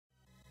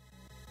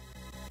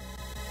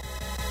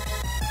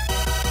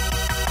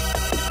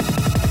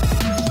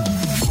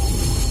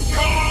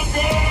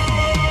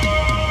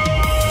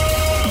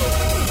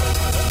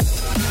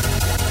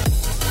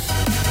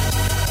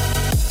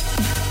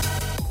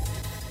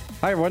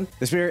Hi everyone,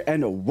 Espira,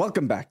 and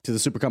welcome back to the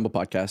Super Combo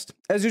Podcast.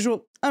 As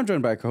usual, I'm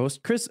joined by our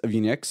co-host, Chris of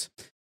Unix.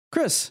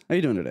 Chris, how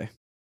you doing today?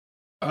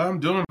 I'm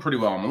doing pretty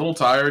well. I'm a little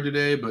tired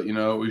today, but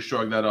we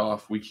shrug that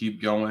off. We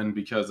keep going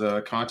because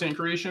content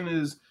creation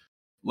is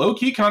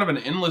low-key kind of an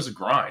endless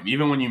grind,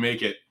 even when you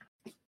make it,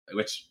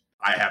 which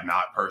I have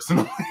not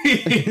personally.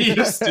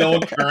 You're still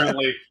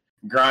currently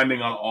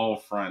grinding on all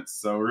fronts.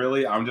 So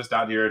really, I'm just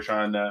out here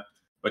trying to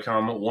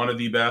become one of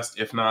the best,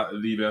 if not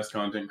the best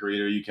content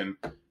creator you can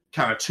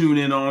kind of tune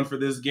in on for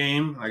this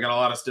game. I got a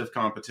lot of stiff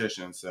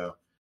competition, so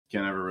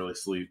can't ever really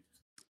sleep.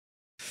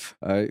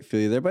 I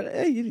feel you there, but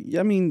hey,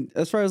 I mean,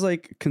 as far as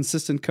like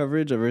consistent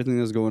coverage of everything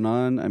that's going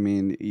on, I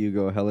mean, you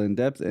go hella in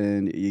depth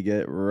and you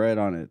get right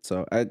on it.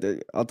 So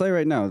I'll tell you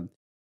right now,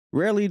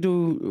 rarely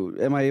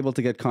am I able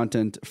to get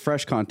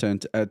fresh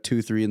content at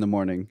 2-3 in the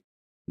morning,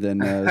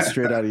 than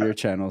straight out of your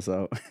channel.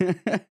 So hey,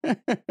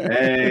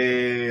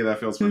 that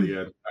feels pretty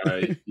good. All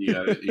right, you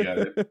got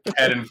it.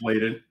 Head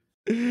inflated.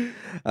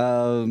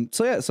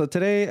 So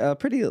today a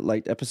pretty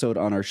light episode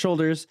on our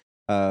shoulders.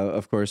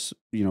 Of course,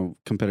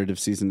 competitive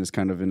season is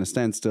kind of in a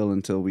standstill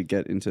until we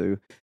get into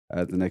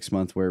the next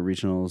month where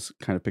regionals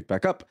kind of pick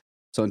back up.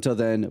 So until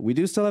then, we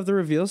do still have the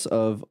reveals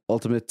of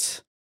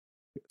Ultimate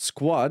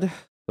Squad.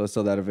 So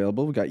still that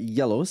available. We got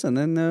yellows, and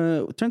then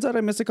it turns out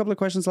I missed a couple of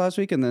questions last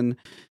week, and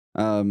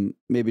then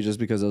maybe just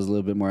because I was a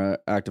little bit more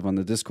active on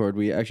the Discord,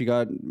 we actually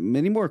got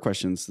many more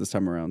questions this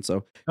time around.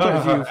 So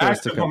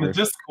active on the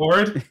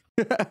Discord.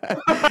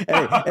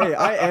 hey,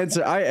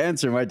 I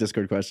answer my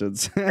Discord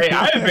questions. Hey,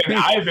 I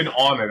have been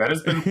on it. That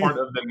has been part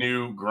of the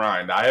new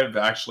grind. I have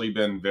actually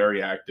been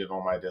very active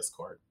on my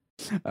Discord.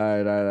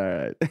 All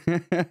right.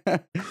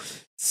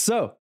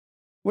 So,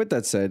 with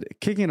that said,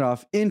 kicking it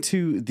off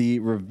into the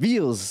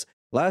reveals.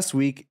 Last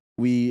week,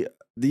 the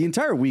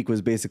entire week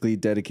was basically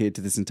dedicated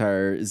to this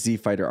entire Z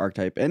Fighter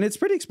archetype, and it's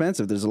pretty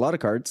expensive. There's a lot of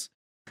cards,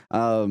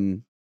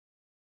 and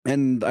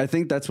I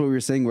think that's what we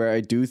were saying. Where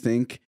I do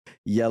think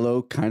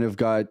yellow kind of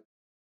got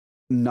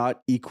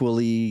not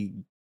equally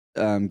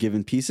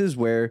given pieces,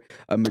 where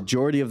a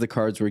majority of the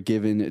cards were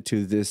given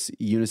to this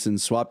Unison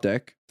swap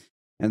deck,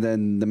 and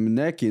then the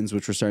Mannequins,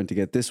 which we're starting to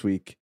get this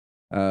week,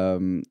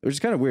 which is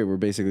kind of weird. We're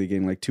basically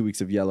getting like 2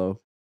 weeks of yellow.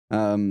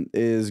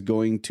 Is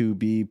going to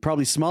be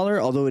probably smaller,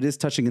 although it is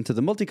touching into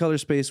the multicolor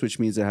space, which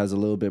means it has a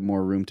little bit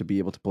more room to be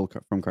able to pull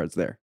from cards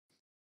there.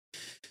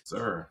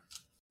 Sir.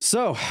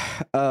 So,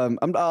 I'm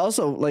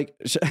also like,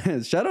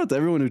 shout out to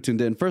everyone who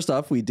tuned in. First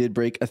off, we did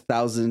break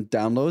 1,000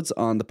 downloads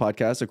on the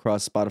podcast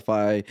across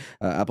Spotify,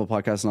 Apple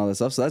Podcasts, and all that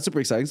stuff. So that's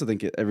super exciting. So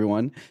thank you,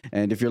 everyone.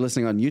 And if you're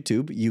listening on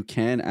YouTube, you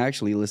can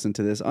actually listen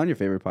to this on your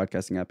favorite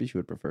podcasting app if you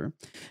would prefer.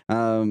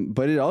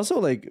 But it also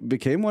like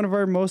became one of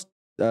our most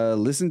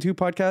listened to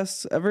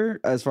podcasts ever,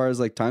 as far as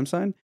like time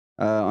sign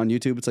on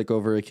YouTube. It's like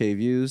over 1,000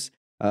 views.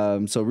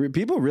 So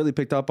people really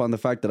picked up on the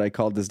fact that I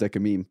called this deck a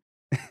meme.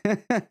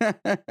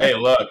 Hey,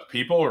 look,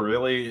 people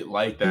really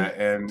like that,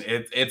 and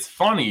it's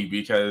funny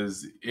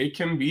because it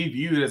can be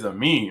viewed as a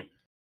meme,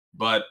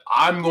 but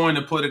I'm going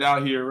to put it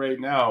out here right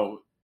now.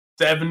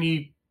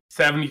 75%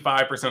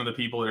 of the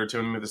people that are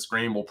tuning to the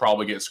screen will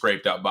probably get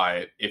scraped up by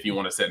it if you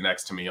want to sit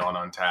next to me on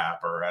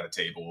Untap or at a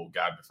table.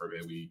 God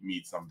forbid we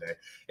meet someday.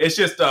 It's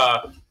just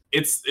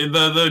it's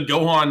the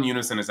Gohan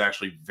Unison is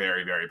actually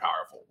very, very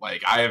powerful.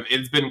 Like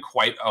it's been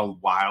quite a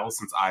while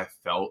since I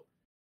felt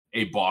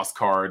a boss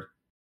card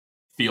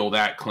feel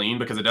that clean,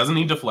 because it doesn't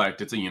need deflect.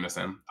 It's a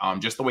Unison.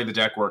 Just the way the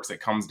deck works, it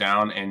comes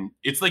down, and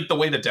it's like the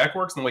way the deck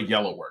works and the way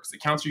yellow works.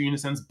 It counts your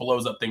Unisons,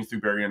 blows up things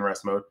through barrier and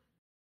rest mode.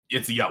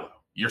 It's yellow.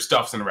 Your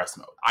stuff's in rest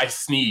mode. I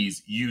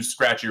sneeze, you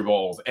scratch your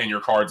balls, and your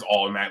cards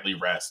automatically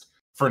rest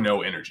for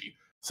no energy.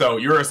 So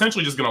you're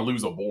essentially just going to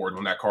lose a board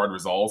when that card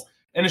resolves,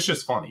 and it's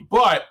just funny.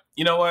 But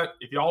you know what?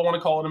 If y'all want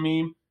to call it a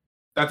meme,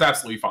 that's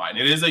absolutely fine.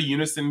 It is a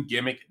Unison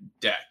gimmick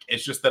deck.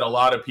 It's just that a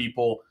lot of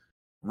people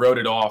wrote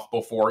it off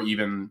before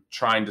even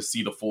trying to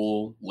see the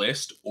full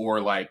list or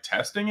like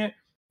testing it,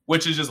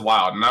 which is just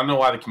wild. And I don't know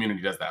why the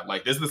community does that.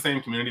 Like, this is the same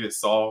community that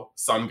saw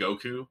Son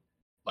Goku,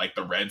 like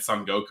the red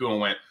Son Goku, and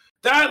went,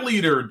 that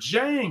leader,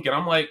 jank. And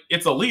I'm like,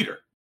 it's a leader.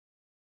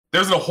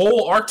 There's a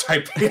whole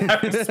archetype they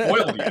haven't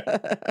spoiled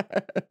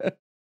yet.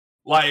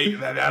 Like,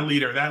 that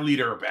leader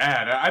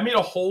bad. I made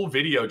a whole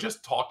video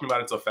just talking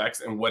about its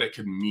effects and what it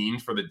could mean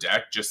for the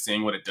deck, just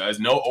seeing what it does.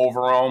 No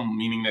overwhelm,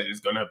 meaning that it's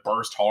going to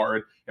burst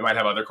hard. It might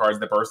have other cards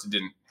that burst. It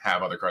didn't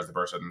have other cards that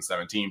burst other than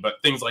 17, but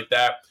things like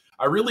that.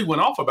 I really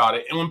went off about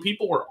it. And when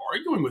people were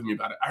arguing with me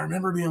about it, I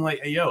remember being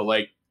like, hey, yo,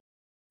 like,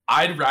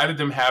 I'd rather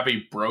them have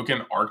a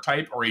broken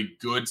archetype or a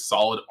good,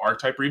 solid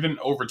archetype, or even an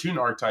overtuned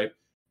archetype,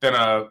 than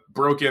a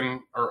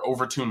broken or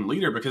overtuned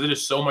leader, because it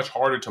is so much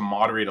harder to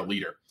moderate a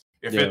leader.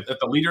 If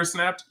the leader is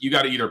snapped, you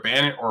got to either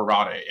ban it or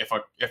route it. If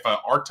an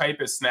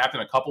archetype is snapped in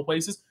a couple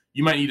places,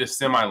 you might need to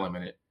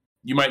semi-limit it.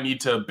 You might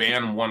need to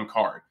ban one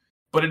card.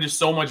 But it is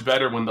so much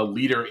better when the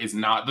leader is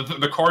not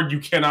the card you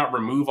cannot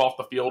remove off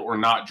the field or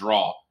not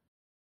draw.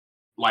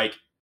 Like,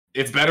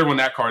 it's better when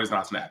that card is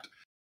not snapped.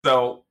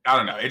 So, I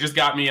don't know. It just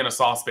got me in a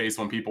soft space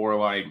when people were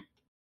like,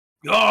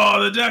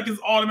 oh, the deck is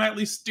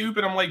automatically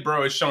stupid. I'm like,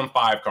 bro, it's shown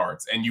 5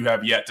 cards, and you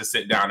have yet to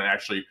sit down and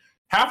actually.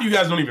 Half of you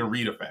guys don't even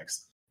read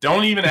effects.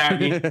 Don't even at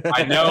me.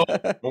 I know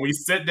when we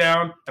sit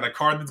down and a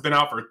card that's been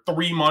out for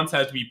 3 months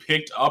has to be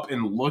picked up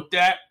and looked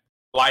at.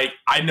 Like,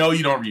 I know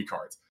you don't read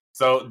cards.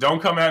 So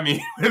don't come at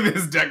me with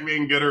this deck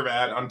being good or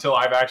bad until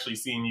I've actually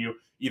seen you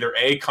either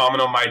A, comment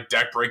on my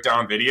deck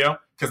breakdown video,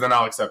 because then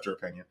I'll accept your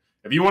opinion.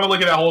 If you want to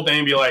look at that whole thing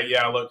and be like,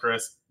 yeah, look,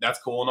 Chris, that's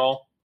cool and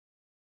all.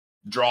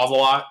 Draws a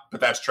lot, but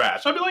that's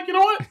trash. I'll be like, you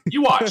know what?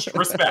 You watch.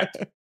 Respect.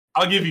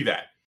 I'll give you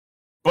that.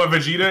 But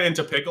Vegeta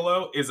into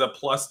Piccolo is a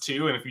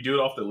 +2, and if you do it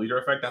off the leader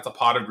effect, that's a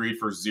pot of greed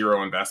for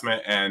 0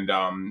 investment. And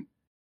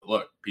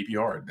look, PP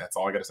hard. That's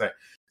all I got to say.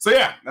 So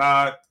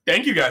yeah,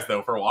 thank you guys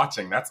though for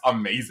watching. That's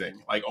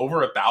amazing. Like over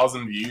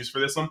 1,000 views for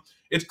this one.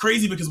 It's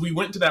crazy because we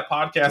went to that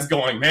podcast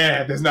going,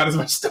 man, there's not as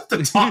much stuff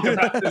to talk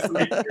about this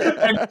week.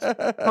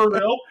 And for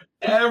real,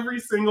 every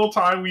single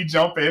time we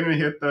jump in and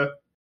hit the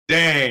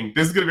dang,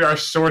 this is going to be our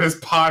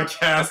shortest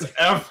podcast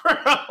ever.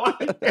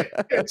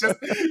 It just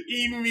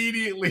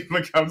immediately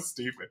becomes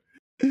stupid.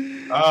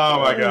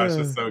 Oh my gosh,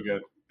 it's so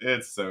good.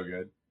 It's so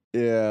good.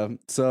 Yeah.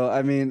 So,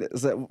 I mean,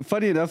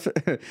 funny enough,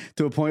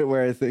 to a point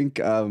where I think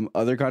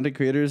other content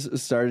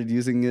creators started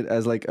using it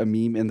as like a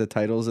meme in the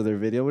titles of their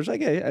video, which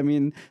like, hey, I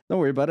mean, don't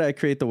worry about it. I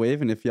create the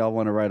wave. And if y'all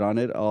want to ride on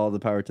it, all the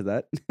power to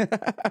that.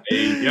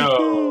 Hey,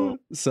 yo.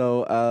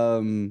 So,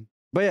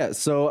 but yeah,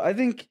 so I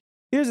think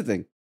here's the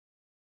thing.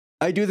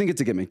 I do think it's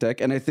a gimmick deck.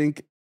 And I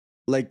think,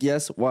 like,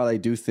 yes, while I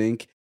do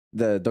think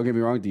don't get me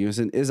wrong, the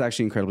Unison is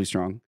actually incredibly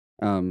strong.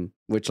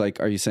 Which, like,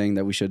 are you saying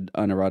that we should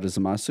Anarada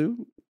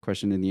Zamasu?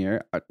 Question in the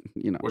air.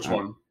 Which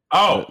one?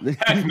 Oh,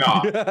 heck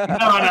no. No.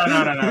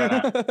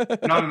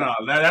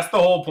 That's the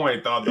whole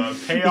point, though.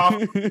 The payoff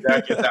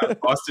deck is that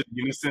busted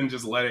Unison.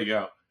 Just let it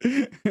go.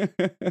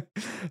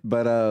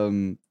 But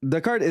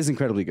the card is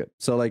incredibly good.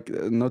 So, like,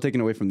 no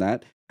taking away from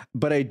that.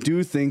 But I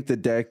do think the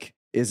deck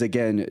is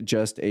again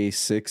just a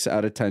 6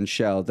 out of 10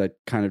 shell that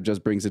kind of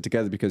just brings it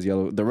together because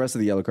the rest of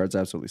the yellow cards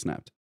absolutely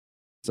snapped.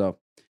 So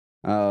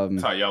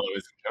that's how yellow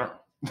is in general.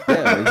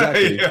 Yeah,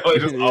 exactly.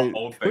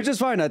 Which is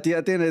fine. At the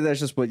end of the day, that's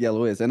just what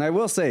yellow is. And I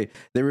will say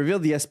they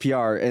revealed the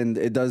SPR, and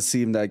it does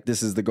seem like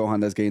this is the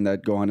Gohan that's getting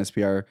that Gohan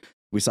SPR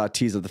we saw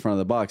teased at the front of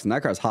the box, and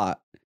that card's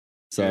hot.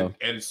 So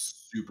it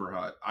is super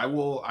hot. I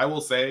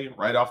will say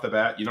right off the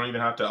bat, you don't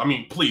even have to. I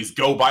mean, please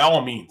go by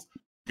all means.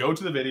 Go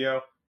to the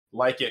video,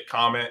 like it,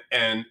 comment,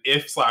 and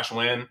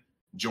if/when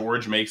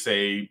George makes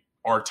a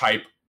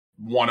R-Type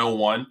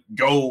 101,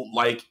 go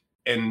like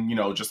and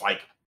just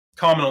like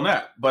comment on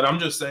that. But I'm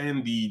just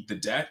saying the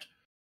deck,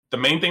 the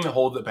main thing that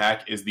holds it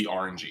back is the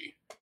RNG.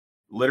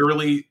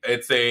 Literally,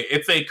 it's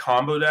a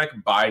combo deck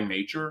by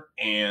nature,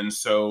 and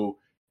so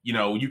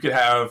you could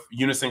have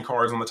Unison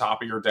cards on the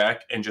top of your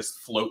deck and just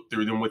float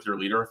through them with your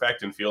leader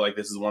effect and feel like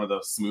this is one of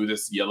the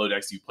smoothest yellow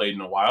decks you've played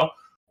in a while.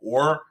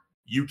 Or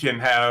you can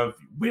have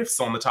whiffs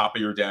on the top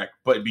of your deck,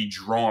 but be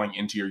drawing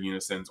into your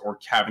Unisons or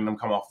having them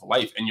come off the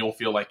life, and you'll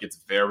feel like it's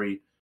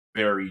very,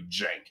 very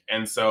jank.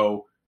 And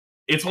so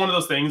it's one of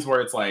those things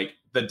where it's like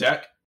the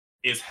deck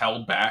is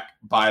held back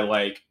by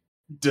like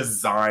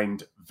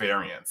designed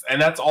variants,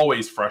 and that's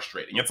always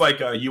frustrating. It's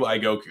like a UI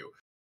Goku.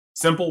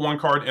 Simple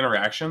 1-card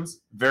interactions,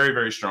 very,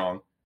 very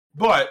strong.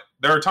 But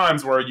there are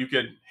times where you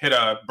could hit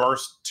a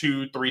burst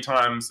 2-3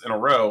 times in a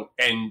row,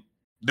 and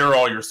they're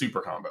all your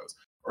super combos.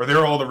 Or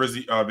they're all the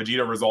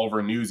Vegeta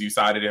Resolver news you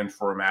sided in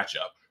for a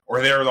matchup.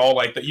 Or they're all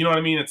like, you know what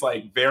I mean? It's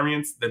like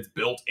variants that's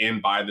built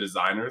in by the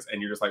designers,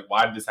 and you're just like,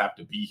 why did this have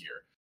to be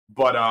here?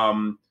 But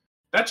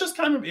that just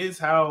kind of is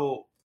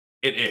how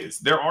it is.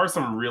 There are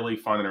some really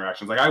fun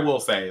interactions. Like, I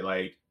will say,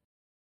 like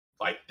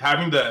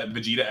having the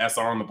Vegeta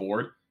SR on the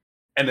board,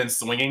 and then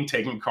swinging,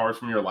 taking cards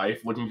from your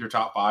life, looking at your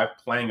top 5,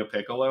 playing a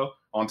Piccolo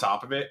on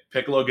top of it,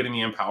 Piccolo getting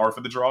the Empower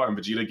for the draw, and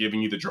Vegeta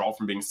giving you the draw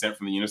from being sent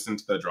from the Unison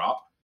to the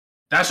drop.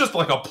 That's just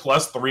like a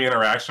 +3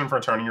 interaction for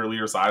turning your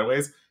leader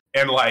sideways.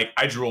 And like,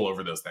 I drool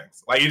over those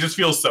things. Like, it just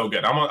feels so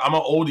good. I'm an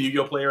old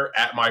Yu-Gi-Oh player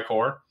at my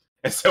core.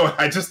 And so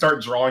I just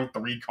start drawing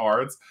 3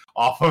 cards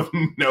off of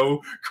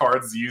no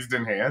cards used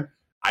in hand.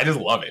 I just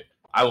love it.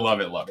 I love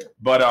it.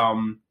 But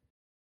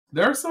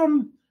there's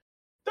some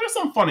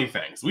funny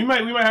things. We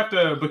might have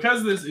to,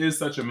 because this is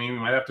such a meme, we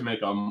might have to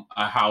make a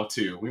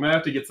how-to. We might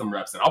have to get some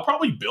reps in. I'll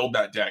probably build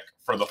that deck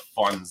for the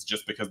funds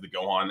just because the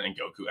Gohan and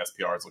Goku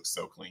SPRs look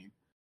so clean.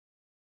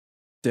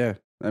 Yeah,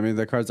 I mean,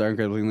 the cards are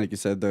incredible. Like you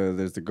said,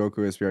 there's the Goku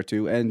SPR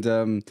too, and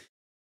to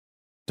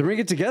bring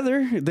it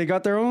together, they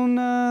got their own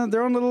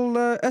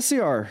little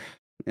SCR,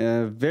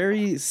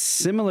 very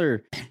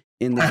similar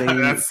in the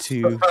vein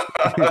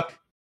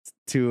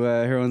to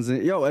Heroines.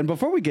 Yo, and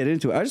before we get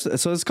into it,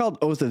 so it's called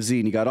Oath of Z,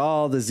 and you got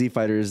all the Z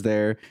fighters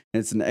there, and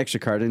it's an extra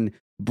card. And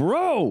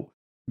bro,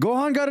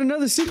 Gohan got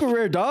another secret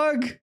rare,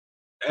 dog.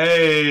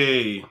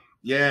 Hey,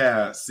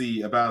 yeah,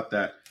 see about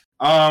that.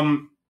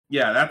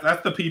 Yeah,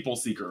 that's the people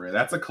secret rare.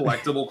 That's a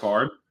collectible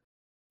card.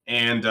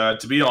 And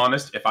to be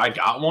honest, if I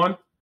got one,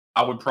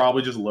 I would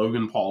probably just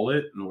Logan Paul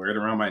it and wear it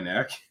around my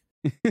neck.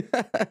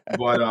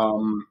 But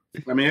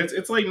I mean,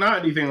 it's like not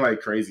anything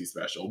like crazy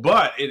special,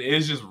 but it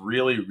is just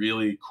really,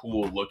 really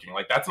cool looking.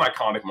 Like that's an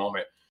iconic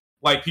moment.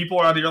 Like people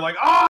out here like,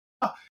 ah,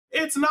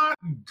 it's not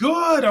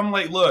good. I'm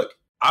like, look,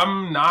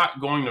 I'm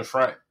not going to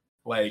front.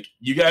 Like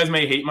you guys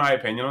may hate my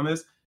opinion on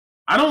this.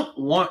 I don't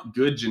want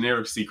good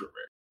generic secret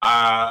rare.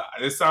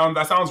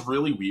 That sounds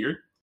really weird,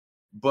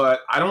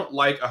 but I don't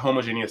like a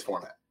homogeneous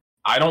format.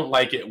 I don't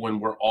like it when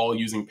we're all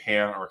using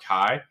Pan or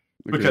Kai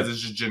because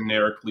it's just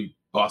generically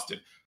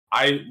busted.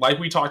 Like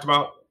we talked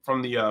about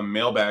from the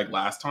mailbag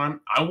last time,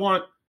 I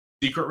want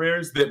secret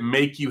rares that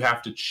make you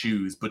have to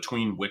choose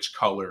between which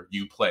color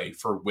you play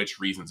for which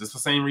reasons. It's the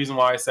same reason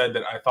why I said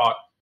that I thought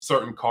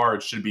certain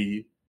cards should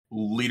be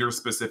leader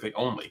specific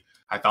only.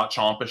 I thought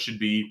Champa should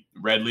be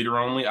red leader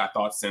only. I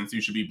thought Sensu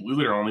should be blue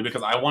leader only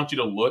because I want you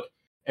to look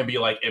and be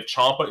like, if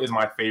Champa is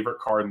my favorite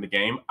card in the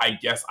game, I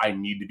guess I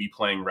need to be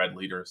playing red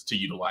leaders to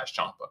utilize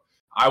Champa.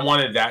 I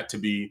wanted that to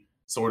be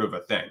sort of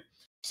a thing.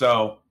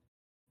 So,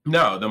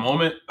 no, the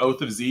moment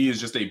Oath of Z is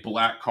just a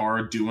black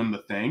card doing the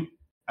thing,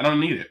 I don't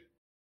need it.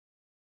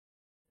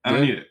 I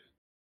don't need it.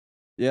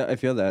 Yeah, I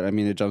feel that. I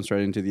mean, it jumps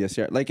right into the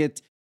SCR. Like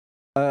it,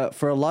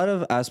 for a lot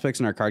of aspects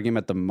in our card game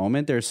at the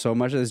moment, there's so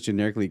much that's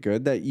generically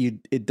good that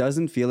it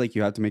doesn't feel like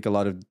you have to make a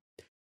lot of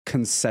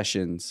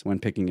concessions when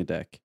picking a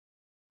deck.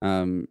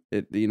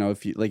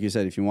 If you, like you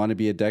said, if you want to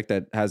be a deck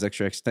that has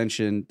extra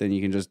extension, then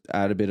you can just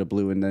add a bit of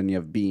blue and then you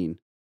have Bean,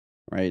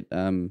 right?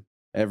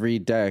 Every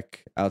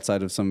deck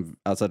outside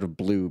of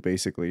blue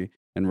basically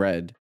and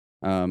red,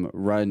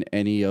 run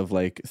any of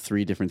like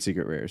 3 different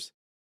secret rares.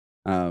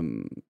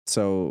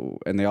 So,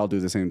 and they all do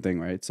the same thing,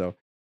 right? So,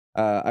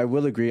 I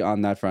will agree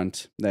on that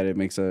front that it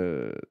makes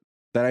that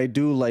I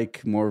do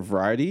like more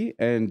variety.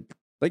 And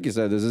like you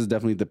said, this is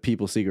definitely the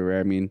people secret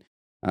rare. I mean,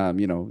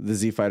 the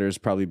Z Fighters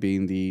probably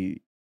being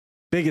the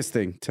biggest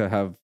thing to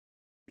have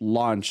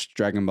launched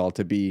Dragon Ball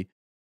to be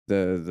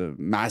the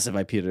massive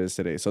IP it is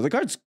today. So the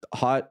card's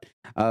hot.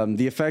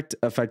 The effect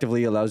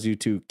effectively allows you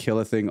to kill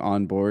a thing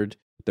on board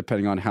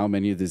depending on how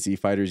many of the Z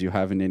Fighters you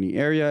have in any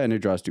area, and it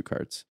draws 2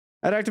 cards.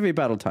 At activate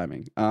battle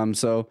timing.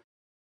 So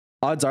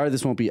odds are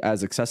this won't be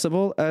as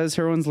accessible as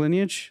Heroine's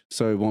Lineage,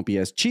 so it won't be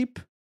as cheap,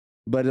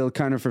 but it'll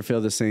kind of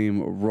fulfill the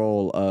same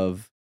role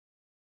of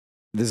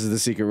this is the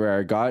secret rare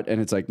I got,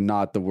 and it's like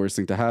not the worst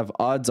thing to have.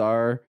 Odds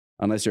are,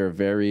 unless you're a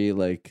very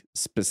like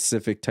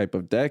specific type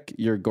of deck,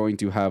 you're going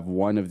to have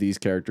one of these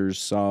characters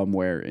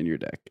somewhere in your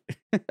deck.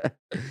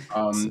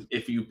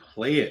 If you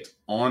play it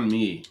on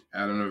me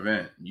at an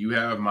event, you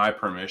have my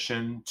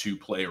permission to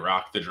play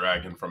Rock the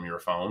Dragon from your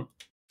phone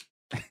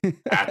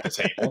at the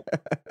table.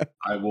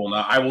 I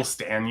will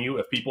stan you.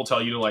 If people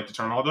tell you to like to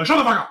turn off, like, shut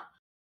the fuck up.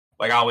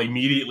 Like I'll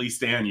immediately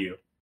stan you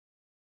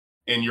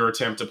in your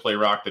attempt to play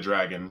Rock the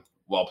Dragon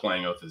while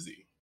playing Oath of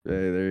Z. Hey,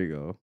 there you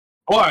go.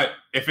 But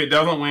if it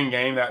doesn't win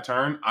game that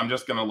turn, I'm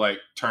just gonna like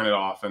turn it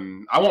off,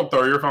 and I won't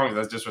throw your phone because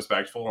that's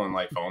disrespectful and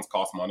like phones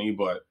cost money.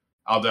 But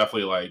I'll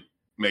definitely like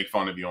make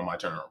fun of you on my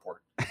turn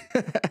report.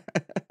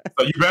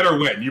 So you better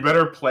win. You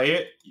better play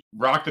it.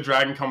 Rock the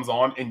Dragon comes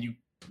on, and you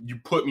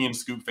put me in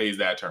scoop phase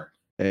that turn.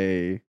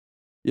 Hey,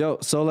 yo.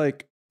 So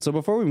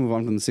before we move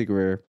on from the secret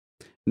rare,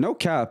 no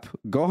cap,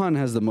 Gohan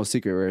has the most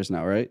secret rares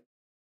now, right?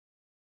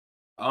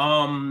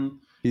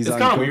 He's on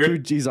Goku,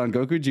 weird. He's on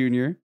Goku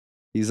Jr.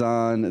 He's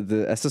on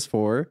the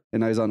SS4,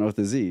 and now he's on Oath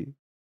of Z.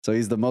 So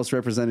he's the most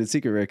represented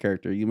secret rare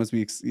character. You must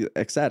be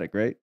ecstatic,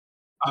 right?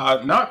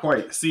 Not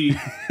quite. See,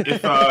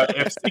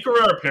 if secret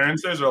rare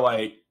appearances are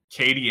like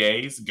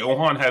KDAs,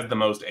 Gohan has the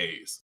most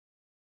A's.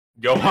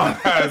 Gohan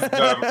has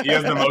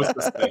the most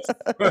assists,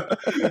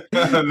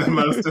 the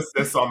most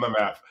assists on the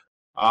map.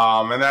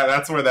 And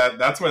that's where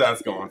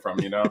that's going from,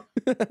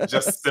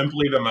 just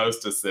simply the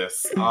most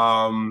assists.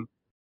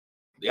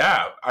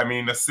 Yeah, I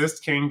mean,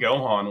 assist King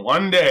Gohan.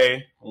 One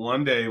day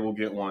we'll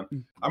get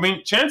one. I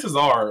mean, chances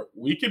are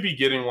we could be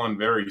getting one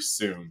very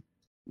soon.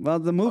 Well,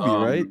 the movie,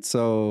 right?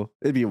 So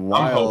it'd be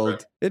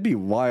wild. It'd be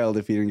wild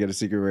if he didn't get a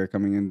secret rare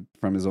coming in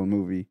from his own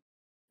movie.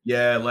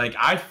 Yeah, like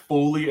I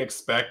fully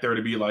expect there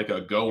to be like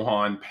a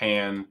Gohan,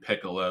 Pan,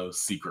 Piccolo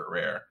secret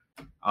rare.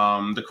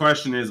 The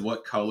question is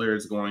what color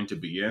it's going to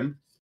be in.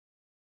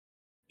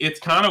 It's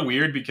kind of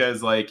weird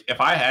because like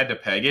if I had to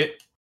peg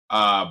it,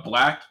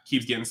 black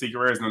keeps getting secret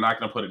rares, and they're not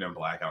going to put it in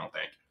black, I don't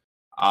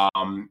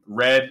think.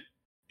 Red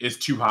is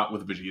too hot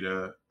with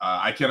Vegeta.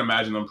 I can't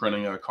imagine them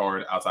printing a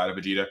card outside of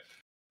Vegeta.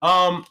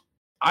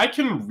 I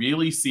can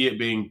really see it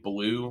being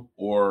blue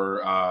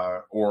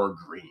or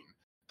green.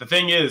 The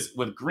thing is,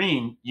 with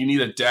green, you need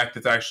a deck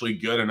that's actually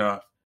good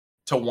enough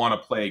to want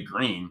to play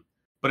green.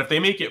 But if they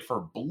make it for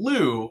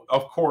blue,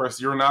 of course,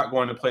 you're not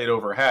going to play it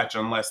over Hatch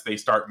unless they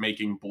start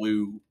making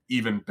blue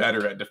even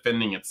better at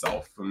defending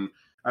itself. And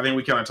I think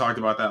we kind of talked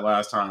about that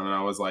last time, and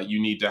I was like,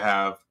 you need to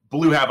have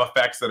blue have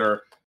effects that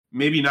are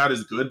maybe not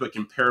as good, but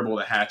comparable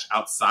to Hatch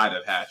outside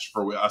of Hatch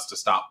for us to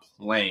stop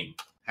playing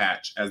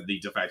Hatch as the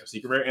de facto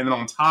secret rare. And then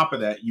on top of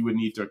that, you would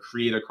need to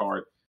create a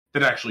card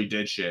that actually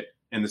did shit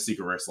in the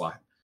secret rare slot.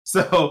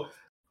 So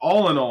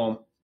all in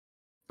all,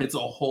 it's a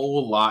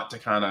whole lot to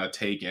kind of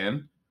take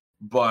in.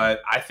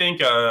 but I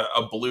think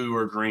a blue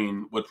or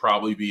green would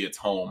probably be its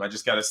home. I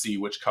just got to see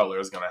which color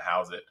is going to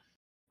house it.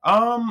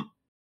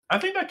 I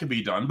think that could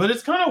be done, but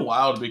it's kind of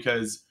wild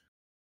because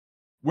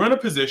we're in a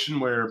position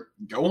where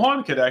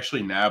Gohan could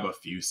actually nab a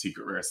few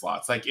secret rare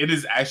slots. Like, it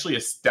is actually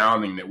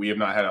astounding that we have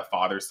not had a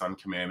father-son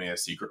Kamehameha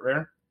secret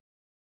rare.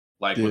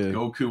 Like, with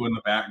Goku in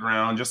the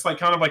background, just like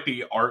kind of like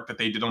the art that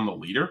they did on the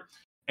leader.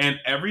 And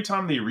every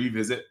time they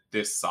revisit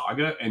this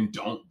saga and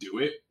don't do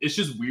it, it's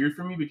just weird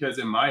for me because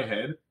in my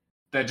head,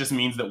 that just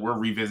means that we're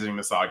revisiting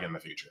the saga in the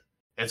future.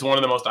 It's one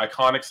of the most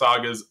iconic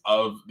sagas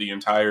of the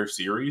entire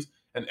series.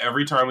 And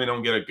every time we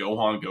don't get a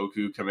Gohan,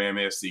 Goku,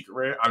 Kamehameha secret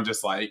rare, I'm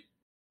just like,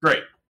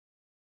 great.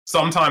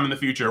 Sometime in the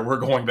future, we're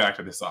going back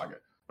to this saga.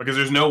 Because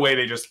there's no way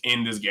they just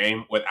end this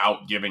game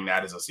without giving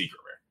that as a secret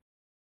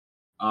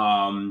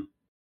rare.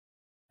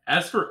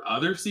 As for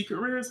other secret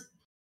rares,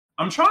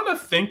 I'm trying to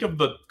think of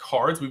the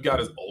cards we've got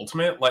as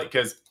ultimate. Like,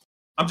 because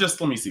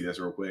let me see this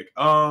real quick.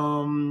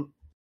 Dragon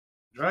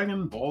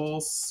Ball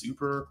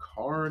Super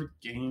card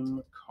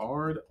game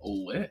card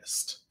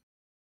list.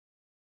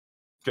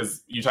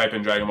 Because you type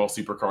in Dragon Ball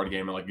Super card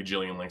game and like a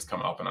gajillion links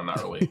come up, and I'm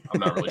not really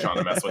trying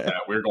to mess with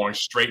that. We're going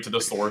straight to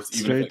the source,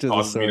 even if it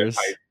causes me to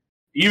type.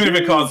 Even if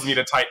it causes me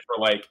to type for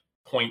like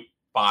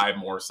 0.5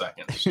 more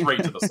seconds,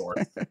 straight to the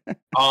source.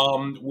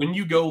 When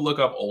you go look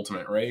up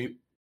Ultimate, right?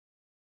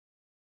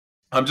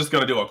 I'm just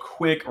gonna do a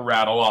quick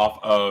rattle off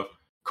of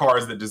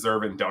cards that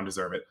deserve it and don't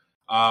deserve it.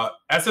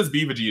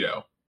 SSB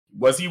Vegito.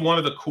 Was he one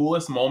of the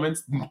coolest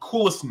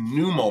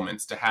new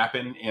moments to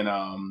happen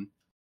in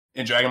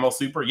Dragon Ball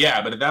Super?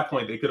 Yeah, but at that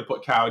point they could have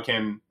put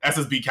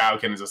SSB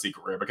Kaioken as a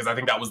secret rare because I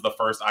think that was the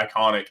first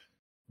iconic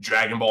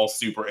Dragon Ball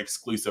Super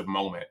exclusive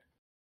moment.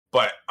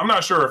 But I'm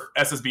not sure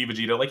if SSB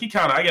Vegeta, like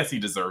I guess he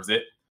deserves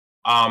it.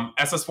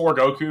 SS4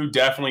 Goku,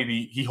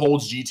 definitely he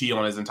holds GT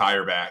on his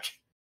entire back.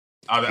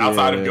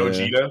 Outside of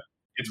Gogeta,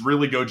 it's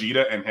really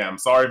Gogeta and him.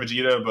 Sorry,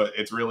 Vegeta, but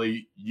it's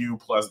really you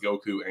plus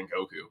Goku and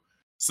Goku.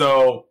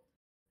 So,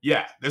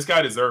 yeah, this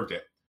guy deserved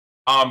it.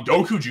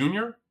 Goku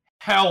Jr.?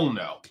 Hell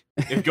no.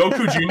 If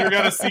Goku Jr.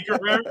 got a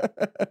secret rare,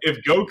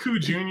 if Goku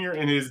Jr.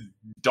 in his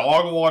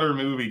dog water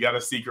movie got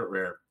a secret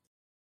rare,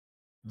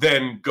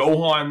 then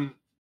Gohan,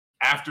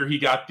 after he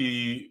got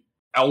the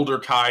Elder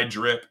Kai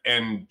drip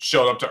and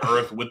showed up to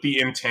Earth with the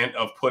intent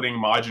of putting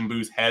Majin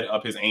Buu's head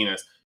up his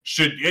anus,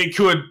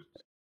 could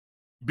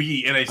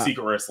be in a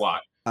secret rare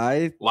slot.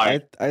 I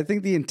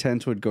think the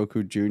intent with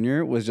Goku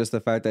Jr. was just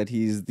the fact that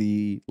he's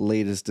the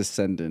latest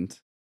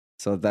descendant.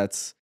 So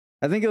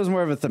I think it was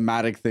more of a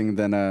thematic thing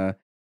than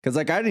because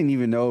like I didn't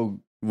even know,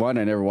 I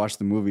never watched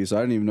the movie, so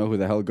I didn't even know who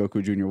the hell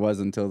Goku Jr. was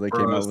until they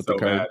came out with the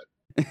card.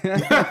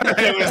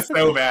 It was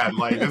so bad.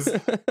 Like, this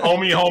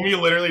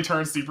homie literally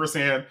turned Super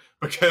Saiyan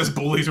because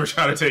bullies were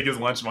trying to take his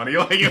lunch money.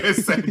 Like, it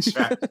was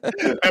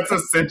that's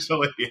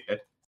essentially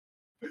it.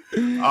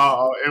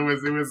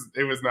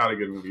 It was not a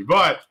good movie.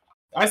 But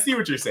I see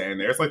what you're saying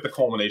there. It's like the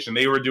culmination.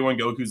 They were doing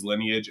Goku's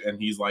lineage, and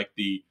he's like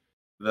the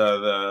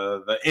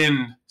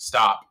end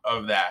stop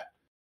of that.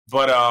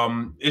 But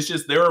it's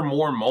just there are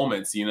more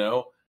moments, you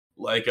know,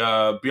 like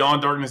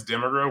Beyond Darkness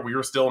Demigra. We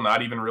were still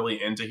not even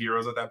really into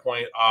heroes at that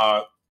point.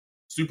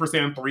 Super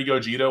Saiyan 3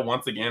 Gogeta,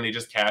 once again, they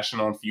just cashed in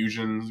on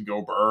fusions,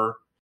 Go Burr.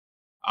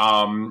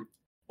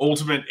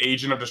 Ultimate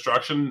Agent of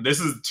Destruction. This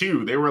is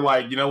 2. They were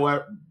like, you know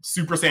what?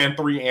 Super Saiyan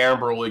 3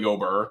 and Broly Go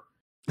Burr.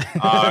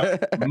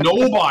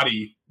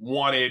 Nobody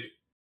wanted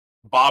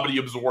Babidi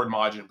Absorbed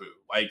Majin Buu.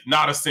 Like,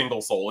 not a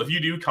single soul. If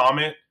you do,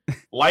 comment,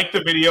 like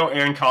the video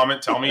and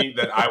comment, tell me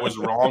that I was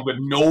wrong, but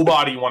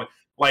nobody wanted.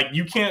 Like,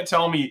 you can't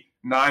tell me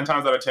 9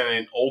 times out of 10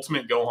 an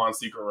Ultimate Gohan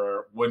Secret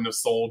Rare wouldn't have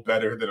sold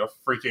better than a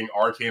freaking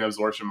Arcane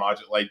Absorption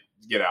Majin. Like,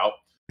 get out.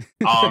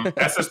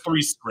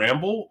 SS3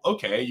 Scramble.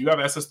 Okay, you have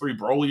SS3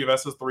 Broly, you have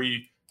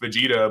SS3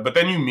 Vegeta, but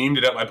then you memed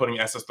it up by putting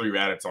SS3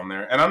 Raditz on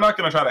there. And I'm not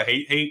going to try to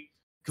hate,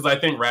 because I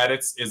think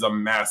Raditz is a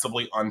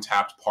massively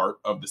untapped part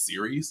of the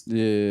series.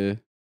 Yeah.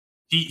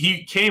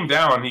 He came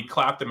down, he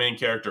clapped the main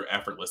character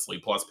effortlessly,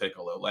 plus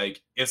Piccolo.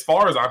 Like, as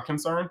far as I'm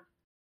concerned,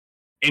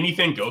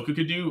 anything Goku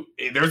could do,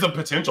 there's a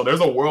potential.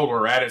 There's a world where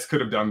Raditz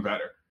could have done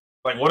better.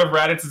 Like, what if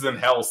Raditz is in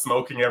hell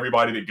smoking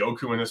everybody that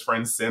Goku and his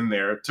friends send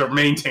there to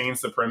maintain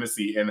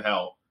supremacy in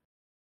hell?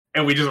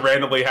 And we just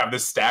randomly have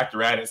this stacked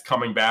Raditz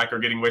coming back or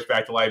getting wished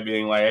back to life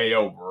being like, hey,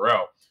 yo,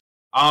 bro.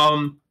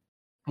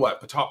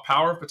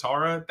 Power of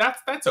Patara?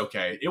 That's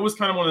okay. It was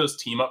kind of one of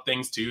those team-up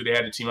things, too. They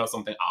had to team up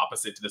something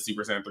opposite to the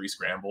Super Saiyan 3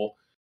 Scramble.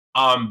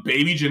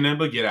 Baby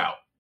Janemba, get out.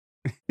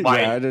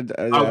 Like,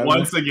 yeah,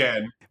 once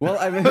again. Well,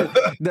 I mean,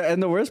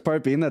 and the worst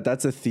part being that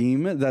that's a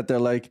theme that they're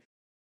like,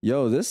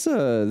 yo, this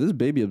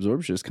baby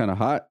absorption is kind of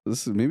hot.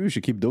 Maybe we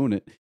should keep doing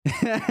it.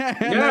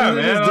 Yeah,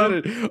 man. Just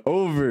did it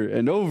over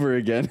and over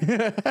again.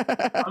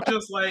 I'm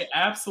just like,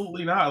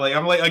 absolutely not. Like,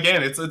 I'm like,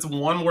 again, it's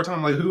one more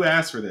time. Like, who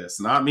asked for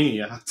this? Not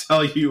me. I'll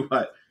tell you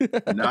what,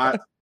 not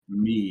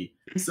me.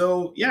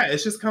 So yeah,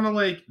 it's just kind of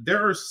like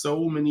there are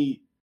so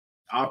many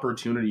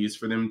opportunities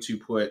for them to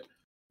put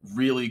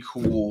really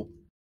cool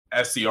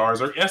SCRs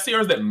or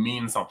SCRs that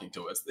mean something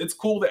to us. It's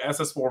cool that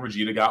SS4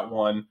 Vegeta got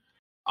one.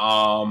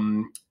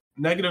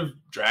 negative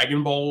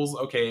Dragon Balls,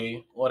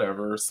 okay,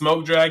 whatever.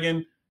 Smoke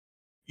Dragon,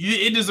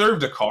 it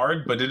deserved a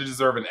card, but did it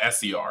deserve an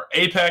SCR?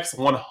 Apex,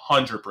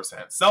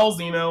 100%. Cell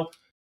Xeno,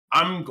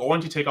 I'm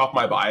going to take off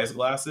my bias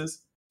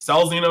glasses.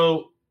 Cell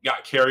Xeno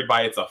got carried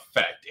by its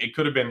effect. It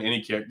could have been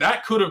any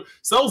character.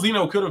 Cell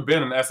Xeno could have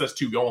been an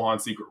SS2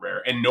 Gohan secret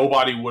rare, and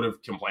nobody would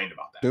have complained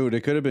about that. Dude,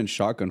 it could have been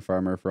Shotgun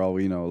Farmer for all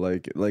we know.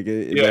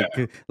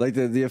 The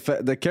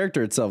effect, the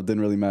character itself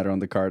didn't really matter on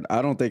the card.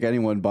 I don't think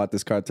anyone bought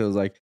this card till it was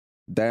like,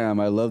 damn,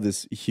 I love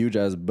this huge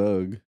ass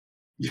bug.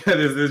 Yeah,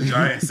 there's this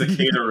giant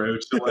cicada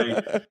roach.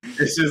 Like,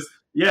 it's just,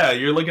 yeah,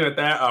 you're looking at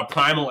that.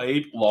 Primal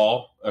Ape,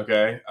 lol.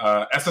 Okay.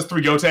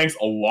 SS3 Gotenks,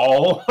 a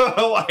lol.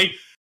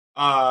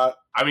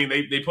 I mean,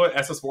 they put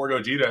SS4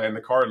 Gogeta, and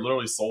the card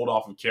literally sold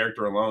off of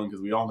character alone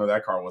because we all know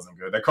that card wasn't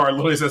good. That card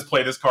literally says,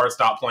 play this card,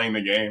 stop playing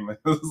the game. It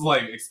was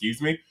like,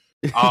 excuse me?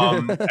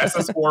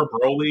 SS4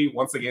 Broly,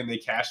 once again, they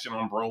cashed in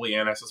on Broly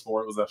and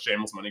SS4. It was a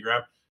shameless money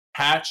grab.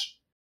 Hatch,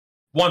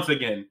 once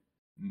again,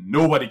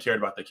 nobody cared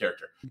about the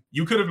character.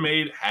 You could have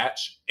made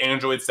Hatch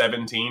Android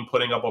 17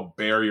 putting up a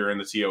barrier in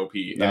the TOP,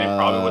 and it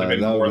probably would have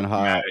been more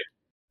thematic.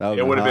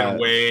 It would have been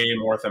way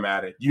more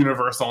thematic.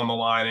 Universe on the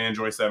line,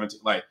 Android 17.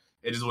 Like,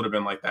 it just would have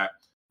been like that.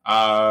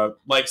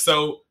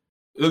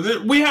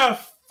 We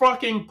have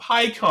fucking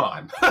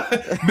PyCon.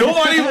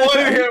 Nobody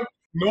wanted him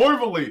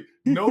normally.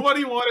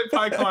 Nobody wanted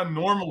PyCon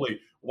normally.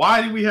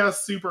 Why do we have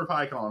Super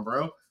PyCon,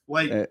 bro?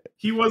 Like,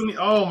 he wasn't.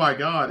 Oh my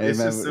god, it's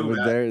just so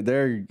bad.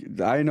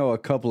 I know a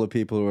couple of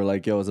people who were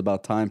like, "Yo, it's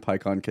about time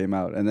PyCon came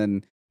out," and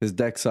then his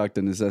deck sucked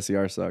and his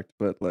SCR sucked.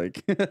 But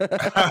like,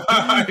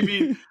 I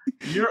mean,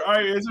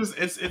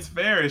 it's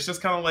fair. It's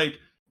just kind of like,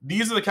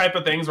 these are the type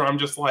of things where I'm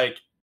just like,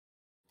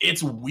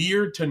 it's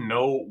weird to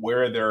know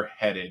where they're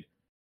headed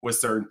with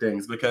certain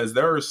things, because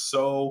there are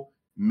so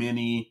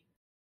many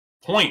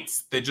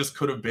points that just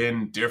could have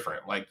been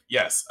different. Like,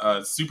 yes,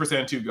 Super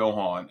Saiyan 2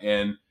 Gohan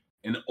and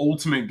an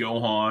Ultimate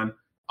Gohan.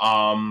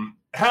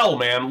 Hell,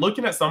 man,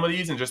 looking at some of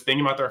these and just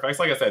thinking about their effects,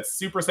 like I said,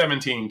 Super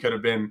 17 could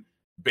have been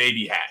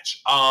Baby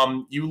Hatch.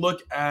 You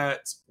look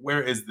at,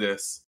 where is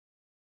this?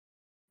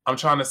 I'm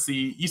trying to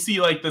see. You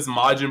see, like, this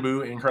Majin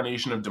Buu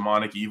incarnation of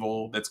demonic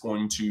evil that's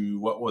going to,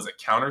 what was it,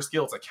 counter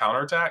skill? It's a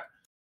counterattack.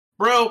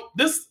 Bro,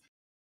 this,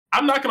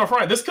 I'm not going to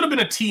front. This could have been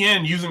a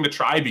TN using the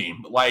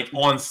Tri-Beam, like,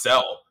 on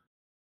Cell.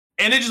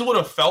 And it just would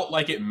have felt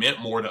like it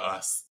meant more to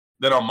us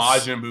than a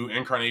Majin Buu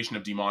incarnation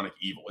of demonic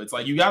evil. It's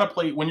like, you got to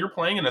play, when you're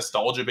playing a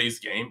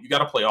nostalgia-based game, you got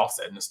to play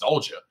offset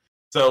nostalgia.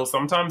 So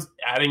sometimes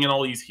adding in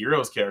all these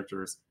heroes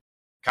characters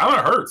kind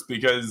of hurts,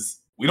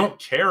 because we don't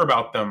care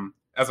about them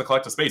as a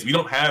collective space. We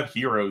don't have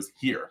heroes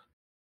here.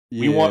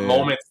 Yeah. We want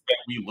moments that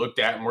we looked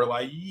at and we're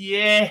like,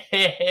 yeah,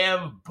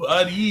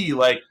 buddy.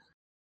 Like,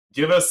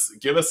 give us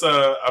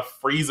a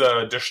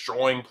Frieza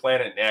destroying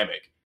Planet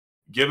Namek.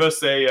 Give us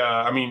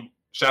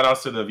shout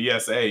outs to the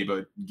VSA,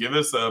 but give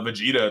us a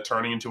Vegeta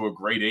turning into a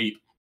Great Ape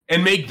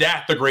and make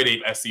that the Great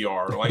Ape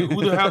SCR. Like,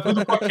 who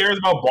the fuck cares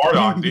about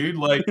Bardock, dude?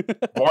 Like,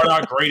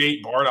 Bardock, Great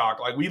Ape Bardock.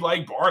 Like, we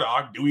like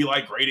Bardock. Do we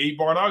like Great Ape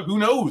Bardock? Who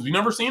knows? We've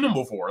never seen him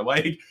before.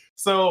 Like,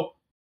 so,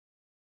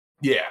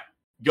 yeah.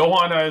 The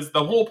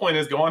whole point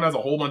is Gohan has a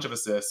whole bunch of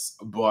assists,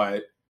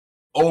 but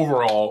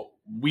overall,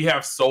 we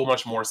have so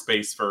much more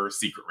space for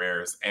secret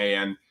rares,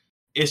 and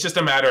it's just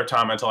a matter of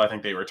time until I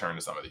think they return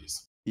to some of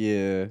these.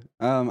 Yeah.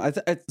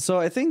 So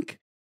I think,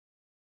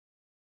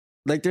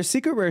 like, their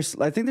secret rare,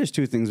 I think there's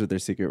two things with their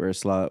secret rare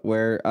slot,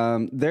 where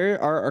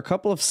there are a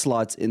couple of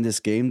slots in this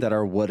game that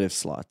are what if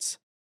slots.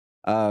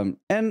 And,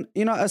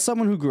 you know, as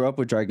someone who grew up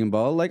with Dragon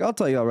Ball, like, I'll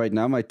tell you right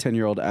now, my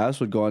 10-year-old ass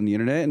would go on the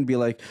internet and be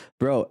like,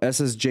 bro,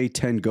 SSJ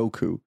 10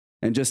 Goku,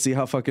 and just see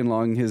how fucking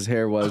long his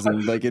hair was,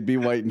 and like, it'd be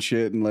white and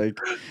shit, and like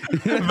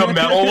the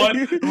metal one.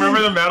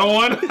 Remember the metal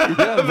one?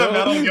 Yeah, the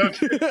metal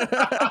Goku.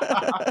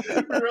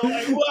 We were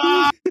like,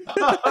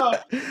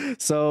 wow.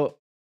 So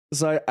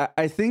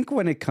I think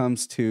when it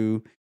comes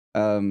to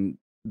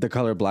the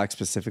color black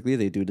specifically,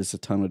 they do this a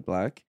ton with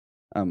black,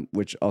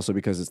 which also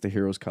because it's the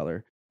hero's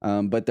color.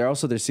 But they're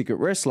also their secret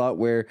rare slot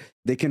where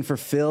they can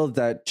fulfill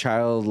that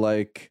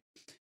childlike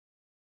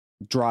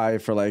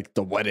drive for like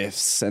the what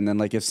ifs, and then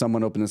like if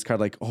someone opened this card,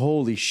 like,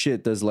 holy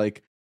shit, there's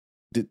like,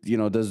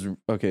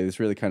 okay, it's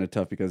really kind of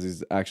tough because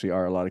these actually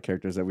are a lot of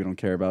characters that we don't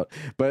care about,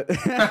 but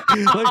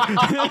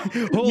like,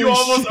 you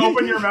almost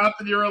opened your mouth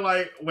and you were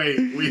like, wait,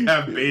 we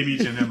have baby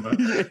Janemba.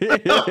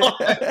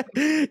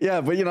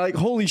 Yeah, but you know, like,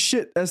 holy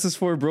shit,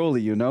 SS4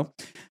 Broly, you know.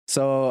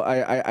 So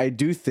I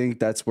do think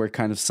that's where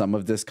kind of some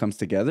of this comes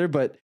together,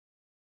 but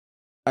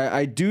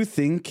I do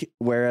think,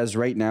 whereas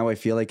right now I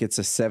feel like it's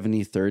a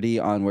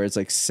 70-30 on where it's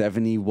like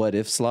 70 what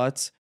if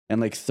slots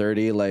and like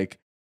 30 like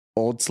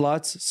old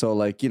slots. So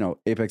like, you know,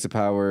 Apex of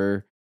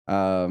Power,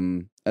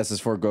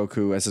 SS4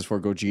 Goku,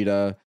 SS4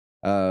 Gogeta,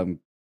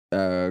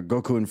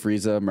 Goku and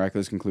Frieza,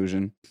 Miraculous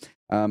Conclusion.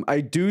 I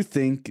do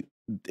think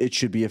it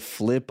should be a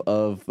flip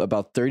of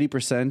about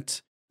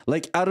 30%.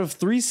 Like, out of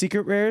 3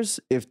 secret rares,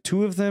 if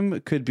 2 of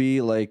them could be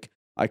like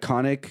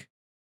iconic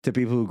to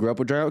people who grew up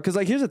with Dragon Ball, because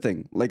like, here's the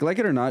thing, like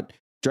it or not,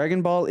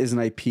 Dragon Ball is an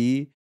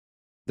IP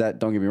that,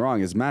 don't get me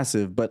wrong, is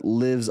massive, but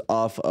lives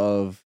off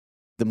of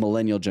the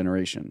millennial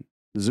generation.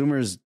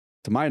 Zoomers,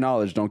 to my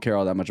knowledge, don't care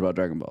all that much about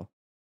Dragon Ball.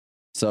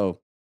 So,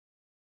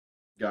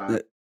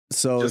 God.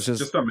 So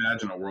just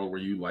imagine a world where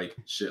you like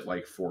shit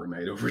like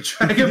Fortnite over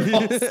Dragon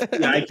Ball.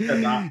 Yeah, I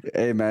cannot.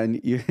 Hey man,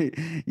 you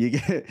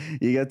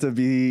get to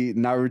be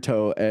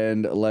Naruto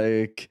and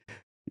like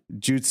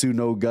Jutsu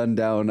no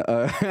Gundam.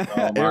 Oh my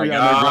Ariana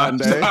God.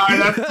 Grande.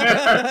 That's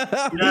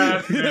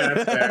fair.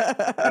 That's fair.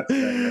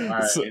 All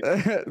right. So,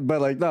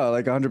 but like no,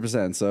 like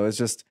 100%. So it's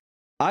just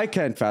I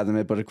can't fathom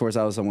it. But of course,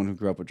 I was someone who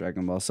grew up with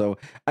Dragon Ball, so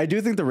I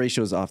do think the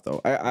ratio is off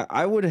though.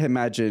 I would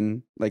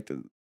imagine like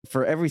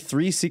for every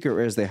 3 secret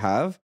rares they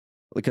have.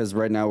 Because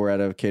right now we're at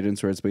a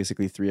cadence where it's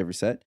basically 3 every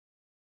set.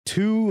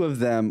 2 of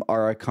them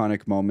are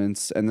iconic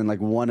moments, and then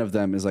like 1 of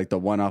them is like the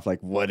one-off, like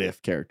what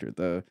if character,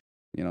 the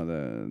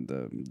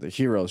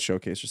heroes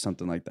showcase or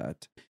something like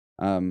that.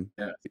 Yeah.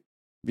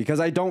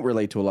 Because I don't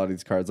relate to a lot of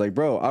these cards. Like,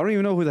 bro, I don't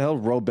even know who the hell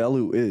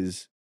Robelu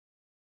is.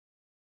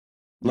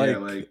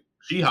 Like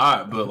she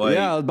hot, but like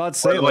yeah, I was about to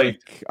say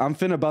like I'm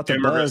about to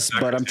bust,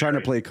 but I'm trying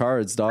to play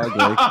cards, dog.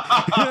 Like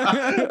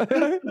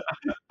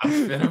I'm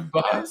finna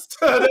bust.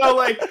 No,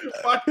 like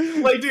fuck,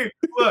 like dude,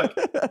 look.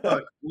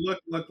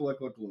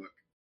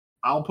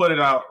 I'll put it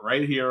out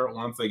right here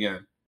once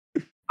again.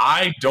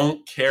 I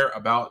don't care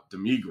about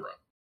Demigro.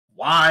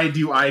 Why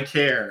do I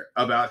care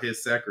about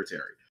his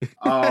secretary?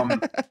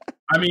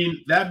 I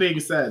mean, that being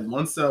said,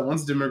 once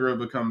Demigro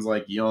becomes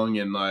like young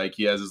and like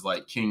he has his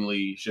like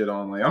kingly shit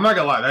on, like I'm not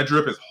gonna lie, that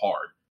drip is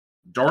hard.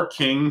 Dark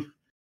King,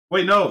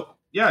 wait, no,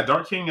 yeah,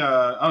 Dark King.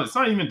 Oh, it's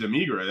not even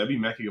Demigro. That'd be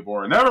Mecha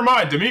Gabora. Never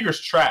mind,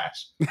 Demigra's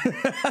trash.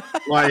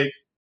 Like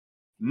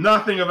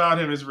nothing about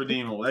him is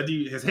redeemable. That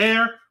dude, his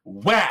hair,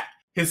 whack.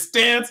 His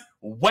stance,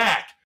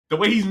 whack. The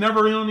way he's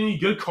never on any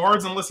good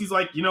cards unless he's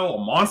like, you know,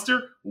 a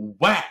monster,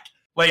 whack.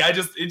 Like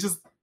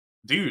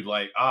dude,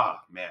 like,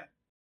 man.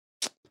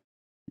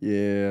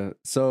 Yeah.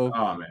 So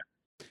man.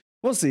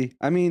 We'll see.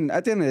 I mean,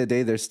 at the end of the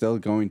day, there's still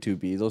going to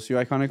be those few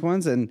iconic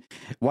ones, and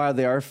while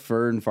they are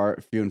few and far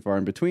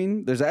in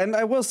between, and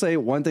I will say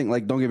one thing.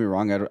 Like, don't get me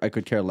wrong, I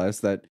could care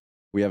less that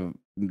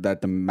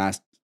the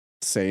masked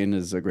Saiyan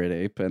is a great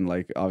ape, and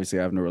like obviously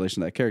I have no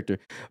relation to that character.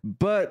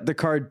 But the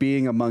card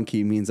being a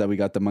monkey means that we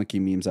got the monkey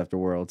memes after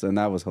Worlds, and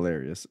that was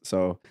hilarious.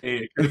 So hey,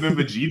 it could have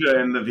been Vegeta,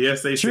 and the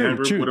VSA Saiyan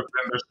group would have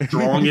been the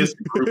strongest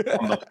group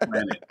on the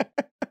planet.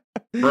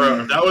 Bro,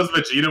 if that was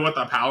Vegeta with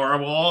the power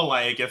wall,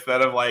 like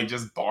instead of like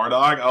just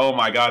Bardock, oh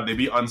my god, they'd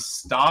be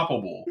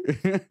unstoppable.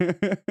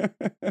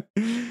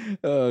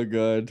 Oh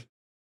god.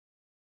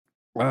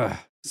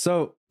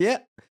 So yeah,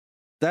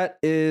 that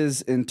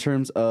is in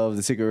terms of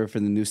the secret rare for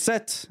the new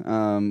set.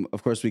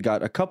 Of course, we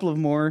got a couple of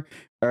more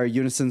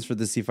unisons for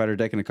the Sea Fighter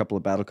deck and a couple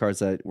of battle cards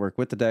that work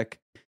with the deck.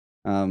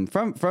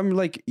 From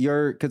like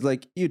because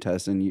like you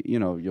test and you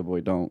know your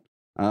boy don't.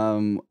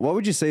 What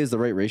would you say is the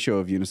right ratio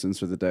of unisons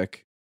for the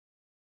deck?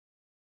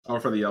 Oh,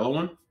 for the yellow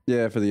one?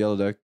 Yeah, for the yellow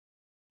deck.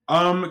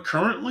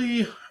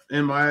 Currently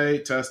in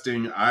my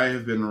testing, I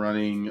have been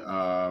running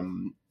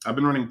I've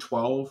been running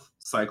 12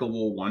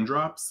 cyclable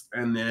 1-drops,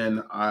 and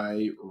then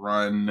I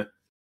run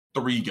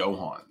 3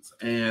 Gohans.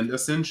 And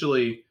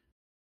essentially,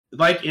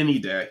 like any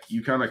deck,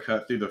 you kind of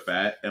cut through the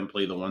fat and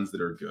play the ones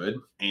that are good.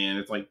 And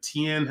it's like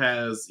Tien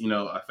has,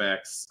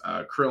 effects,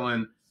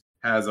 Krillin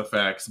has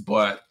effects,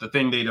 but the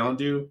thing they don't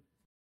do,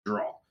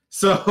 draw.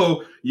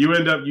 So you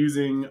end up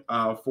using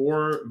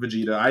 4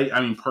 Vegeta.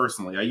 I mean,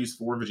 personally, I use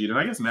 4 Vegeta, and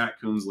I guess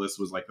Matt Kuhn's list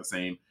was like the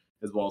same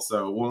as well.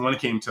 So when it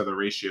came to the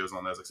ratios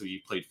on those, like, so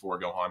he played 4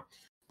 Gohan,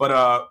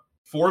 but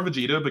 4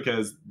 Vegeta,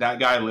 because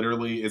that guy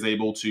literally is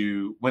able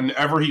to,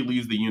 whenever he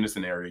leaves the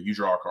unison area, you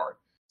draw a card.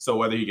 So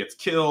whether he gets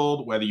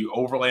killed, whether you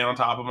overlay on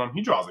top of him,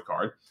 he draws a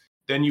card.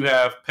 Then you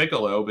have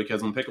Piccolo,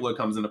 because when Piccolo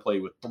comes into play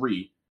with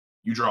 3,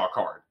 you draw a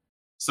card.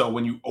 So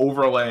when you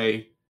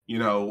overlay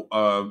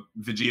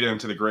Vegeta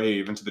into the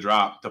grave, into the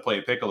drop to play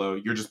a Piccolo,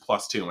 you're just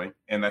 +2ing,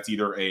 and that's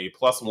either a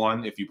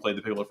 +1 if you play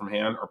the Piccolo from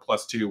hand, or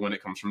 +2 when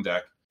it comes from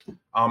deck.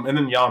 And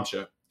then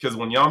Yamcha, because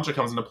when Yamcha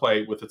comes into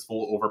play with its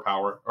full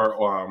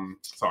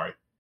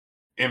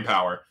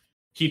Empower,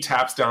 he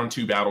taps down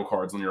 2 battle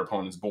cards on your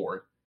opponent's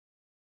board.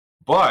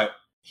 But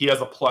he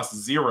has a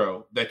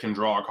 +0 that can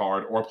draw a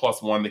card, or a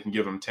 +1 that can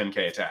give him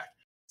 10k attack.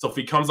 So if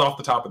he comes off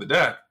the top of the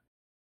deck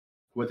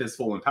with his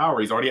full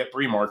Empower, he's already at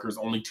 3 markers,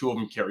 only 2 of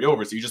them carry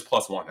over, so you just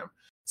 +1 him.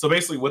 So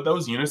basically, with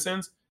those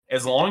unisons,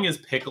 as long as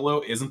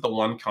Piccolo isn't the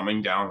one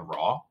coming down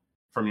raw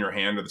from your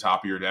hand to the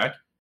top of your deck,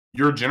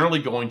 you're generally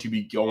going to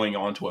be going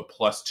on to a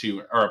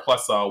 +2 or a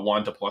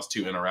 +1 to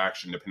 +2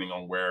 interaction, depending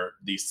on where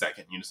the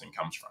second unison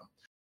comes from.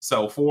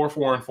 So 4,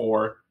 4, and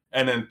 4,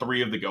 and then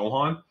 3 of the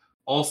Gohan.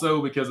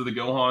 Also, because of the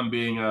Gohan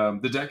being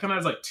the deck kind of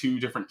has like 2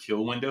 different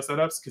kill window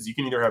setups, because you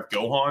can either have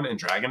Gohan and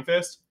Dragon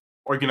Fist,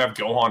 or you can have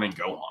Gohan and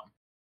Gohan.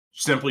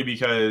 Simply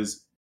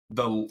because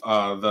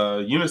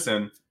the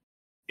unison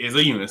is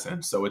a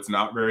unison, so it's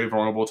not very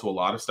vulnerable to a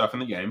lot of stuff in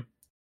the game.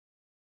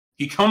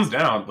 He comes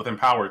down with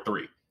Empower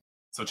 3.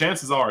 So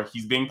chances are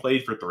he's being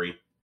played for 3.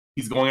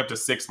 He's going up to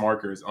 6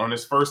 markers. On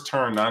his first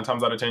turn, 9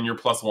 times out of 10, you're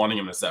plus 1ing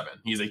him to 7.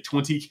 He's a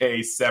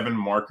 20k 7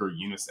 marker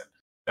unison.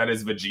 That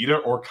is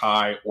Vegeta or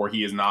Kai, or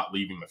he is not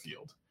leaving the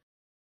field.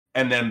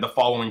 And then the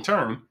following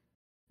turn,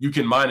 you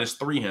can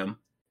 -3 him,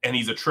 and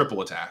he's a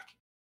triple attack.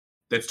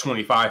 That's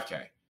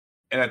 25k.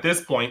 And at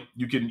this point,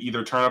 you can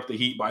either turn up the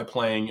heat by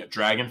playing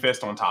Dragon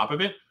Fist on top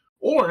of it,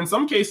 or in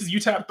some cases, you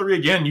tap 3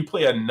 again, you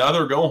play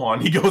another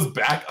Gohan, he goes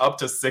back up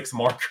to 6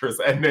 markers,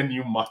 and then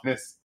you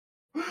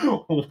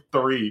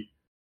 -3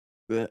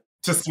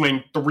 to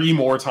swing 3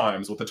 more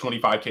times with the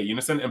 25k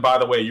unison. And by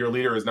the way, your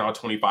leader is now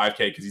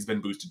 25k because he's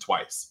been boosted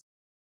twice.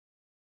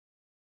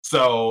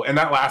 So, and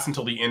that lasts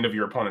until the end of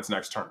your opponent's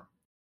next turn.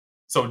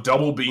 So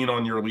double bean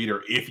on your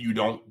leader if you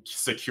don't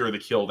secure the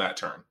kill that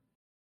turn.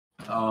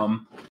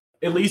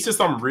 It leads to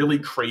some really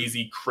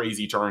crazy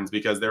turns,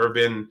 because there have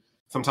been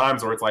some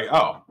times where it's like,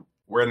 oh,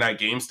 we're in that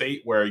game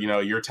state where, you know,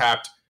 you're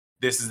tapped,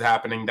 this is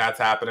happening, that's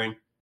happening.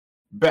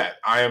 Bet,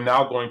 I am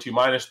now going to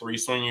 -3,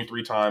 swing you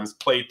 3 times,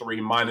 play 3,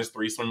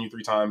 -3, swing you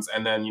 3 times,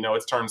 and then, you know,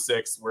 it's turn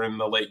 6, we're in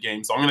the late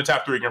game, so I'm going to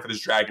tap 3 again for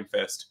this Dragon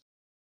Fist.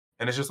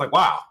 And it's just like,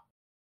 wow,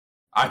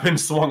 I've been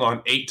swung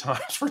on 8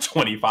 times for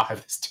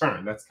 25 this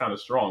turn. That's kind of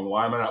strong.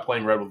 Why am I not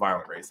playing red with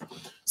Violent Race?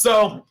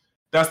 So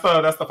that's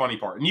the funny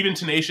part. And even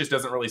Tenacious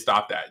doesn't really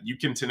stop that. You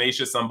can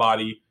Tenacious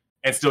somebody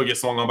and still get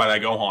swung on by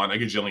that Gohan a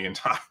gajillion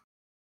times.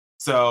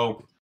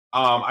 So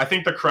I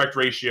think the correct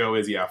ratio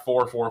is,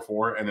 4, 4,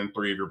 4, and then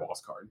 3 of your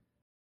boss card.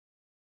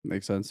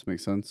 Makes sense.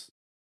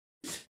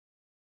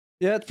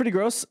 Yeah, it's pretty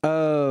gross.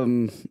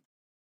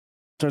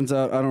 Turns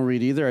out I don't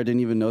read either. I didn't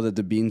even know that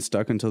the bean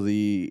stuck until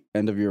the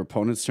end of your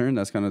opponent's turn.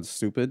 That's kind of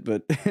stupid,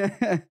 but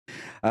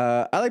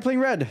I like playing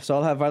red, so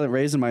I'll have Violent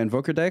Rays in my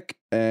Invoker deck,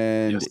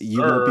 and Yes,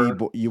 you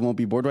won't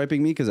be board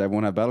wiping me because I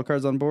won't have battle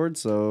cards on board,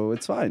 so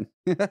it's fine.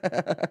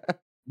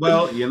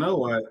 Well, you know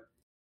what?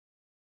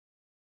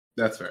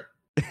 That's fair.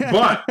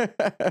 But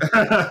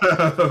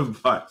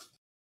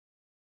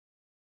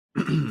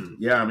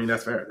yeah, I mean,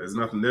 that's fair.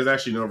 There's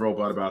actually no real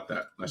but about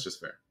that. That's just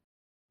fair.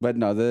 But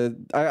no,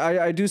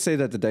 I do say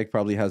that the deck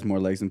probably has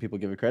more legs than people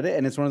give it credit,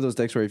 and it's one of those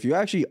decks where if you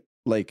actually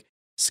like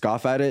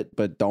scoff at it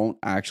but don't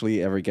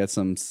actually ever get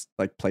some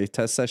like play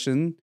test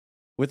session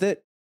with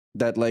it,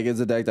 that like is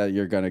a deck that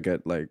you're gonna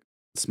get like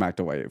smacked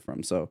away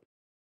from. So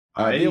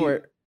yeah,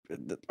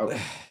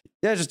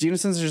 just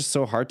unisons are just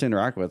so hard to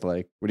interact with.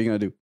 Like, what are you gonna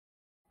do?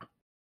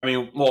 I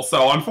mean, well,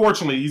 so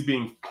unfortunately, these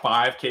being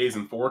 5Ks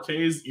and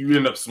 4Ks, you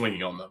end up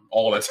swinging on them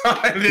all the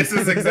time. This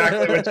is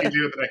exactly what you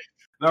do today.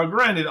 Now,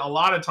 granted, a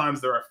lot of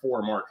times they're at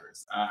 4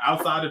 markers.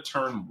 Outside of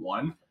turn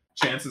 1,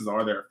 chances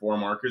are they're at 4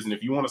 markers. And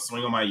if you want to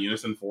swing on my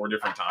unison 4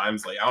 different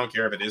times, like I don't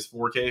care if it is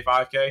 4K,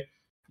 5K,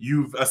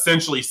 you've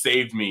essentially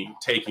saved me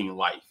taking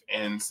life.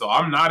 And so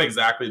I'm not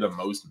exactly the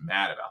most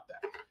mad about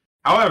that.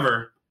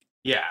 However,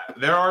 yeah,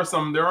 there are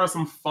some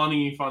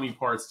funny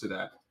parts to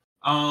that.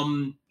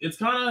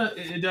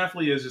 It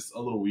definitely is just a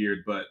little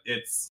weird, but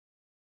it's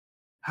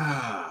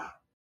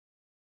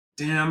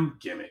damn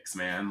gimmicks,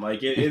 man.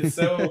 Like it's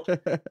so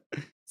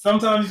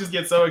sometimes you just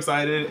get so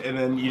excited and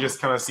then you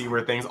just kind of see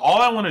where things,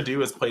 all I want to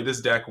do is play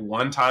this deck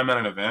one time at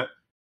an event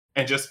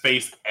and just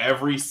face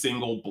every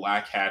single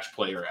Black Hatch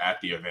player at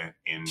the event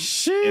in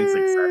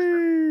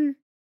succession.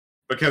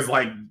 Because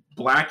like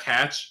Black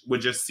Hatch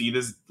would just see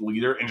this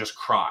leader and just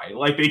cry.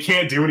 Like they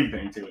can't do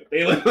anything to it.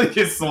 They literally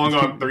get swung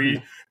on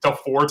 3 to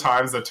 4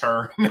 times a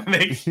turn and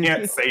they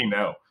can't say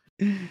no.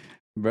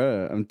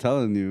 Bruh, I'm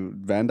telling you,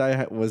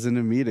 Bandai was in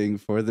a meeting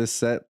for this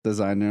set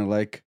design. They're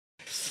like,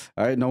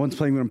 all right, no one's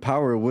playing with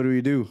Power. What do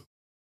we do?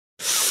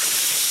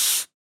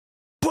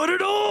 Put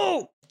it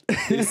all!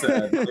 They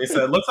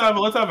said, let's have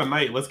a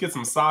night. Let's get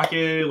some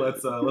sake.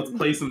 Let's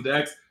play some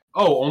decks.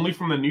 Oh, only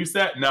from the new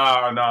set?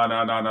 No.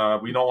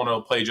 We don't want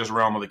to play just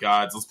Realm of the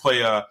Gods. Let's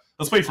play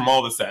from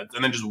all the sets.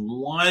 And then just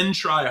one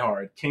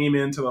tryhard came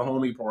into the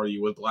homie party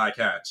with Black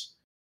Hatch.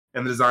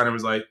 And the designer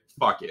was like,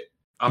 fuck it.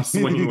 I'm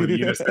swinging with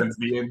unisons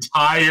the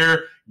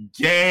entire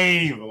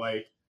game.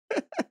 Like,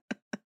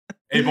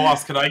 hey,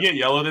 boss, could I get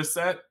yellow this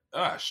set?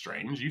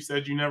 Strange. You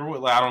said you never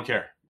would. Like, I don't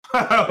care.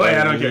 Like,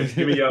 I don't care. Just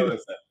give me yellow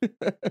this set.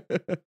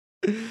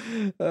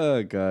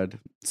 Oh, God.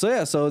 So,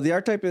 yeah. So, the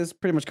archetype is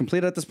pretty much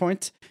complete at this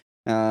point.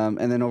 And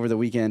then over the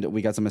weekend,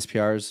 we got some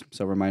SPRs.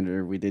 So,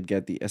 reminder, we did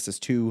get the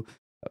SS2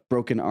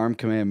 Broken Arm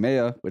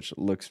Kamehameha, which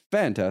looks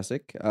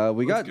fantastic.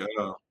 We got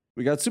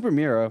Super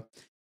Mira,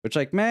 which,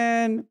 like,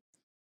 man,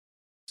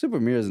 Super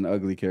Mira is an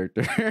ugly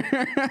character.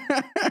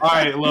 All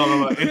right,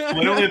 look. It's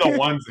literally the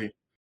onesie.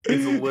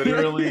 It's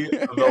literally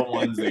the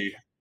onesie.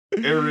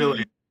 It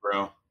really is,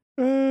 bro.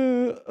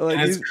 Like,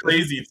 and it's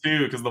crazy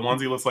too because the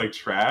onesie looks like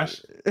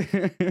trash.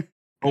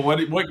 But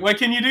what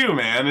can you do,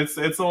 man? It's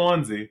a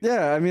onesie.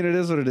 Yeah, I mean it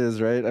is what it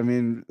is, right? I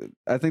mean,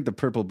 I think the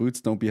purple boots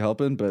don't be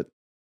helping, but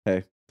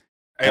hey.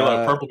 Hey,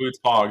 look, purple boots,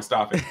 Pog,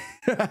 stop it.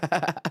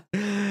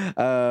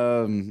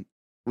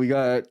 We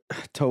got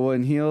Toa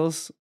and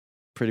heels.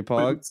 Pretty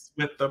Pog. Boots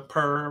with the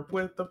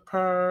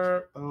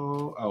perp.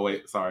 Oh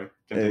wait, sorry.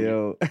 Hey, Continue.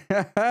 yo.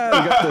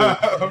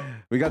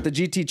 we got the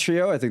GT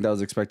trio. I think that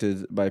was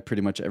expected by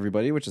pretty much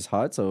everybody, which is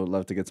hot. So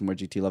love to get some more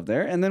GT love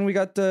there. And then we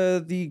got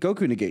the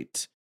Goku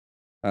negate.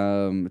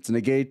 It's a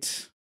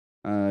negate.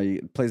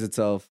 It plays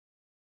itself.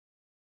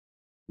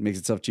 Makes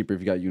itself cheaper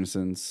if you got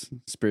unisons,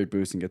 spirit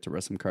boost, and get to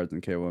rest some cards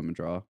and KO them and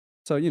draw.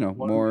 So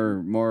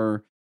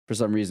more for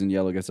some reason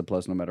yellow gets a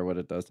plus no matter what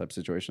it does type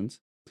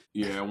situations.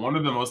 Yeah, one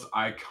of the most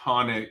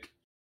iconic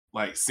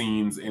like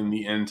scenes in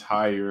the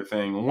entire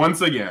thing.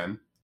 Once again.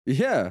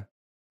 Yeah,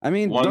 I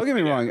mean, don't get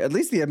me wrong. At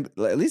least the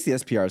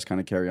SPRs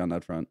kind of carry on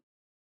that front.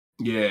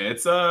 Yeah,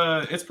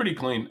 it's pretty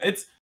clean.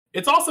 It's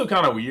also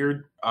kind of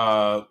weird.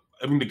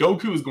 I mean, the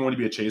Goku is going to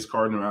be a chase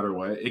card no matter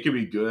what. It could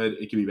be good,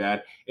 it could be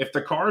bad. If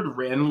the card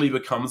randomly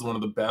becomes one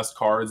of the best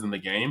cards in the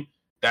game,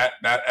 that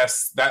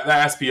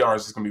SPR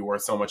is just going to be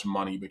worth so much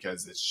money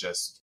because it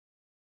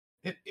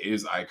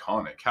is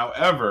iconic.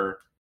 However,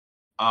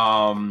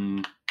 I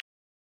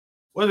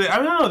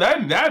don't know,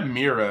 that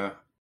Mira,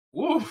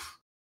 woof.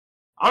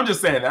 I'm just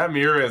saying that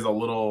Mira is a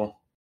little.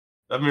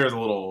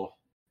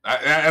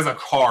 As a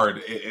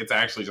card, it's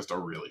actually just a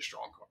really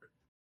strong card.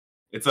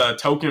 It's a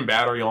token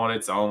battery on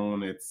its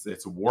own.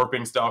 It's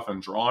warping stuff and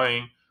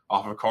drawing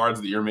off of cards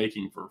that you're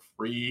making for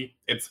free.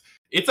 It's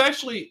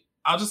actually,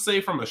 I'll just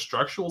say from a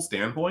structural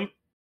standpoint,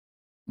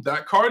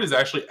 that card is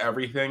actually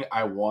everything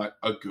I want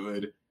a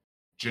good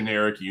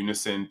generic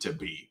unison to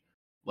be.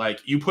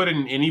 Like, you put it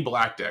in any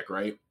black deck,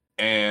 right?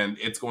 And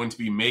it's going to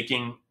be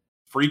making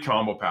free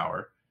combo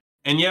power.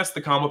 And yes,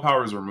 the combo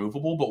power is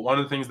removable, but one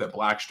of the things that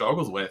black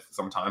struggles with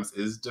sometimes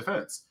is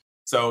defense.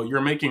 So you're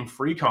making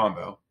free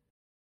combo.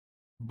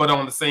 But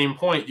on the same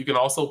point, you can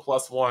also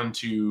 +1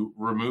 to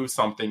remove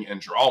something and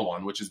draw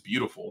one, which is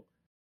beautiful.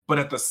 But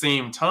at the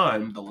same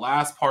time, the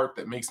last part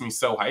that makes me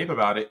so hype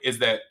about it is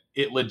that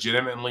it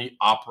legitimately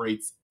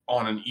operates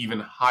on an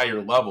even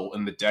higher level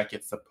in the deck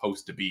it's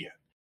supposed to be in.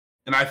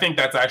 And I think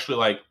that's actually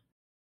like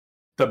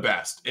the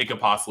best it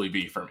could possibly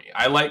be for me.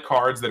 I like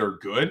cards that are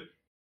good,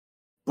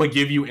 but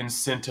give you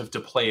incentive to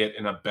play it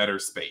in a better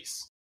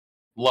space.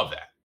 Love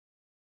that.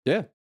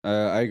 Yeah.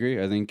 I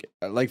agree. I think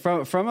like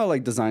from a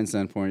like design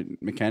standpoint,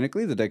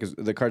 mechanically,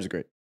 the cards are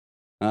great.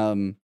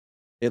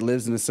 It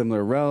lives in a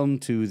similar realm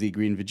to the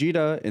Green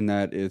Vegeta in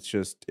that it's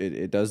just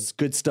it does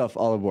good stuff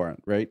all of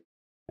Warrant, right?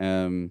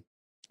 And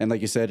like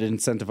you said, it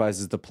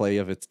incentivizes the play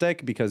of its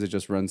deck because it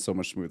just runs so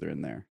much smoother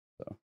in there.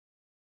 So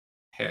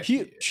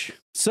huge. Yeah.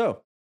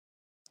 So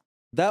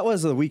that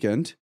was the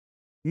weekend.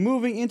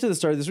 Moving into the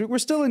start of this week, we're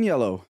still in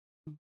yellow,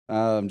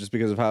 just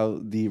because of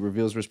how the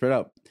reveals were spread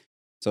out.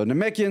 So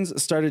Namekians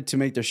started to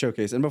make their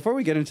showcase. And before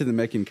we get into the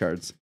Namekian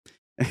cards,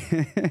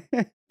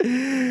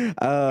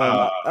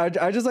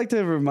 I just like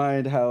to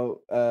remind how,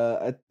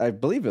 I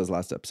believe it was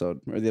last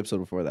episode or the episode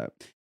before that,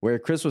 where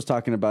Chris was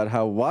talking about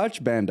how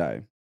watch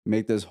Bandai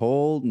make this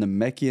whole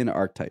Namekian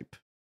archetype.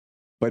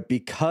 But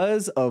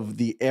because of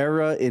the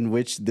era in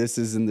which this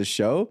is in the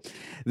show,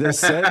 the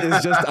set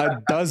is just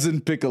a dozen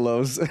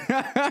Piccolos.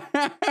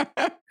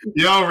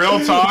 Yo,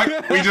 real talk.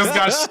 We just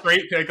got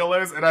straight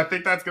Piccolos, and I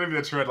think that's going to be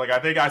the trend. Like, I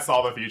think I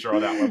saw the future on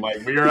that one.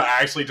 Like, we are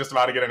actually just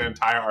about to get an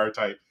entire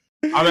archetype.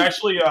 I'm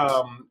actually,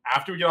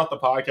 after we get off the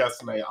podcast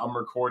tonight, I'm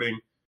recording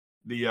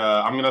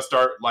I'm going to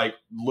start, like,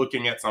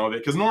 looking at some of it.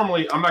 Because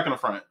normally, I'm not going to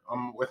front.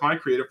 With my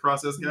creative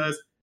process, guys,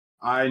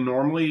 I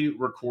normally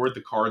record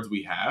the cards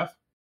we have.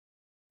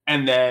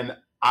 And then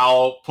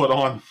I'll put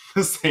on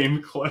the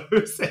same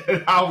clothes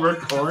and I'll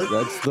record.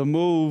 That's the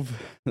move.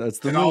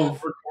 I'll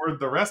record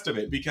the rest of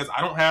it because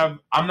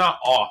I'm not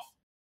off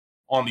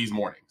on these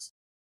mornings.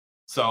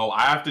 So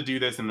I have to do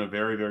this in a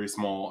very, very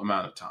small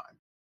amount of time.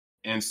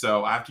 And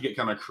so I have to get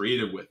kind of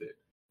creative with it.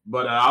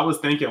 But I was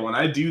thinking when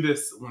I do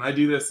this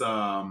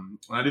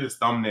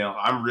thumbnail,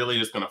 I'm really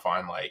just going to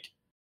find like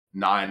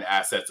 9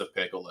 assets of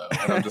Piccolo.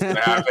 And I'm just going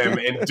to have him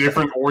in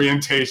different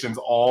orientations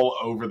all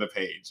over the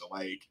page.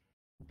 Like,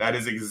 that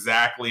is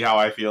exactly how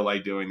I feel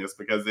like doing this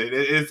because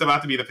it's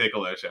about to be the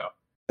Piccolo show.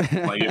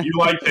 Like, if you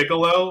like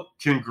Piccolo,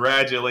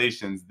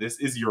 congratulations. This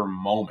is your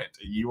moment.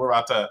 You are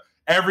about to,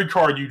 every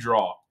card you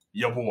draw,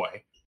 your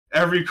boy.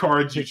 Every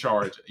card you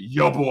charge,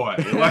 your boy.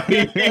 Like,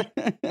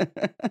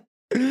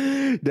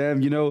 damn,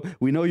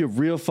 we know your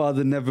real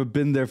father never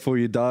been there for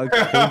you, dog.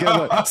 Well, get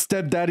what?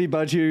 Stepdaddy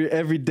about you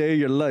every day of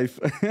your life.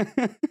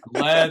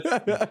 Let's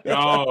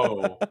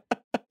go.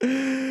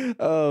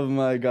 Oh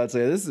my God.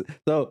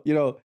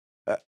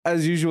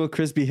 As usual,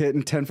 Chris be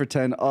hitting 10 for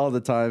 10 all the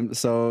time.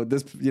 So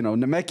this,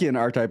 Namekian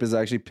archetype is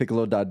actually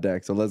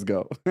Piccolo.deck. So let's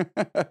go.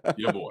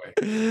 Your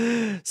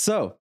boy.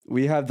 So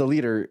we have the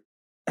leader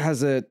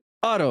has a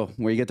auto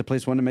where you get to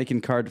place one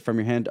Namekian card from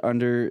your hand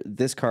under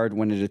this card.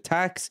 When it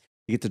attacks,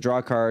 you get to draw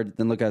a card,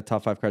 then look at the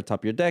top 5 cards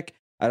top of your deck.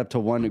 Add up to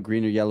 1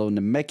 green or yellow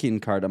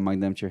Namekian card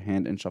among them to your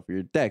hand and shuffle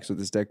your deck. So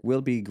this deck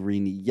will be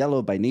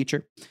green-yellow by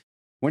nature.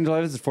 When your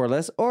life is 4 or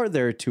less, or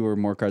there are 2 or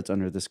more cards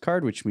under this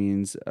card, which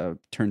means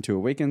turn 2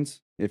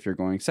 awakens if you're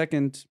going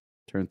second,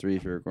 turn 3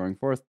 if you're going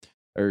fourth,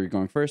 or you're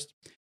going first.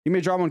 You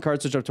may draw 1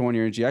 card, switch up to 1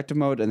 energy active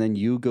mode, and then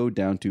you go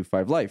down to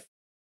 5 life.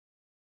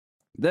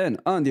 Then,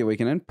 on the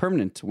Awaken End,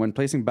 permanent. When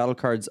placing battle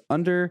cards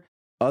under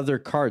other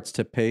cards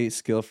to pay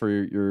skill for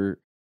your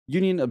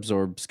Union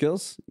Absorb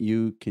skills,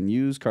 you can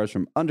use cards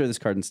from under this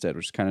card instead,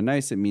 which is kind of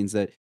nice. It means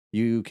that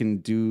you can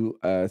do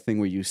a thing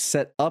where you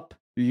set up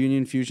your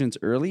Union Fusions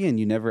early and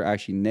you never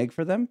actually neg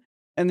for them,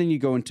 and then you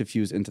go into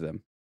fuse into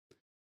them.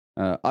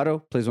 Auto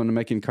plays 1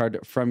 Namekian card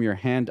from your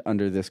hand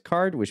under this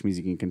card, which means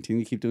you can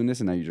continue to keep doing this,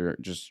 and now you're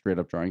just straight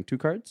up drawing 2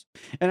 cards.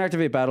 And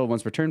activate battle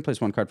once per turn.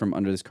 Place 1 card from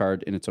under this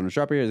card in its owner's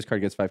drop area. This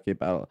card gets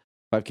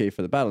 5k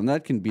for the battle, and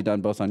that can be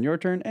done both on your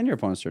turn and your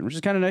opponent's turn, which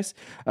is kind of nice.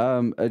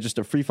 Just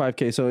a free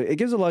 5k, so it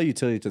gives a lot of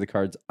utility to the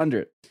cards under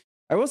it.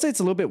 I will say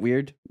it's a little bit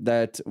weird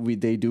that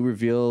they do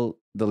reveal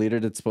the leader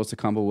that's supposed to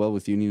combo well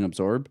with Union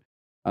Absorb,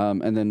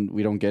 and then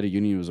we don't get a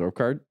Union Absorb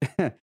card.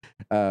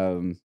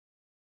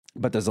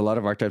 But there's a lot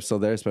of archetypes still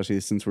there, especially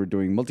since we're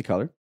doing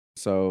multicolor.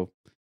 So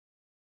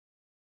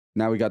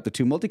now we got the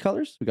 2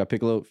 multicolors. We got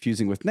Piccolo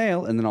fusing with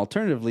Nail, and then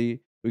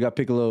alternatively, we got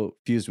Piccolo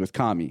fused with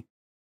Kami.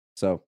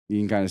 So you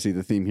can kind of see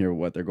the theme here of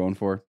what they're going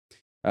for.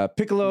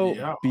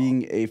 Piccolo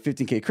being a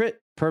 15k crit,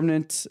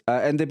 permanent,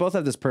 and they both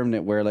have this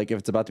permanent where, like, if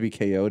it's about to be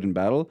KO'd in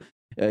battle,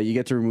 you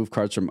get to remove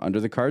cards from under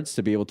the cards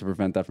to be able to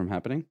prevent that from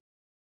happening.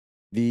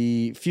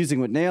 The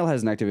fusing with Nail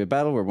has an activated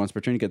battle where once per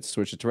turn you get to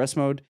switch it to rest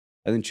mode,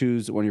 and then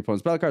choose one of your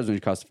opponent's battle cards when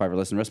you cost 5 or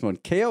less in rest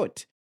mode, KO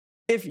it.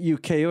 If you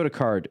KO'd a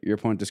card, your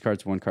opponent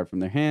discards 1 card from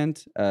their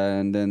hand,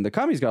 and then the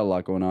Kami's got a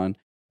lot going on.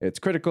 It's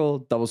critical,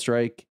 double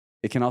strike.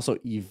 It can also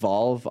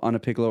evolve on a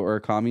Piccolo or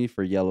a Kami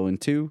for yellow and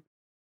 2.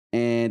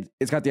 And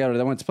it's got the outer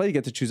that when it's played, you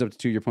get to choose up to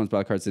 2 of your opponent's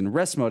battle cards in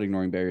rest mode,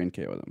 ignoring barrier, and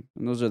KO them.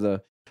 And those are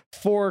the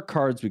 4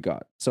 cards we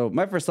got. So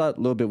my first thought,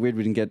 a little bit weird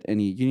we didn't get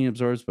any Union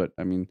Absorbs, but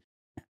I mean,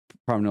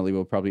 prominently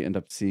we'll probably end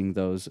up seeing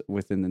those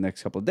within the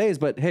next couple of days.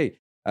 But hey,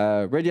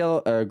 red,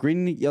 yellow,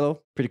 green,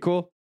 yellow, pretty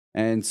cool.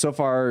 And so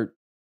far,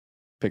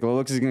 Piccolo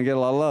looks is going to get a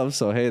lot of love.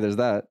 So hey, there's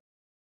that.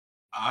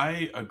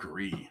 I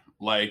agree.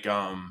 Like,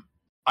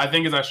 I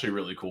think it's actually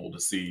really cool to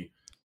see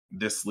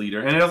this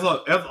leader, and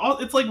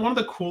it's like one of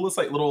the coolest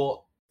like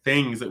little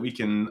things that we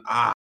can.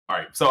 All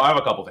right, so I have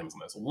a couple things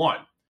on this. One,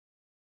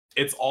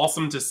 it's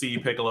awesome to see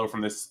Piccolo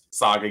from this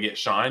saga get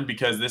shine,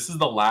 because this is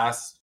the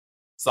last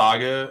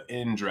saga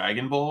in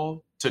Dragon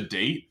Ball to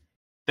date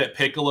that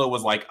Piccolo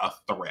was like a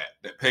threat,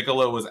 that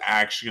Piccolo was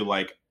actually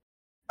like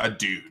a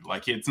dude.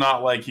 Like, it's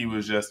not like he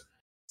was just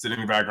sitting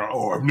in the background,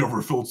 oh, I've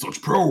never felt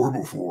such power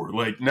before.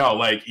 Like, no,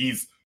 like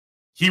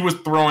he was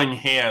throwing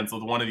hands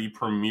with one of the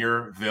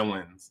premier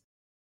villains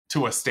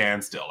to a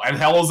standstill. And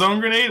Hell Zone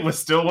Grenade was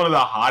still one of the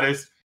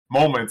hottest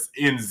moments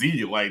in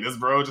Z. Like, this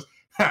bro just,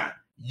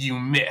 you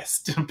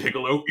missed.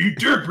 Piccolo, eat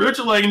dirt,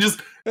 bitch. Like, and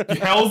just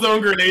Hell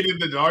Zone Grenaded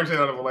the dog shit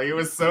out of him. Like, it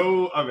was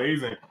so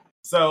amazing.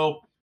 So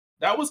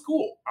that was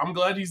cool. I'm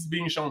glad he's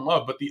being shown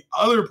love. But the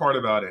other part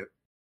about it,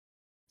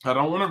 I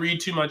don't want to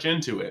read too much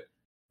into it,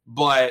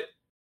 but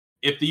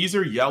if these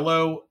are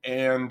yellow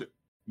and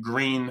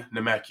green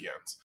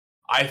Namekians,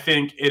 I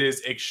think it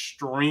is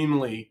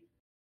extremely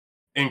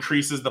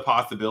increases the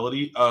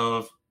possibility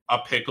of a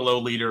Piccolo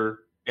leader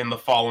in the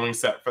following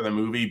set for the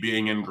movie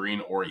being in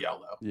green or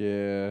yellow.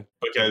 Yeah.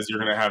 Because you're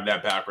going to have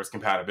that backwards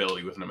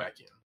compatibility with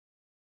Namekian.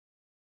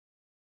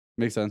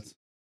 Makes sense.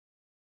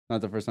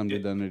 Not the first time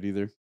they've done it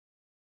either.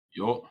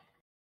 Yup.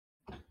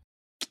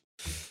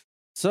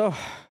 So,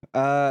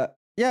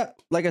 yeah,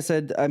 like I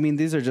said, I mean,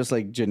 these are just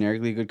like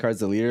generically good cards.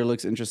 The leader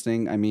looks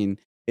interesting. I mean,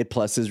 it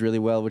pluses really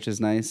well, which is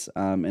nice.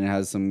 And it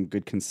has some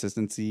good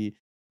consistency,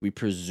 we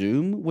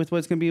presume, with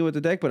what's going to be with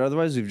the deck. But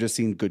otherwise, we've just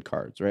seen good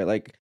cards, right?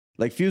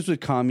 Like Fuse with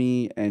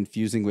Kami and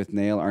Fusing with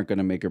Nail aren't going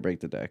to make or break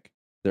the deck.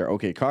 They're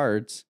okay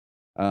cards.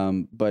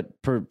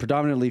 But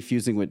predominantly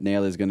Fusing with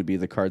Nail is going to be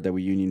the card that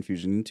we Union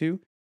Fusion into,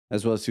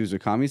 as well as Fuse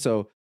with Kami.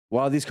 So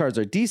while these cards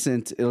are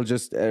decent, it'll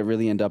just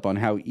really end up on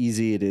how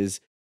easy it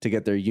is to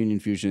get their Union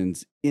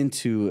Fusions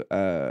into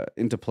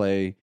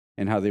play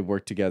and how they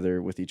work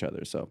together with each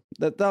other. So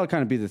that'll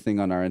kind of be the thing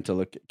on our end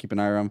to keep an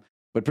eye on.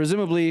 But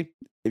presumably,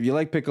 if you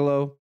like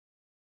Piccolo,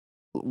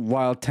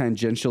 while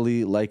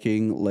tangentially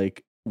liking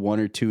like 1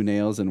 or 2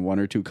 Nails and 1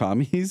 or 2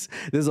 Kamis,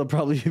 this will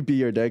probably be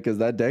your deck, because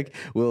that deck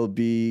will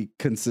be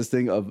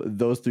consisting of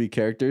those 3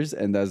 characters,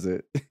 and that's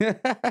it.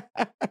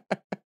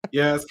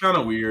 Yeah, it's kind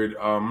of weird.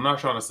 I'm not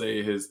trying to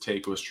say his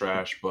take was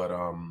trash, but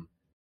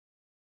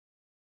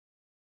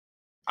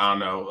I don't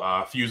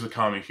know. Fuse with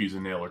Kami, Fuse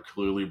with Nail are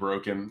clearly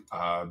broken.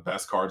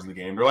 Best cards in the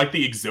game. They're like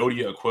the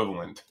Exodia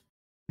equivalent.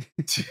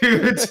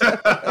 Dude.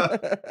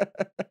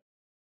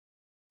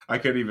 I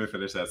couldn't even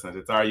finish that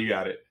sentence. All right, you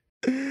got it.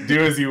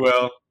 Do as you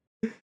will.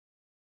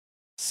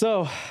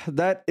 So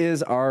that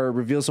is our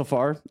reveal so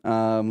far.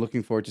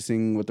 Looking forward to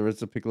seeing what the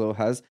rest of Piccolo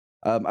has.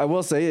 I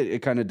will say it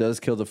kind of does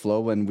kill the flow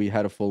when we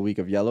had a full week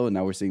of yellow and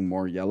now we're seeing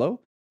more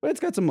yellow. But it's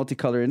got some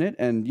multicolor in it.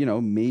 And, you know,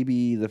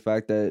 maybe the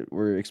fact that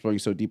we're exploring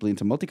so deeply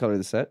into multicolor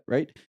the set,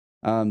 right?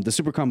 The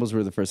super combos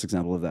were the first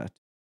example of that.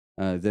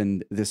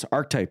 Then this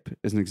archetype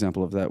is an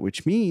example of that,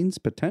 which means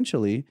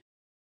potentially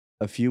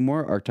a few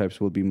more archetypes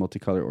will be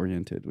multicolor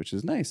oriented, which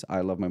is nice.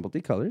 I love my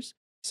multicolors.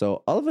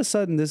 So all of a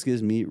sudden, this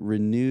gives me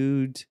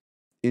renewed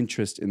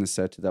interest in the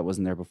set that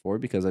wasn't there before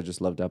because I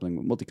just love dabbling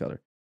with multicolor.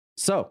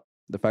 So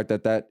the fact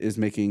that that is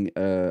making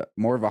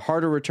more of a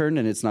harder return,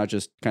 and it's not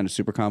just kind of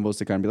super combos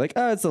to kind of be like,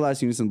 it's the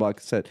last Unison block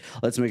set.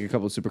 Let's make a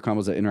couple of super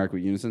combos that interact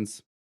with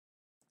Unisons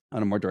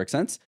on a more direct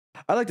sense.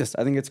 I like this.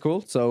 I think it's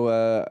cool.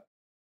 So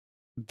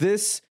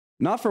this,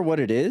 not for what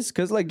it is,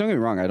 because like, don't get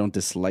me wrong, I don't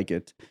dislike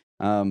it.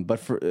 But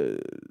for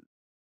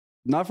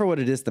not for what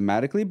it is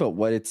thematically, but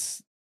what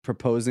it's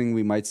proposing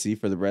we might see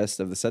for the rest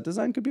of the set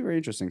design could be very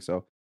interesting.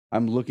 So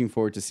I'm looking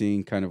forward to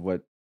seeing kind of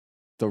what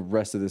the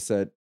rest of the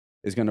set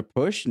is going to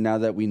push now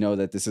that we know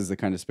that this is the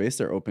kind of space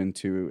they're open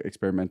to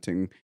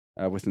experimenting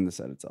within the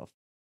set itself.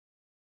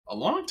 A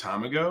long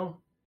time ago,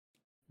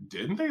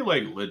 didn't they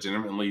like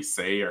legitimately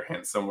say or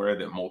hint somewhere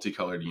that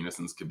multicolored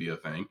Unisons could be a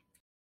thing?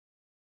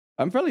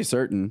 I'm fairly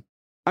certain.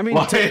 I mean,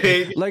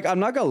 like, I'm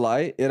not gonna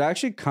lie, it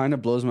actually kind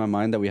of blows my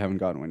mind that we haven't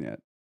gotten one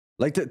yet.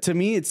 Like, to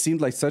me, it seemed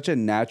like such a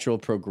natural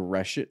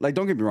progression. Like,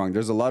 don't get me wrong,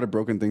 there's a lot of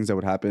broken things that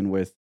would happen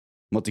with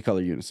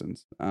multicolor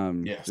Unisons.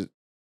 Yes.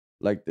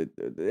 Like,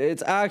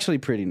 it's actually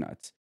pretty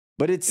nuts.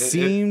 But it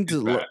seemed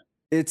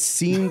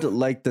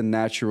like the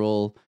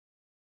natural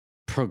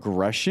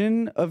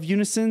progression of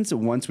Unisons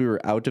once we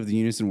were out of the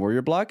Unison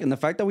Warrior block. And the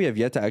fact that we have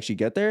yet to actually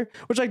get there,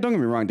 which, like, don't get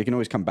me wrong, they can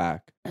always come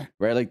back,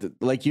 right?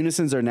 Like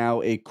Unisons are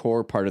now a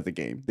core part of the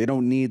game. They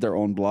don't need their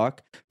own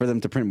block for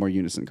them to print more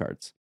Unison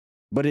cards.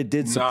 But it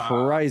did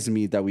surprise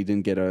me that we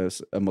didn't get a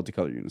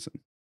multicolor Unison.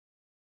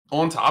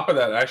 On top of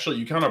that, actually,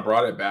 you kind of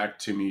brought it back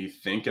to me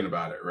thinking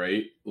about it,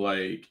 right?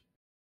 Like,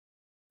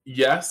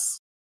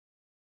 yes,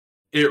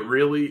 it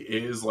really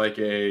is like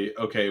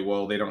okay,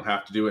 well, they don't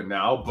have to do it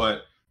now,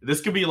 but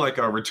this could be like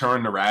a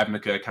Return to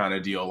Ravnica kind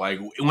of deal. Like,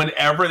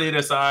 whenever they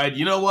decide,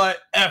 you know what,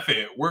 F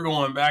it, we're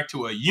going back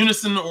to a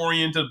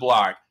Unison-oriented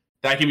block,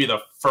 that could be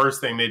the first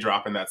thing they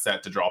drop in that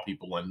set to draw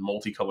people in,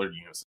 multicolored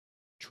Unison.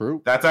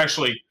 True. That's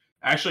actually,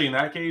 in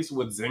that case,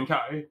 with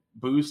Zenkai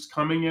Boost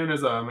coming in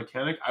as a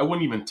mechanic, I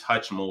wouldn't even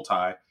touch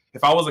multi.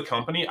 If I was a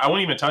company, I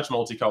wouldn't even touch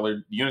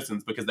multicolored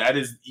Unisons because that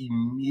is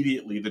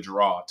immediately the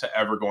draw to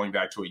ever going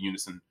back to a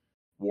Unison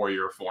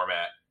Warrior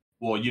format.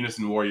 Well,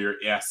 Unison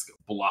Warrior-esque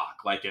block.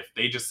 Like, if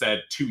they just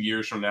said 2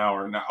 years from now,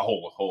 or not,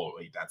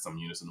 wait, that's some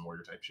Unison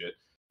Warrior type shit.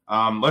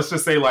 Let's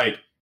just say like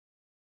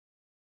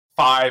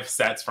 5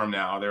 sets from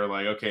now, they're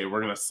like, okay,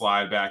 we're gonna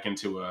slide back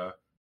into a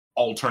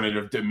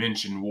alternative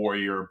dimension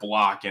warrior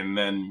block, and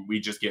then we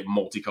just get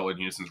multicolored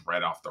Unisons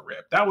right off the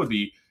rip. That would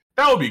be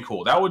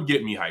cool. That would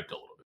get me hyped a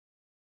little bit.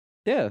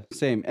 Yeah,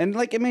 same. And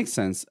like, it makes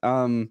sense.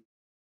 That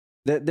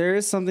there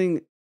is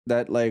something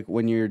that, like,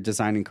 when you're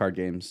designing card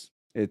games,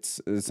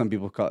 it's some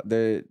people call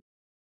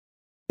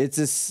it's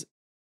this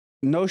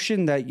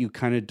notion that you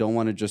kind of don't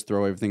want to just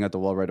throw everything at the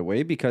wall right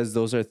away, because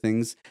those are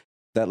things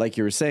that, like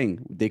you were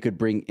saying, they could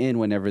bring in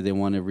whenever they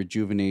want to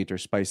rejuvenate or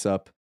spice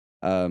up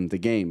the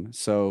game.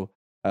 So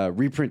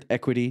reprint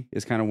equity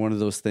is kind of one of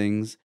those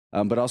things,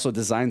 but also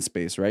design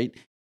space, right?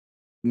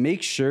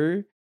 Make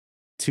sure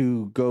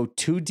to go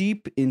too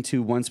deep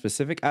into one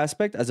specific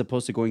aspect as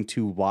opposed to going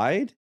too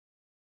wide,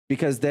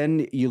 because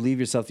then you leave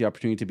yourself the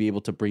opportunity to be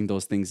able to bring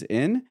those things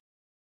in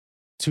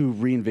to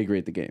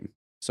reinvigorate the game.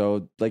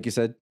 So like you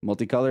said,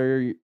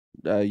 multicolor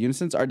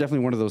Unisons are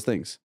definitely one of those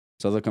things.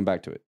 So they'll come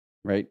back to it,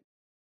 right?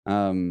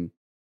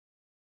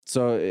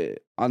 So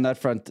on that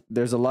front,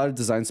 there's a lot of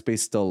design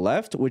space still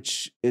left,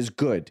 which is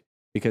good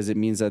because it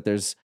means that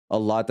there's a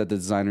lot that the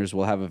designers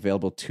will have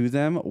available to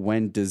them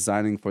when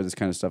designing for this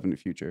kind of stuff in the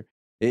future.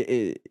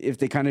 If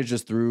they kind of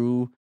just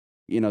threw,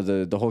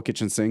 the whole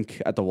kitchen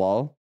sink at the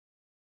wall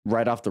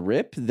right off the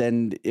rip,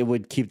 then it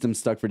would keep them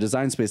stuck for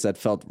design space that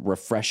felt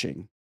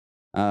refreshing.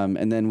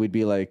 And then we'd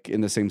be like in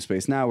the same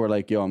space now. We're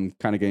like, yo, I'm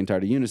kind of getting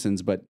tired of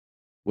Unisons, but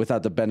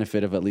without the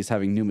benefit of at least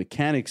having new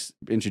mechanics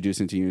introduced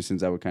into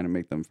Unisons, that would kind of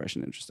make them fresh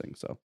and interesting.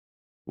 So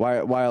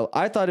while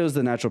I thought it was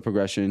the natural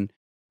progression,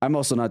 I'm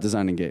also not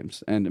designing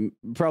games, and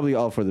probably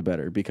all for the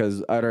better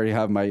because I'd already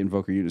have my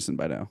Invoker Unison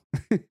by now.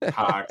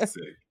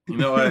 Toxic. You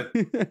know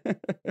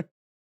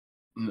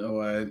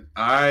what?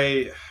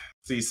 I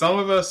see some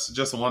of us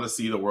just want to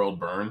see the world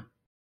burn.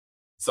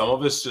 Some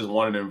of us just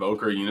want an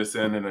Invoker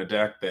Unison in a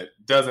deck that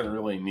doesn't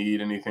really need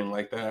anything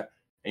like that.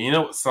 And you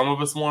know what some of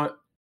us want?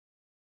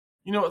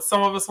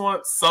 Some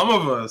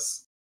of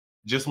us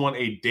just want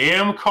a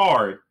damn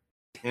card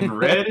in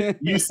red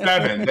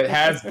U7 that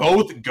has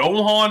both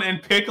Gohan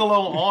and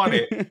Piccolo on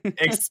it.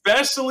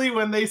 Especially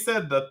when they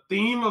said the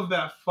theme of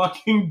that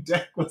fucking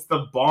deck was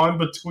the bond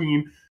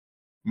between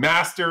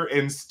master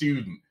and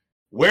student.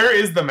 Where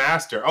is the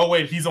master? Oh,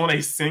 wait, he's on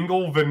a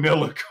single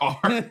vanilla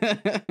card.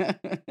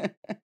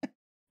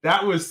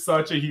 That was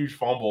such a huge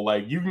fumble.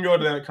 Like, you can go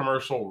to that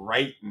commercial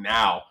right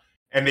now,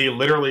 and they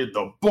literally,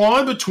 the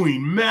bond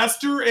between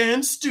master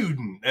and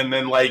student. And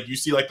then, like, you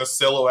see, like, the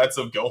silhouettes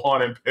of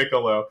Gohan and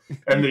Piccolo,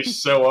 and they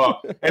show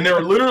up. And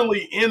they're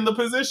literally in the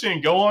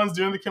position. Gohan's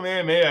doing the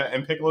Kamehameha,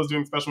 and Piccolo's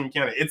doing special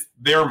mechanic. It's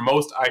their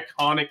most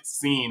iconic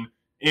scene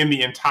in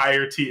the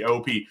entire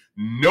TOP.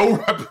 No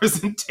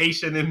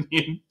representation in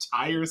the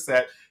entire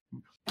set.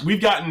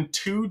 We've gotten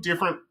 2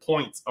 different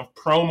points of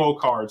promo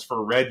cards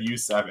for Red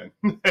U7.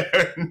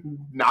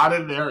 Not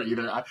in there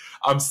either.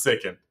 I'm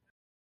sickened.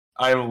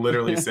 I am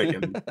literally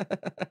sickened.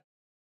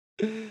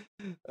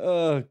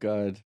 Oh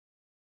God.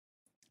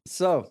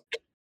 So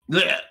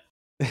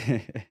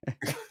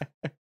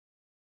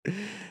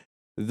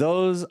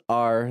those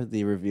are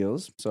the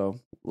reveals. So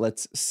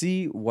let's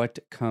see what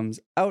comes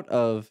out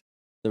of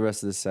the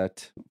rest of the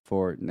set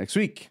for next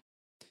week.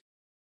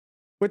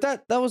 With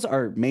that, that was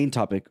our main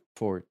topic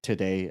for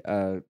today.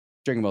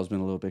 Dragon Ball's been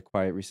a little bit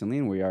quiet recently,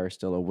 and we are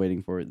still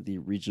waiting for the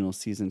regional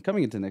season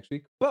coming into next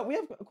week. But we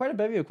have quite a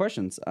bevy of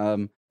questions.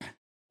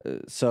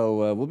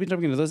 So we'll be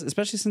jumping into those,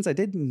 especially since I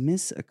did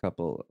miss a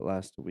couple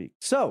last week.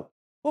 So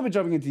we'll be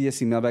jumping into the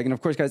SC mailbag. And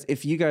of course, guys,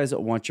 if you guys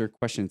want your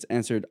questions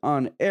answered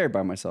on air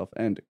by myself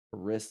and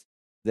Chris,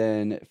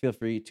 then feel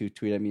free to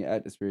tweet at me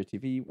at Espira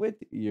TV with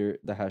the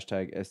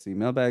hashtag SC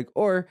mailbag,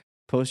 or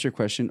post your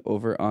question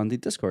over on the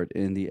Discord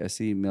in the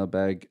SC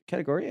mailbag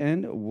category,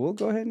 and we'll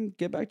go ahead and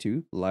get back to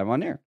you live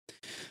on air.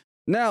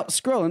 Now,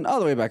 scrolling all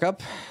the way back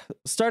up,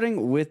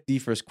 starting with the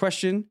first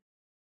question.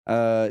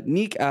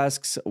 Neek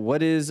asks,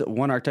 what is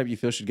one archetype you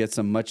feel should get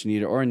some much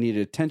needed or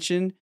needed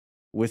attention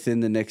within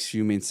the next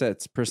few main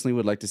sets? Personally,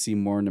 would like to see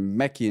more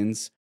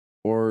Namekians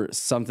or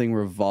something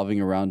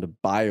revolving around a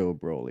Bio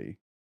Broly.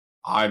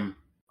 I'm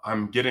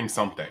getting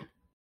something.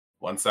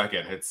 1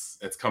 second. It's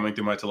coming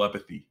through my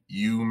telepathy.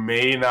 You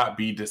may not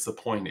be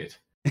disappointed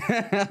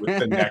with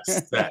the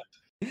next set.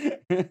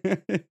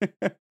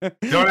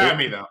 Don't at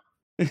me though.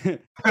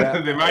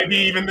 There might be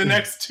even the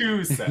next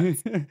 2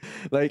 sets.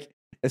 Like,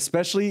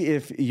 especially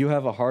if you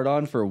have a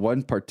hard-on for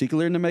one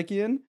particular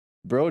Namekian,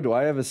 bro, do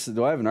I have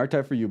an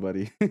archetype for you,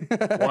 buddy?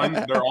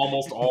 1, they're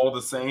almost all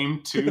the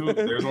same. 2,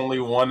 there's only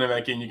one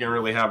Namekian you can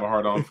really have a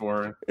hard-on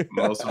for.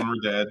 Most of them are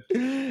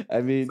dead.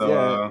 I mean, so,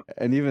 yeah,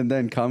 and even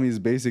then, Kami's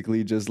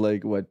basically just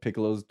like, what,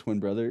 Piccolo's twin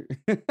brother?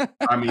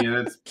 I mean,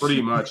 it's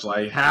pretty much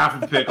like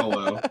half of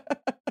Piccolo.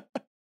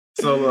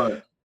 So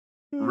look,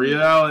 in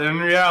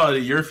reality,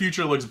 your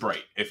future looks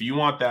bright. If you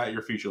want that,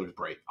 your future looks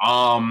bright.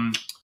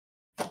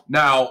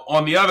 Now,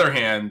 on the other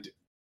hand,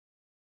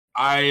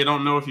 I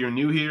don't know if you're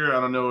new here.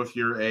 I don't know if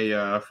you're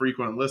a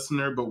frequent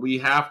listener, but we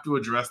have to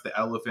address the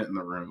elephant in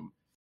the room.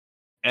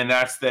 And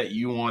that's that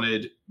you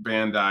wanted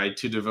Bandai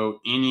to devote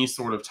any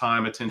sort of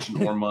time,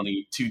 attention, or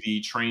money to the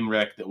train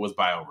wreck that was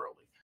Bio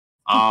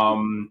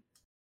Broly.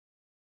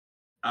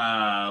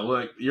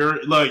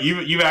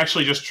 You've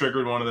actually just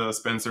triggered one of the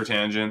Spencer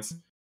tangents.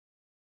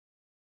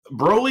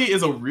 Broly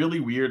is a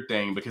really weird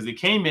thing because he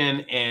came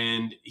in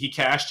and he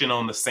cashed in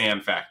on the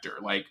sand factor.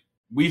 Like,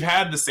 we've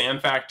had the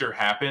sand factor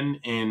happen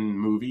in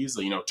movies,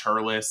 you know,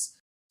 Turles,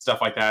 stuff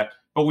like that.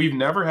 But we've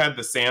never had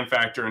the sand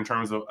factor in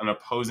terms of an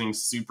opposing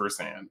Super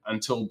Saiyan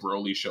until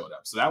Broly showed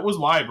up. So that was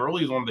why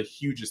Broly is one of the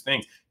hugest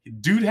things.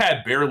 Dude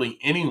had barely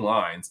any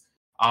lines.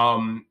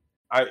 I'm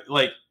not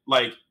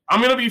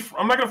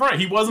gonna front.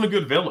 He wasn't a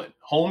good villain.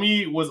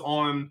 Homie was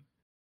on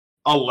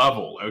a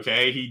level,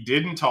 okay? He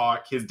didn't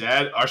talk. His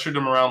dad ushered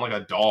him around like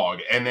a dog,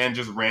 and then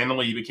just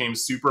randomly he became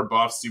super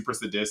buff, super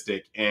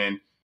sadistic, and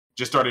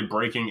just started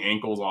breaking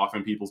ankles off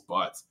in people's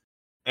butts.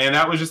 And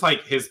that was just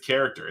like his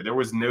character. There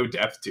was no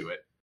depth to it.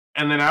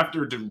 And then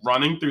after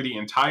running through the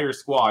entire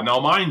squad, now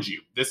mind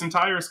you, this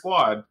entire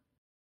squad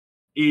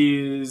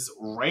is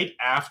right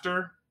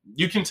after,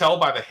 you can tell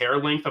by the hair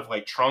length of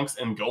like Trunks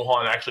and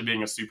Gohan actually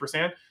being a Super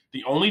Saiyan,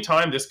 the only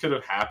time this could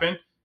have happened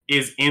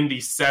is in the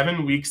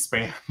 7-week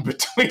span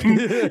between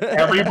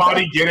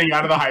everybody getting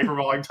out of the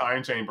hyperbolic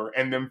time chamber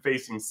and them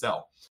facing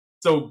Cell.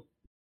 So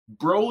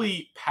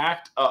Broly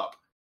packed up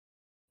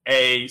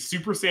a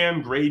Super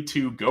Saiyan Grade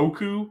 2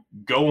 Goku,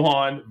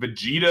 Gohan,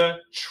 Vegeta,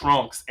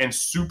 Trunks, and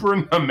Super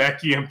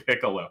Namekian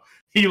Piccolo.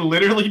 He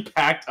literally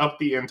packed up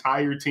the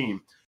entire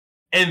team.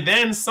 And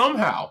then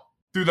somehow,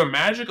 through the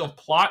magic of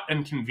plot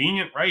and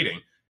convenient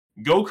writing,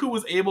 Goku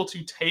was able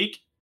to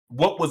take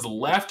what was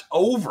left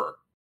over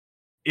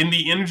in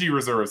the energy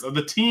reserves of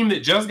the team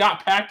that just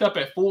got packed up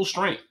at full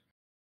strength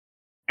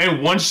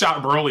and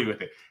one-shot Broly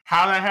with it.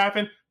 How that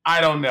happened, I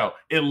don't know.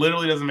 It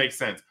literally doesn't make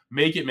sense.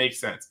 Make it make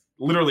sense.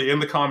 Literally in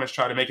the comments,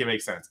 try to make it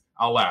make sense.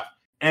 I'll laugh.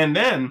 And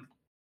then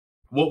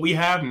what we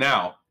have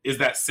now is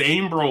that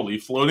same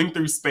Broly floating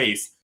through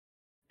space,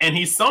 and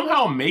he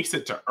somehow makes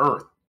it to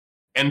Earth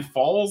and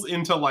falls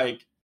into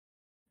like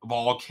a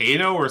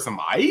volcano or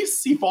some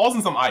ice. He falls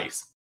in some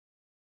ice.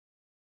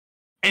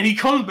 And he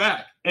comes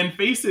back and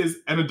faces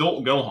an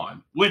adult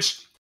Gohan,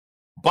 which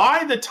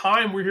by the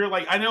time we're here,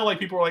 like, I know like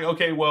people are like,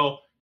 okay,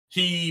 well,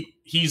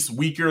 he's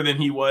weaker than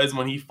he was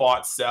when he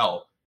fought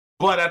Cell.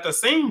 But at the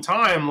same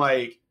time,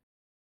 like,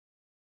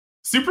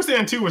 Super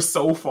Saiyan 2 was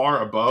so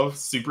far above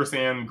Super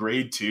Saiyan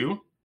Grade 2.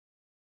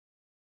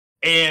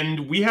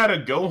 And we had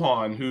a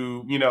Gohan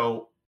who, you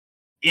know,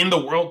 in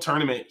the World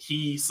Tournament,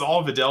 he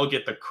saw Videl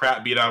get the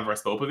crap beat out of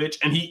Raspopovich,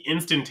 and he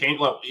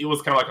instantaneously, well, it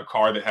was kind of like a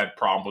car that had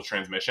problems with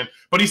transmission,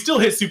 but he still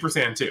hit Super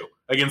Saiyan 2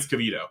 against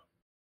Kavito.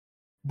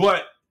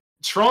 But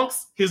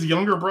Trunks, his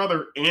younger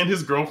brother, and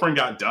his girlfriend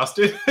got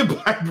dusted by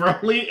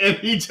Broly, and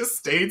he just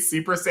stayed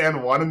Super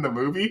Saiyan 1 in the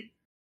movie.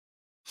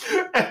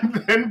 And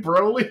then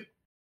Broly,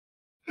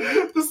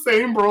 the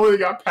same Broly that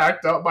got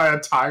packed up by a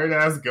tired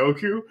ass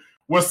Goku,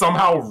 was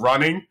somehow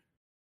running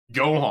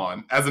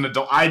Gohan as an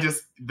adult.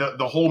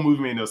 The whole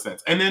movie made no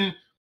sense. And then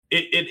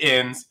it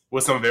ends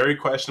with some very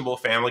questionable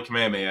family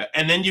Kamehameha.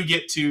 And then you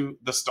get to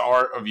the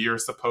start of your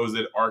supposed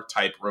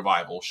archetype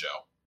revival show.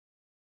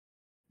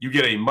 You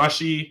get a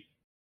mushy,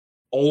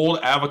 old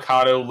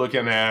avocado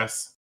looking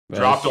ass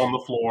dropped on the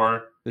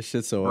floor. This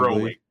shit's so Broly,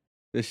 ugly.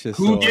 This shit's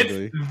who so gets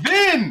ugly.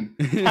 then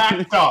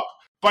packed up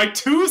by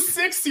 2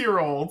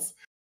 6-year-olds,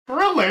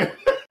 Krillin,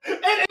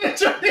 and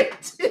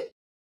Eternity.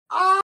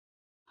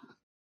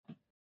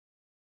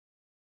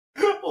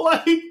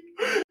 Like,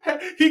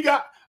 he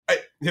got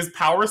his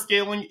power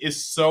scaling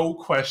is so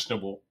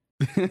questionable.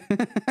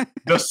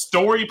 The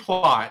story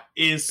plot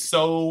is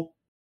so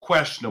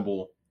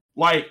questionable.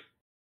 Like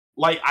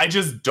I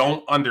just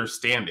don't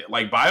understand it.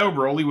 Like, Bio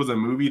Broly was a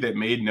movie that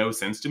made no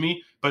sense to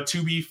me, but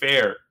to be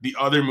fair, the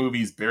other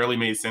movies barely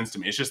made sense to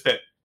me. It's just that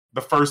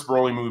the first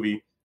Broly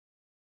movie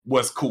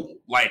was cool.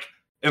 Like,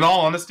 in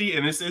all honesty,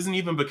 and this isn't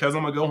even because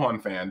I'm a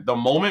Gohan fan, the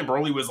moment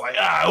Broly was like,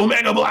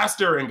 Omega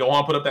Blaster, and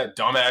Gohan put up that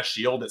dumbass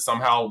shield that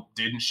somehow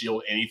didn't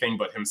shield anything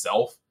but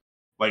himself.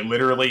 Like,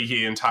 literally,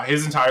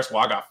 his entire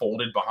squad got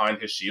folded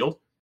behind his shield.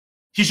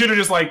 He should have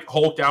just, like,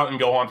 hulked out in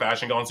Gohan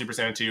fashion, gone Super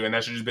Saiyan 2, and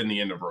that should have just been the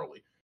end of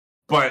Broly.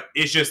 But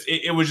it's just,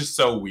 it was just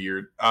so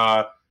weird.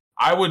 I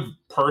would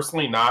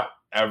personally not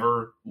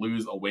ever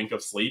lose a wink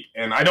of sleep,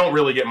 and I don't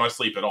really get much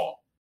sleep at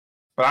all.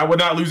 But I would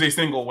not lose a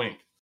single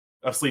wink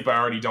of sleep I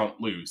already don't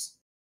lose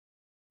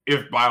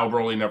if Bio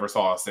Broly never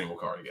saw a single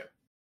card again.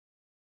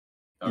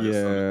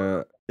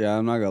 Yeah,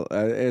 I'm not gonna.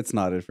 It's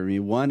not it for me.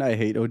 One, I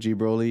hate OG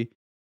Broly,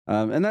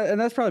 and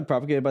that's probably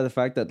propagated by the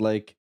fact that,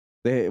 like,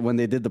 when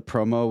they did the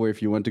promo where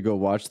if you went to go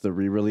watch the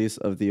re-release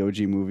of the OG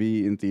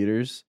movie in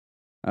theaters,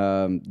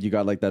 you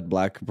got like that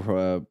black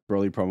Broly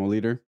promo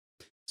leader.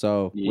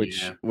 So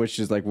which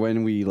is like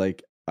when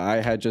I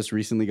had just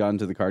recently gotten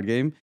to the card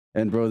game,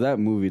 and bro, that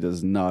movie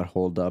does not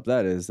hold up.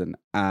 That is an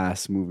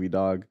ass movie,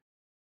 dog.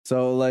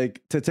 So,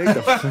 like, to take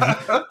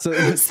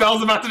the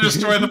Cell's about to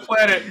destroy the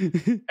planet.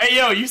 Hey,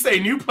 yo, you say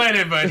new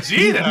planet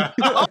Vegeta?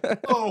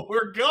 Oh,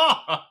 we're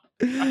gone.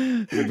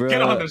 Bruh,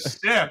 get on the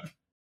ship,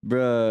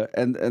 bruh.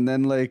 And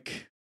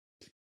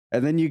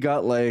then you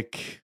got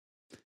like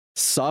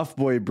soft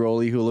boy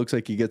Broly, who looks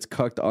like he gets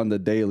cucked on the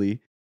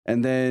daily,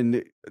 and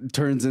then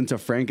turns into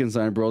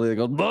Frankenstein Broly that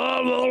goes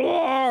blah blah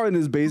blah, and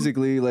is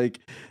basically like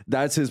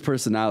that's his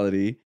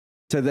personality.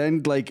 To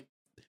then like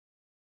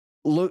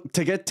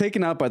to get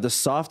taken out by the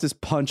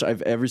softest punch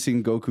I've ever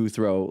seen Goku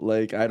throw.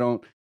 Like, I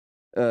don't.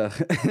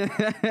 This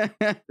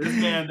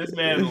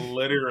man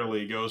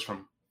literally goes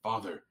from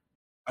father,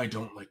 I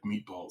don't like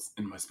meatballs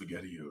in my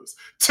SpaghettiOs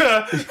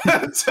to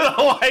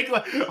like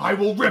I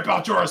will rip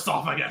out your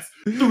esophagus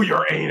through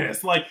your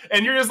anus. Like,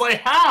 and you're just like,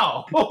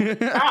 how?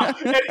 How?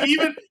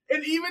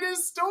 And even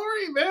his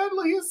story, man,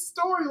 like his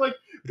story, like,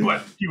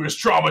 but he was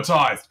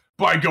traumatized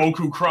by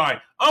Goku crying.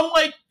 I'm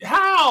like,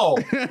 how?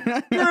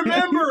 You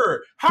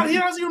remember? How he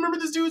doesn't even remember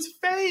this dude's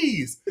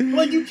face?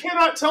 Like, you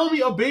cannot tell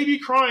me a baby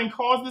crying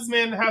caused this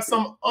man to have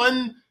some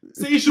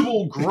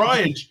unsatiable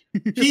grudge.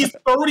 He's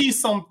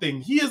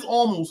 30-something. He is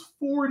almost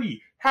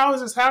 40. How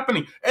is this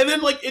happening? And then,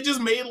 like, it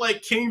just made,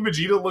 like, King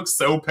Vegeta look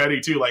so petty,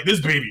 too. Like,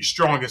 this baby's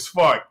strong as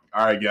fuck.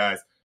 All right, guys.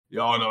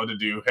 Y'all know what to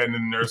do. Head in the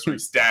nursery,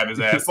 stab his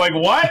ass. Like,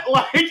 what?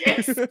 Like,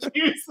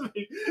 excuse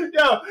me.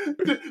 Yo,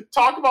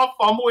 talk about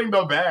fumbling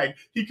the bag.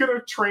 He could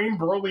have trained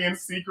Broly in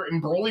secret,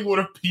 and Broly would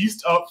have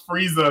pieced up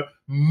Frieza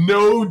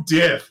no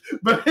diff.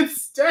 But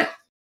instead,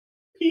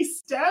 he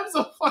stabs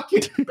a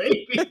fucking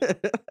baby,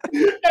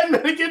 and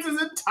then he gets his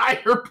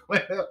entire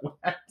planet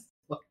waxed.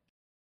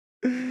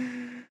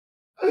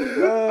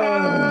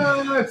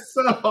 It's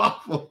so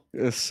awful.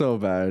 It's so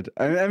bad.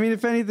 I mean,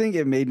 if anything,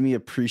 it made me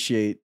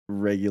appreciate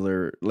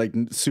regular, like,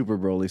 Super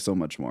Broly so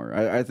much more.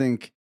 I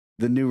think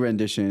the new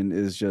rendition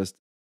is just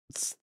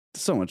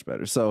so much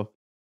better. So,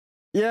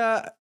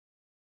 yeah,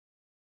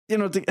 you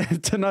know,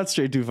 to not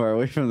stray too far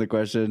away from the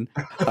question,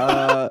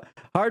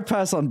 hard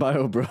pass on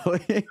Bio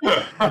Broly.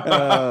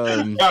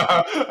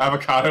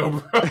 Avocado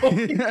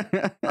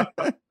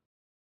Broly.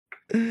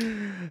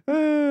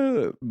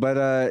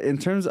 But in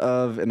terms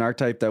of an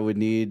archetype that would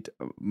need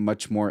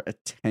much more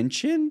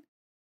attention,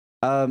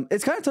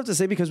 it's kind of tough to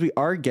say because we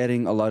are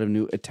getting a lot of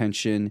new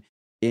attention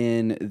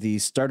in the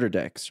starter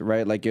decks,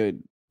 right? Like,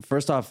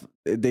 first off,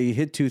 they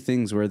hit two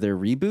things where they're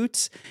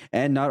reboots,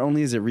 and not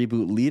only is it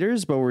reboot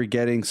leaders, but we're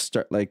getting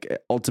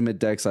ultimate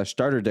decks /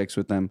 starter decks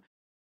with them,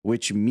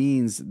 which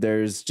means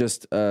there's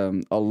just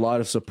a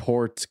lot of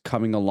support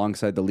coming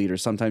alongside the leader.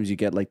 Sometimes you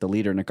get like the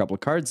leader and a couple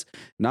of cards.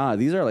 Nah,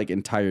 these are like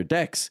entire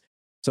decks.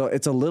 So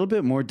it's a little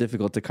bit more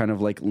difficult to kind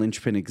of like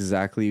linchpin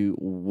exactly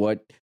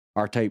what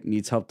archetype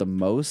needs help the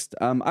most.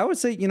 I would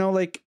say, you know,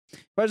 like,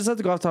 if I just have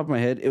to go off the top of my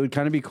head, it would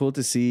kind of be cool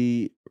to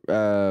see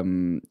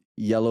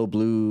yellow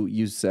blue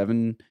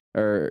U7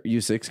 or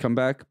U6 come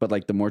back, but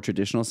like the more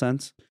traditional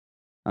sense.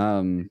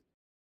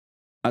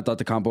 I thought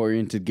the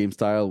combo-oriented game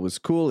style was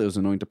cool. It was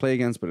annoying to play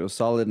against, but it was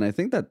solid. And I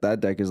think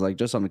that deck is like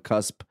just on the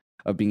cusp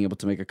of being able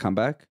to make a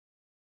comeback.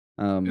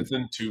 It's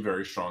in 2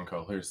 very strong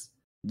colors.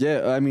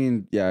 Yeah, I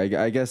mean, yeah,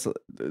 I guess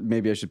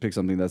maybe I should pick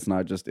something that's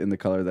not just in the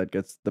color that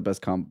gets the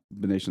best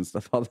combination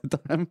stuff all the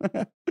time.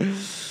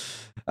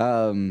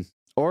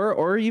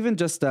 Or even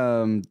just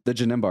the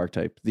Janemba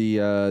archetype, the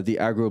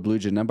aggro blue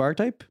Janemba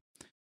archetype.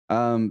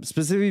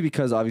 Specifically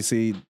because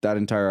obviously that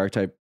entire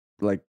archetype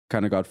like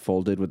kind of got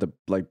folded with the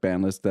like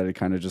ban list, that it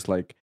kind of just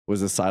like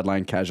was a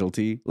sideline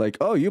casualty. Like,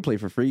 oh, you play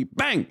for free,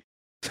 bang.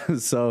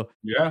 So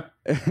yeah.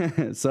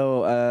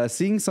 So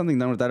seeing something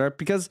done with that art,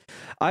 because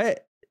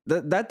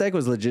that deck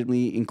was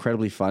legitimately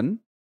incredibly fun,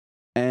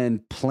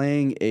 and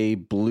playing a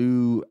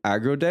blue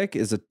aggro deck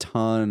is a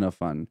ton of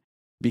fun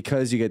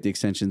because you get the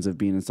extensions of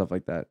being and stuff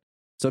like that.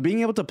 So being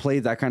able to play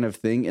that kind of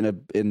thing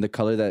in the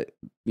color that,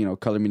 you know,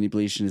 color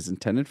manipulation is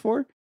intended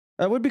for,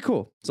 would be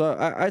cool. So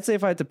I'd say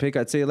if I had to pick,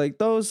 I'd say like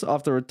those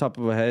off the top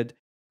of my head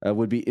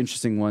would be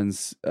interesting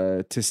ones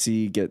to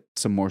see get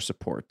some more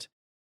support.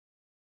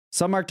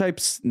 Some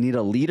archetypes need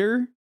a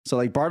leader. So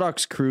like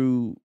Bardock's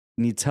crew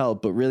needs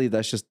help, but really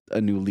that's just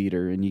a new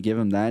leader, and you give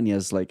him that and he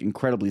has like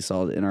incredibly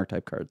solid in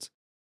archetype cards.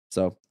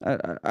 So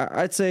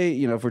I'd say,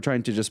 you know, if we're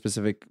trying to just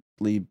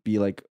specifically be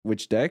like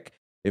which deck,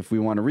 if we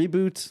want to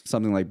reboot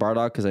something like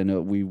Bardock, because I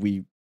know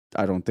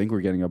I don't think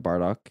we're getting a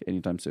Bardock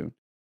anytime soon.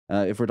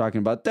 If we're talking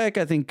about deck,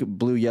 I think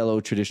blue yellow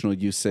traditional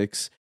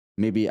U6,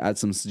 maybe add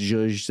some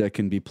Zhuzh that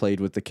can be played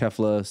with the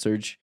Kefla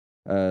Surge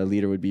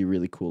leader would be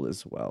really cool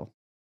as well.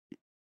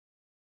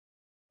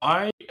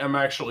 I am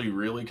actually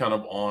really kind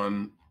of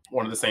on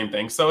one of the same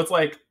things. So it's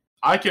like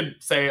I could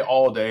say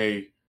all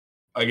day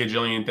a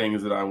gajillion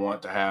things that I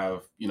want to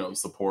have, you know,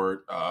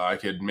 support. I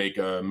could make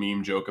a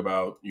meme joke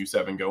about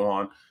U7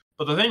 Gohan.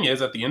 But the thing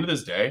is, at the end of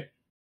the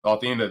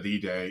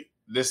day,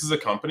 this is a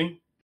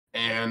company,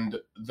 and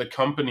the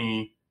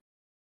company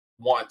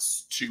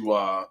wants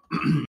to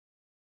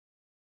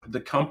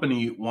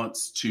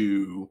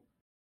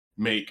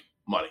make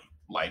money.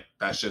 Like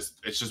it's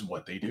just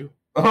what they do.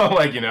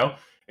 Like, you know,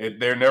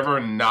 they're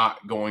never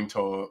not going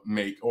to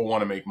make or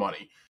want to make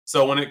money.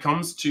 So when it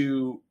comes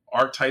to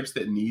archetypes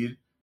that need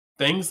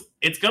things,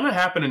 it's going to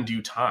happen in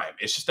due time.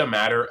 It's just a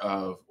matter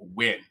of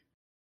when.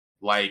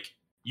 Like,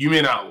 you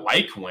may not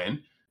like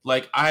when.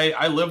 Like,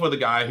 I live with a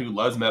guy who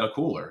loves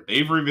Metacooler.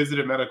 They've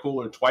revisited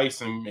Metacooler twice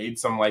and made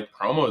some, like,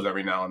 promos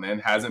every now and then.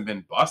 Hasn't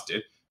been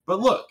busted. But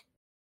look,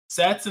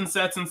 sets and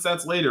sets and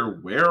sets later,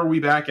 where are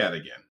we back at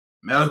again?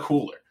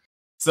 Metacooler.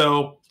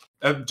 So,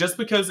 just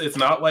because it's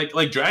not like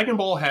Dragon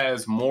Ball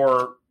has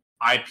more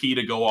IP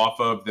to go off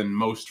of than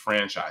most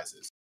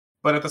franchises.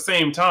 But at the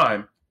same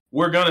time,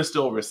 we're going to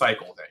still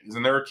recycle things.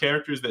 And there are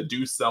characters that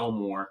do sell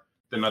more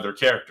than other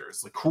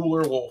characters. Like,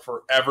 Cooler will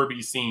forever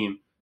be seen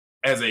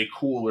as a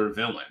cooler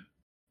villain.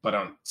 But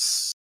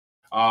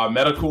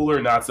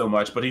Metacooler, not so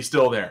much, but he's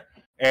still there.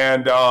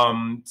 And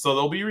so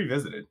they'll be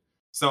revisited.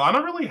 So I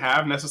don't really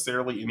have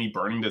necessarily any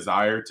burning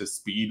desire to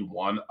speed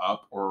one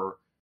up, or,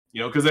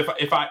 you know, because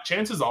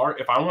chances are,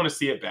 if I want to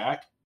see it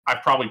back,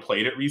 I've probably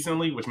played it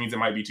recently, which means it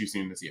might be too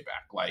soon to see it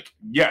back. Like,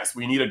 yes,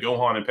 we need a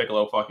Gohan and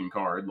Piccolo fucking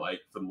card,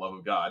 like, for the love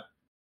of God.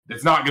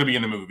 It's not going to be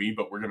in the movie,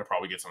 but we're going to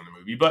probably get some in the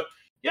movie. But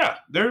yeah,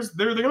 they're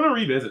going to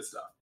revisit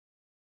stuff.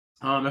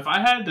 If I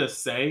had to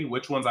say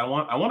which ones I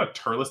want a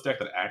Turles deck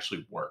that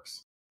actually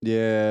works.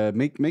 Yeah,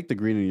 make the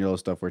green and yellow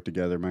stuff work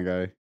together, my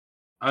guy.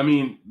 I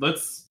mean,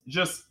 let's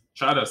just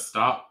try to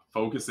stop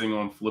focusing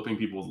on flipping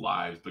people's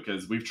lives,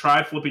 because we've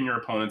tried flipping your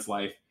opponent's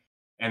life,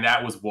 and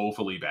that was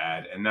woefully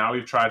bad. And now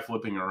we've tried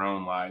flipping our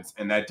own lives,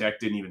 and that deck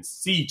didn't even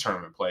see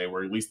tournament play,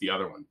 where at least the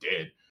other one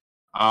did.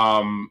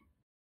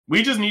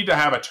 We just need to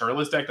have a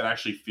Turles deck that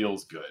actually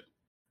feels good.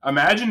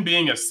 Imagine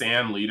being a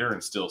sand leader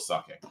and still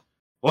sucking.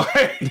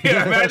 Like,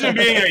 imagine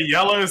being a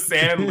yellow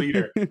sand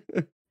leader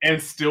and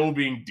still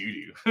being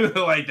doo-doo.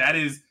 Like, that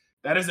is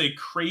a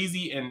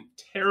crazy and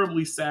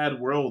terribly sad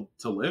world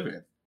to live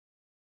in.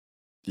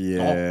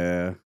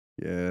 Yeah,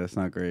 it's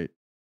not great.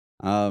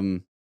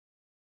 Side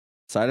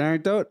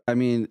anecdote. I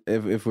mean,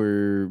 if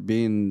we're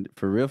being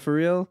for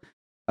real,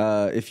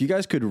 if you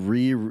guys could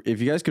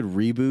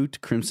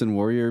reboot Crimson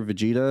Warrior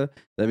Vegeta,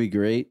 that'd be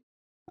great.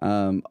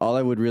 All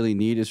I would really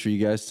need is for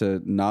you guys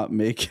to not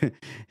make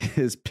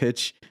his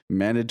pitch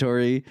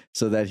mandatory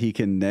so that he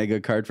can neg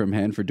a card from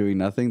hand for doing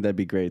nothing. That'd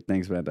be great.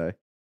 Thanks, Bandai.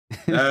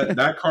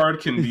 that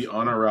card can be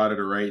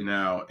unerrated right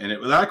now,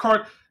 and that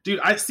card, dude.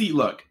 I see.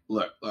 Look.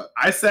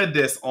 I said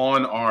this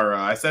on our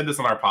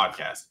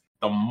podcast.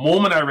 The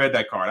moment I read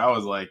that card, I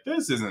was like,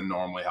 "This isn't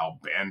normally how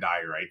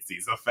Bandai writes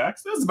these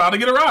effects. This is about to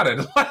get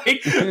eroded."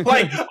 Like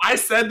I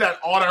said that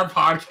on our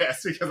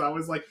podcast because I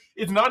was like,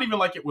 it's not even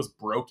like it was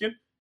broken.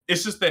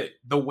 It's just that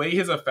the way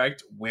his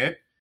effect went,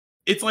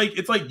 it's like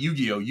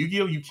Yu-Gi-Oh!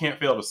 Yu-Gi-Oh! You can't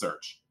fail to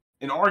search.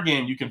 In our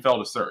game, you can fail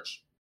to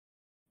search.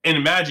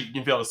 In Magic, you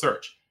can fail to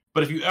search.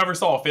 But if you ever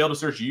saw a fail to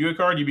search Yu-Gi-Oh!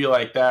 Card, you'd be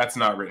like, that's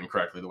not written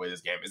correctly the way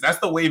this game is. That's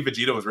the way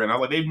Vegeta was written. I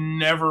was like, they've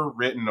never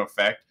written an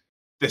effect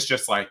that's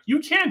just like, you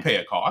can pay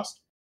a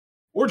cost.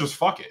 or just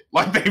fuck it.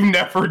 Like they've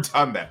never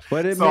done that.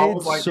 But it So I made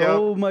was like,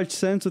 so much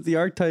sense with the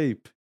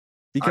archetype.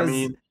 Because I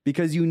mean,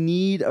 because you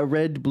need a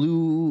red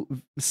blue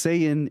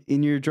Saiyan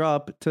in your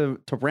drop to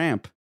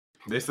ramp.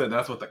 they said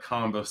that's what the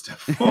combo step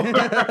for.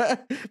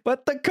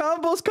 But the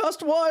combos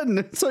cost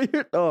 1. So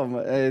you're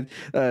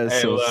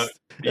Hey, look,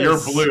 you're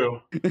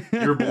blue.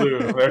 You're blue.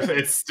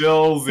 It's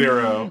still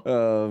 0.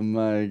 Oh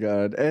my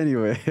god.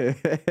 Anyways.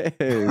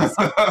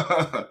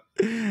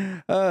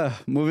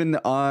 Moving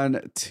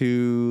on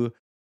to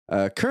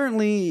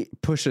currently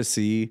Pusha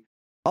C,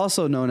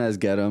 also known as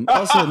Get 'em,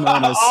 also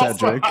known as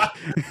Cedric.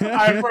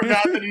 I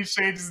forgot that he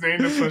changed his name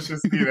to Pusha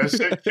C. That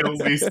shit kills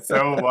me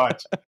so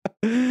much.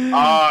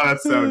 Oh,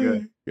 that's so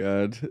good.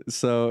 God.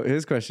 So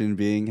his question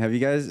being, have you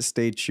guys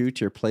stayed true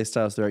to your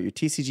playstyles throughout your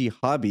TCG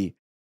hobby,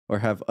 or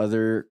have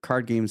other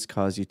card games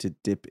caused you to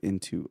dip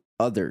into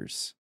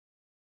others?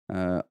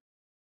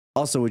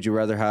 Also, would you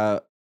rather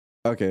have...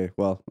 Okay,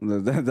 well,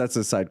 that's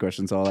a side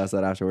question, so I'll ask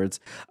that afterwards.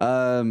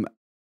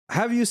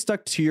 Have you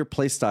stuck to your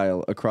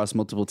playstyle across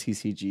multiple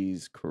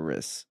TCGs,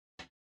 Chris?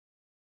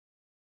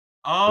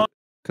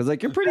 Because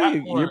like you're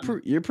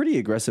pretty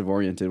aggressive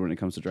oriented when it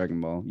comes to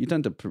Dragon Ball. You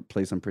tend to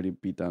play some pretty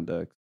beat down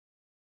decks.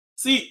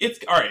 See, it's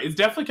all right. It's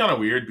definitely kind of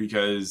weird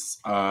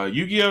because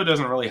Yu-Gi-Oh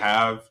doesn't really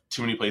have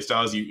too many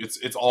playstyles.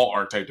 It's all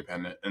archetype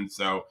dependent, and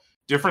so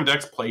different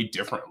decks play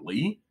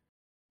differently.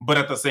 But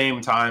at the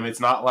same time, it's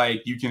not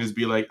like you can just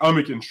be like, I'm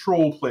a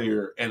control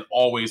player and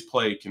always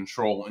play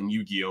control in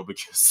Yu-Gi-Oh!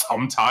 Because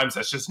sometimes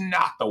that's just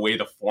not the way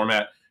the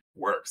format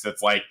works.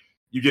 It's like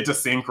you get to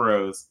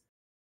synchros,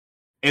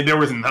 and there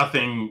was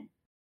nothing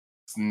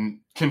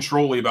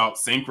control-y about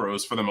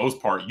synchros for the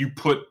most part. You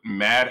put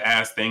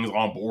mad-ass things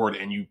on board,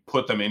 and you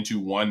put them into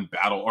one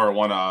battle or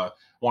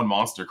one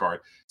monster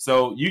card.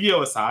 So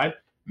Yu-Gi-Oh! Aside,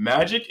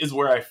 Magic is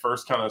where I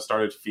first kind of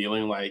started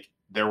feeling like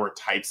there were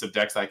types of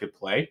decks I could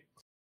play.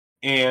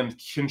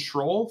 And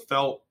control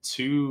felt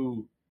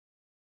too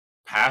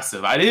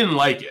passive. I didn't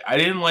like it. I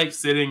didn't like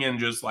sitting and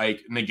just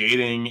like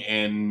negating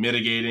and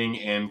mitigating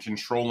and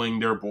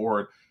controlling their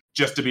board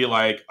just to be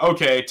like,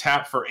 okay,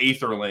 tap for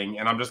Aetherling,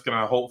 and I'm just going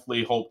to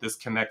hopefully hope this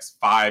connects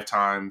 5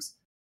 times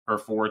or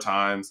 4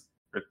 times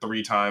or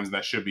 3 times, and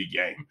that should be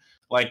game.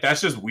 Like,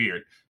 that's just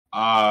weird.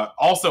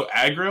 Also,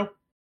 aggro.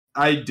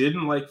 I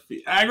didn't like...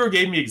 Aggro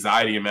gave me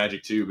anxiety in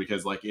Magic too,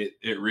 because like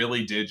it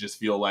really did just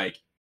feel like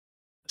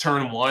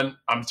turn 1,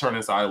 I'm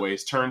turning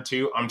sideways. Turn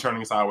 2, I'm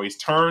turning sideways.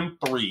 Turn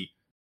 3,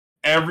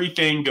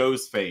 everything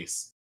goes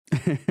face.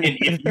 And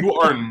if you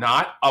are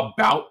not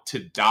about to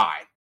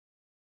die,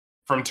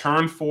 from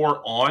turn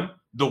 4 on,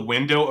 the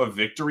window of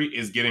victory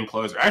is getting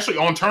closer. Actually,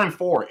 on turn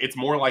 4, it's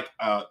more like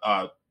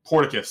a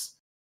porticus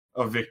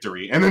of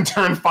victory. And then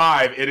turn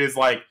 5, it is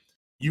like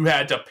you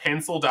had to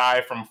pencil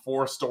die from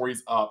 4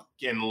 stories up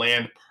and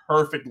land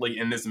perfectly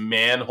in this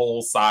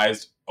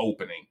manhole-sized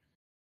opening.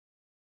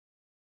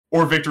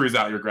 Or victory's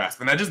out your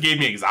grasp. And that just gave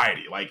me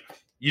anxiety. Like,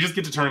 you just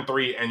get to turn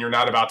 3 and you're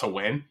not about to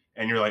win.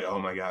 And you're like, oh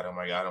my God, oh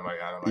my God, oh my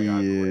God, oh my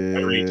God. Yeah.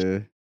 I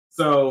reached.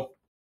 So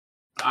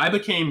I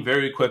became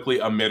very quickly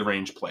a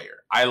mid-range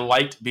player. I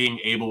liked being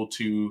able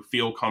to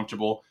feel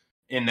comfortable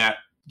in that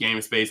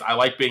game space. I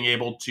like being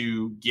able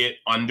to get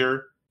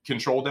under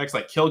control decks,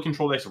 like kill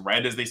control decks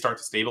red as they start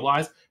to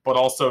stabilize, but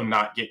also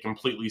not get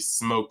completely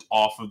smoked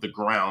off of the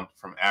ground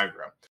from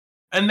aggro.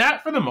 And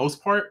that, for the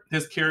most part,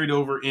 has carried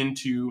over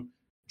into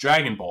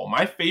Dragon Ball.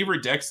 My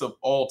favorite decks of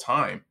all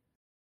time,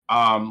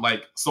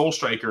 like Soul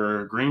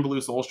Striker, Green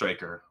Blue Soul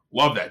Striker,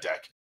 love that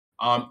deck.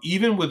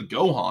 Even with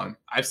Gohan,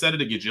 I've said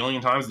it a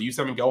gajillion times, the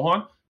U7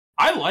 Gohan,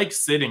 I like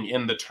sitting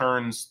in the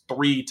turns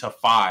 3 to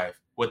 5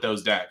 with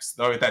those decks,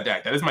 with that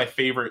deck. That is my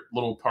favorite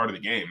little part of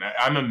the game.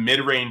 I'm a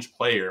mid-range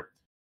player.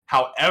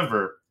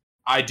 However,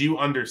 I do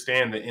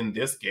understand that in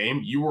this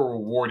game, you are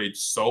rewarded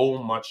so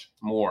much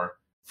more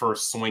for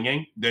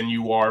swinging than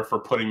you are for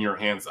putting your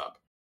hands up.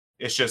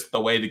 It's just the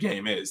way the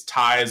game is.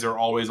 Ties are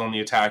always on the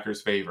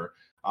attacker's favor.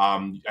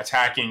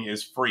 Attacking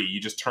is free.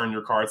 You just turn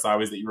your card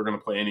sideways that you were going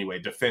to play anyway.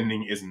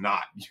 Defending is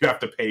not. You have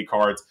to pay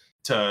cards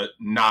to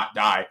not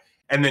die.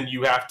 And then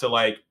you have to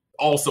like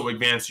also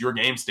advance your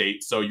game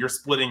state. So you're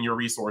splitting your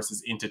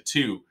resources into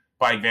 2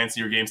 by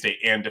advancing your game state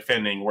and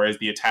defending, whereas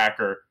the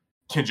attacker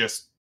can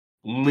just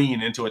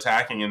lean into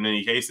attacking in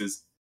many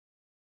cases.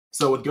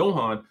 So with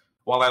Gohan,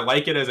 while I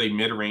like it as a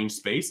mid-range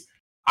space,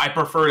 I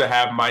prefer to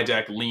have my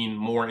deck lean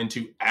more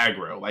into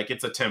aggro. Like,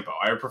 it's a tempo.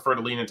 I prefer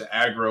to lean into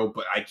aggro,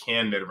 but I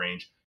can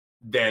mid-range,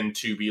 than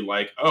to be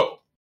like, oh,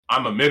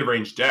 I'm a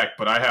mid-range deck,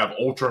 but I have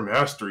Ultra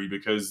Mastery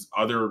because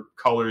other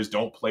colors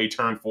don't play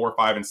turn 4,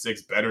 5, and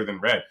 6 better than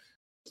red.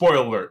 Spoiler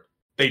alert,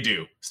 they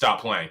do. Stop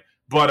playing.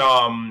 But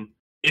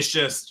it's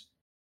just,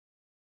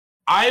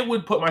 I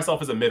would put myself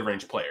as a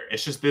mid-range player.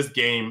 It's just this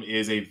game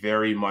is a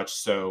very much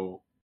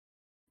so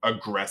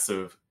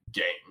aggressive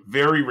game.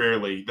 Very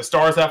rarely, the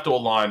stars have to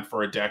align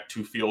for a deck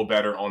to feel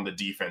better on the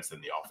defense than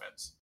the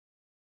offense.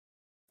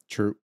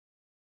 True.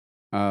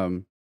 I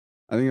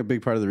think a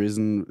big part of the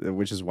reason,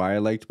 which is why I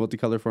liked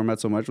multicolor format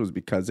so much, was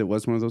because it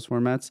was one of those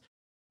formats.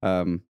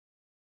 But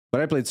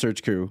I played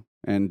Search Crew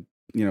and,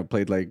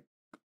 played like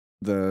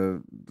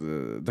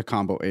the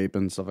combo ape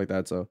and stuff like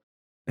that. So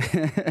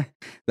that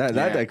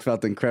deck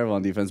felt incredible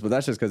on defense, but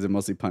that's just because it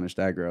mostly punished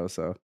aggro.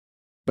 So,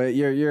 but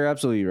you're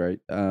absolutely right.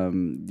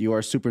 You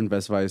are super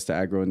incentivized to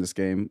aggro in this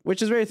game,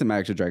 which is very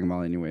thematic to Dragon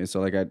Ball anyway. So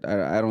like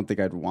I don't think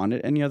I'd want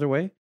it any other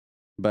way,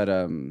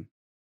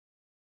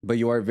 but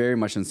you are very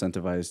much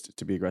incentivized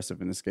to be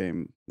aggressive in this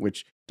game,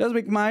 which does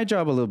make my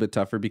job a little bit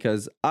tougher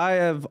because I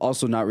have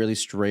also not really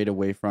strayed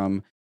away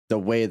from the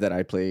way that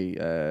I play,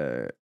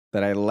 that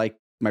I like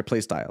my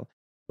play style,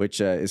 which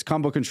is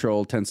combo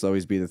control tends to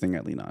always be the thing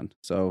I lean on.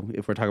 So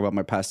if we're talking about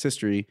my past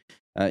history,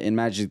 in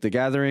Magic the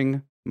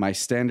Gathering, my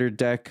standard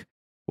deck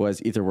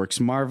was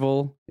Aetherworks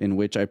Marvel, in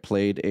which I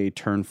played a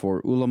turn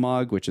 4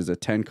 Ulamog, which is a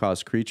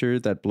 10-cost creature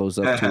that blows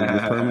up to your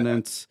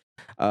permanents.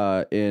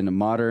 In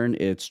Modern,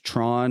 it's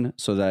Tron,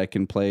 so that I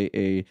can play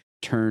a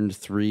turn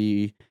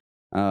 3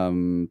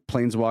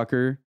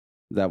 Planeswalker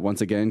that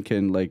once again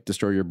can like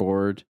destroy your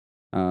board.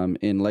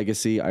 In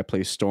Legacy, I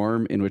play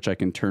Storm, in which I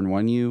can turn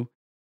 1 you.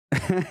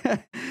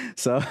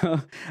 So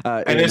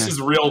and this is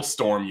real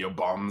Storm, you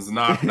bums,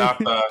 not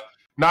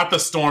the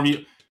Storm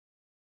you.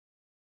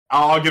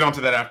 I'll get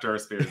onto that after our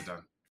Espira is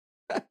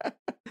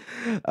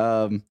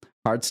done.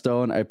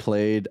 Hearthstone, I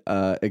played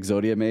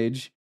Exodia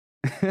Mage.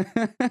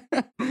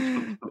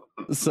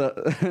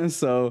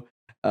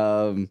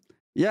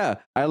 Yeah,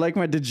 I like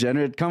my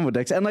degenerate combo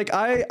decks, and like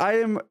I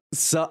am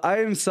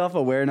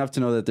self-aware enough to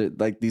know that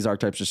like these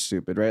archetypes are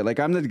stupid, right? Like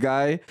I'm the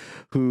guy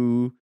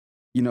who,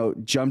 you know,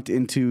 jumped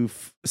into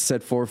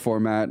set 4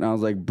 format and I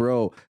was like,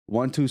 bro,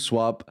 1/2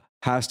 swap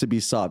has to be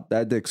sub.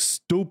 That deck's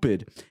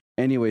stupid.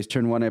 Anyways,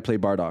 turn 1 I play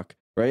Bardock.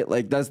 Right,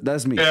 like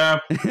that's me. Yeah,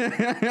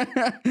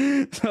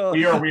 so,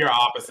 we are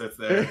opposites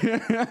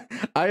there.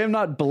 I am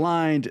not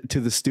blind to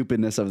the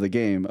stupidness of the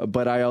game,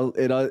 but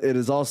it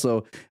is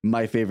also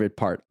my favorite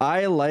part.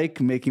 I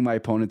like making my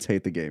opponents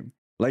hate the game.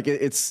 Like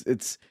it's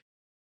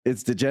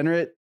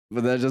degenerate,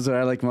 but that's just what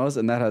I like most,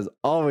 and that has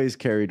always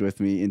carried with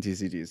me in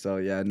TCG. So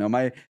yeah, no,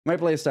 my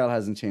play style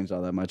hasn't changed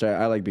all that much.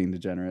 I like being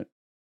degenerate.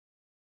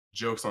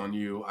 Joke's on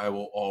you. I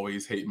will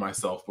always hate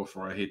myself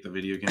before I hate the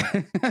video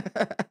game.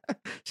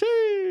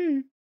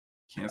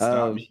 Can't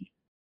stop me.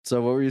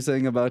 So what were you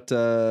saying about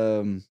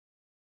Storm?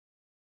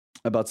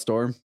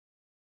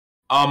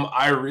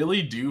 I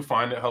really do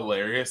find it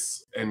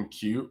hilarious and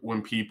cute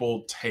when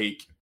people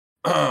take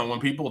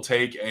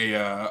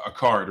a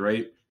card,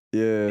 right?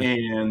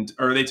 Yeah.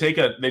 Or they take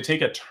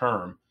a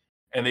term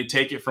and they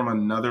take it from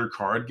another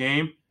card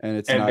game, and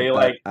it's not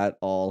that at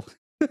all.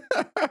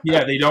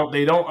 Yeah, they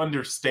don't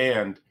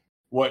understand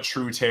what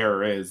true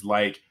terror is.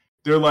 Like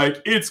they're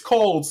like, it's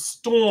called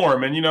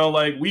Storm, and you know,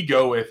 like we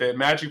go with it.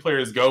 Magic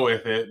players go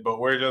with it, but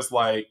we're just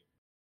like,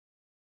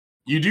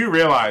 you do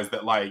realize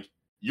that like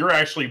you're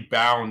actually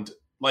bound.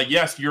 Like,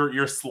 yes,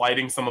 you're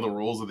slighting some of the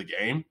rules of the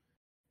game,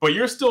 but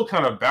you're still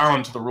kind of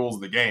bound to the rules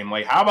of the game.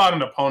 Like, how about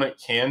an opponent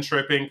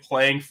tripping,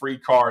 playing free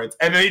cards,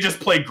 and they just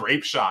play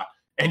Grape Shot,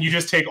 and you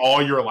just take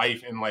all your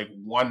life in like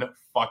one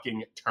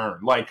fucking turn.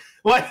 Like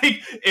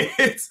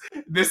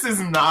this is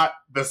not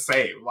the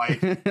same.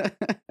 Like,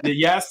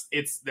 yes,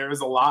 there is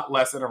a lot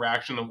less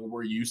interaction than what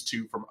we're used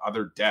to from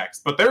other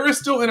decks, but there is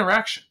still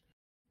interaction.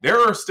 There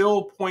are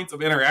still points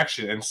of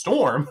interaction in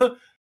Storm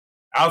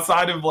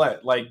outside of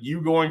like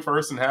you going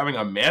first and having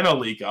a mana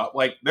leak up.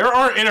 Like, there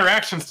aren't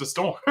interactions to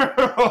Storm.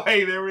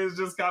 Like, there was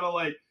just kind of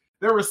like,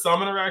 there were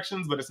some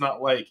interactions, but it's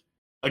not like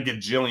a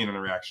gajillion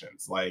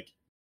interactions. Like,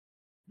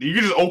 you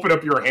can just open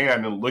up your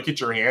hand and look at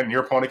your hand, and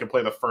your opponent can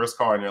play the first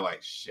card, and you're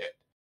like, shit.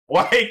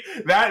 Like,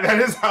 that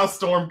is how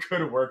Storm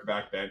could work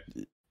back then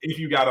if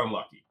you got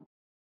unlucky.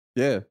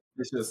 Yeah.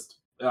 It's just...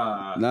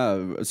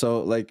 No,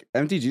 so, like,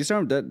 MTG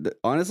Storm,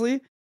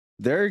 honestly,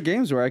 there are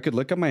games where I could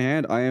look at my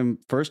hand, I am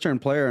first turn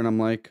player, and I'm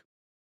like,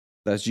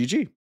 that's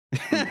GG.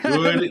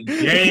 Good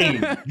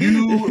game.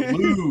 You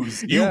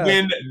lose. You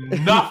win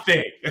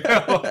nothing.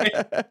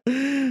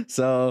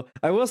 So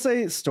I will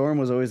say Storm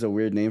was always a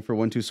weird name for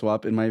 1/2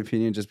 swap, in my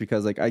opinion, just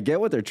because like I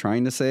get what they're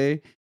trying to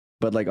say,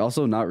 but like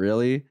also not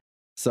really.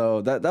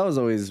 So that was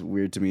always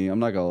weird to me. I'm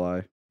not gonna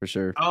lie, for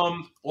sure.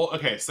 Well,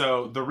 okay,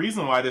 so the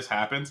reason why this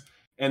happens,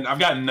 and I've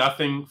got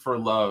nothing but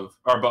love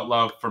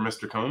for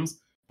Mr.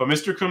 Combs, but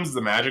Mr. Combs is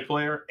a Magic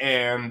player,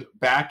 and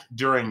back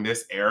during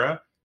this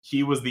era,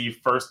 he was the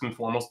first and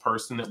foremost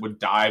person that would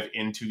dive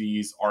into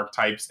these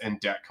archetypes and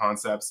deck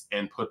concepts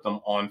and put them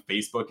on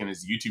Facebook and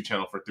his YouTube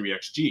channel for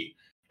 3XG.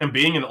 And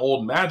being an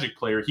old Magic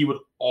player, he would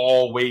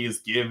always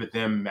give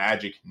them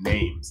Magic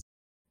names.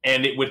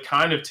 And it would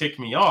kind of tick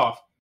me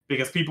off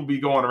because people be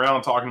going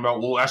around talking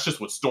about, well, that's just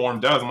what Storm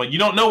does. I'm like, you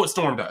don't know what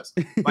Storm does.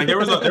 Like, there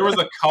was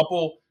a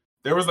couple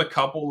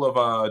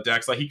of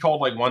decks. Like, he called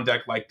like one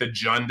deck like the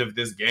Jund of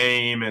this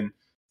game and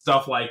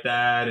stuff like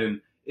that. And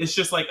it's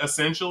just like,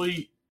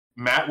 essentially,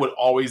 Matt would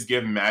always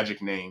give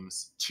Magic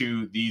names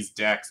to these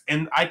decks.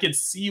 And I could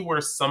see where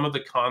some of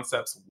the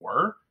concepts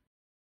were,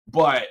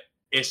 but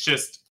it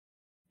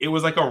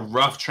was like a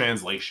rough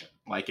translation.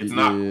 Like, it's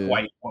not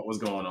quite what was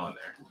going on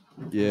there.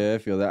 Yeah, I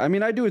feel that. I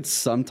mean, I do it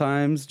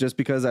sometimes just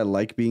because I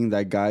like being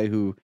that guy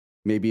who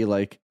maybe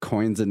like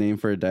coins a name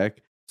for a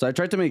deck. So I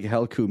tried to make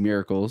Helku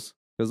Miracles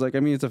because, like,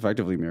 I mean, it's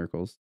effectively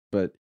Miracles,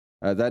 but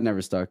that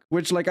never stuck.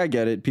 Which, like, I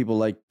get it. People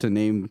like to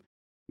name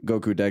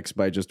Goku decks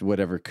by just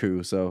whatever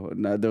coup. So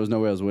there was no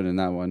way I was winning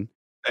that one.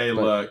 Hey,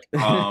 look.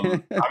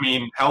 I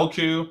mean,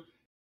 Helku.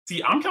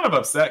 See, I'm kind of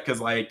upset because,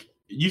 like,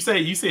 you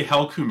say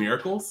Helku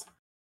Miracles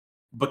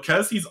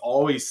because he's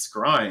always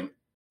scrying.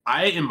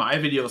 I in my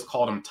videos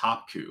called him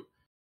Top Coup,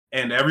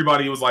 and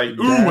everybody was like,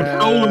 "Ooh,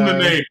 hell in the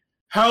name!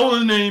 Hell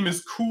in the name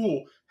is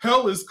cool.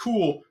 Hell is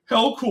cool.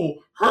 Hell cool.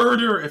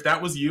 Herder." If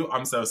that was you,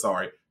 I'm so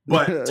sorry.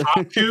 But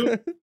Top Coup,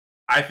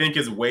 I think,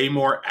 is way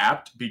more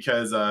apt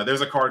because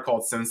there's a card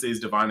called Sensei's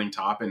Divining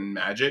Top in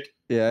Magic,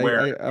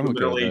 where I'm you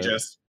literally you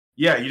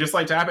just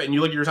like tap it and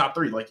you look at your top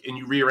 3, like, and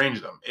you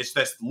rearrange them.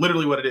 That's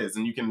literally what it is,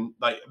 and you can,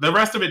 like, the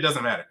rest of it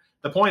doesn't matter.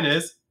 The point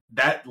is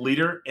that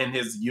leader and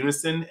his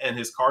unison and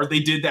his cards, they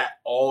did that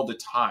all the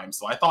time.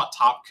 So I thought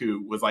Top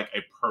Coup was like a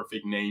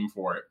perfect name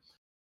for it,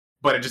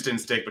 but it just didn't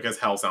stick because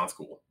hell sounds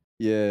cool.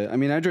 Yeah, I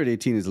mean, Android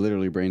 18 is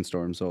literally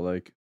Brainstorm, so,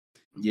 like,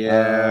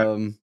 yeah.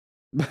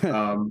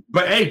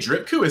 But hey,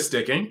 Drip Coup is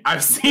sticking.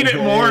 I've seen it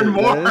more and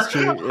more. It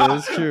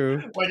is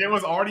true. Like, it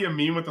was already a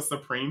meme with the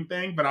Supreme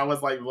thing, but I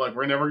was like, look,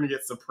 we're never gonna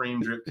get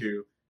Supreme Drip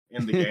Coup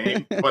in the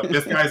game. But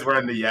this guy's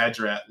wearing the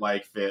Yadrat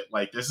like fit.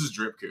 Like, this is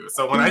Drip Coup.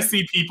 So when I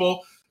see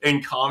people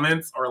in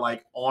comments or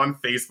like on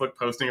Facebook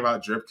posting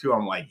about Drip Coup,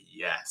 I'm like,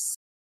 yes,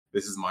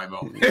 this is my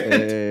moment.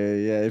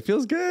 Yeah, it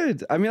feels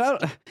good. I mean,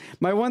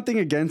 my one thing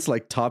against,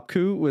 like, Top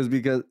Coup was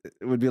because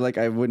it would be like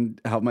I wouldn't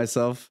help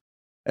myself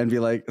and be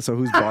like, so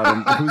who's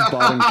bottom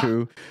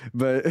coup?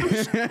 But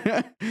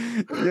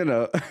you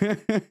know,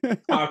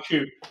 Top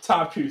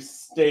Coup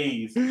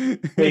stays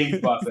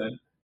bussin'.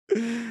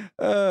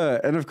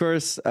 And of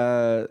course,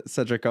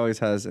 Cedric always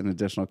has an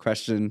additional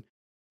question.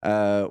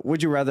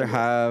 Would you rather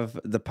have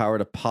the power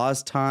to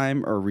pause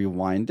time or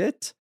rewind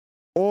it,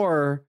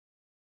 or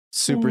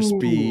super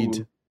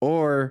speed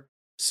or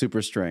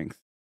super strength?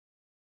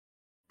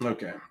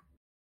 Okay.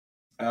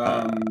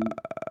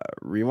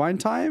 Rewind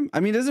time? I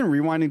mean, isn't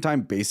rewinding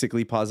time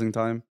basically pausing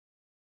time?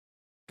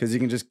 Because you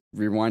can just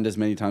rewind as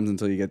many times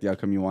until you get the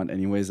outcome you want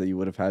anyways that you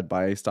would have had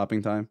by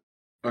stopping time.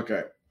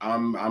 Okay.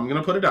 I'm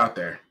gonna put it out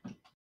there.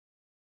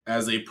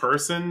 As a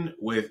person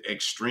with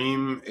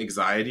extreme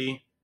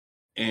anxiety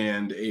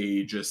and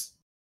a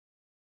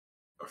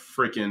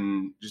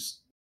freaking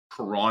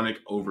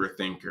chronic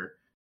overthinker,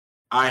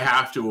 I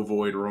have to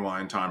avoid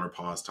rewind time or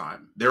pause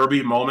time. There will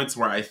be moments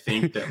where I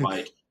think that,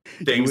 like,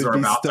 things are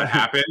about to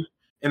happen,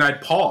 and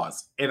I'd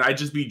pause, and I'd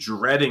just be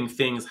dreading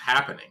things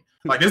happening.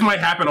 Like, this might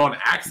happen on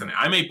accident.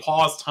 I may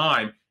pause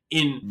time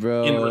in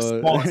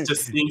response to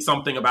seeing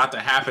something about to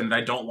happen that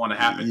I don't want to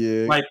happen.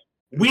 Yeah. Like,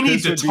 we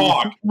need to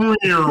talk.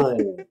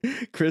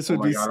 Chris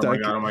would be stuck.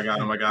 Oh my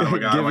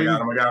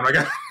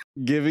god.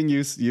 Giving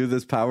you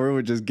this power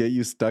would just get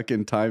you stuck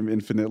in time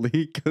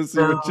infinitely because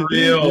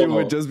you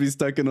would just be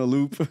stuck in a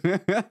loop.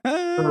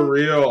 For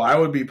real. I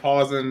would be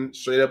pausing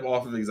straight up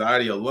off of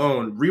anxiety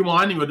alone.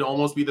 Rewinding would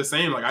almost be the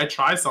same. Like, I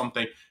try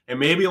something and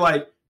maybe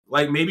like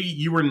maybe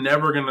you were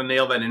never going to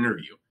nail that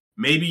interview.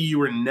 Maybe you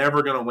were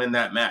never going to win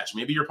that match.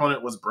 Maybe your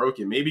opponent was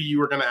broken. Maybe you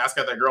were going to ask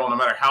out that girl, no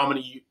matter how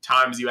many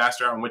times you asked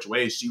her out in which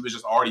way, she was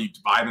just already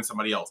vibing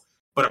somebody else.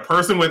 But a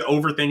person with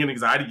overthinking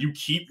anxiety, you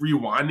keep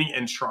rewinding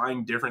and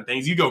trying different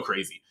things, you go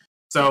crazy.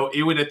 So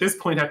it would, at this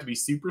point, have to be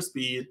super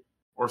speed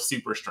or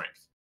super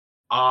strength.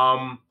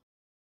 To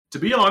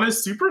be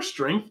honest, super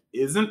strength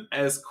isn't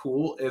as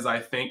cool as I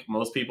think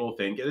most people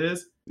think it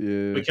is.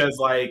 Yeah. Because,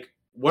 like,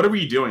 what are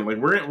we doing? Like,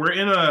 we're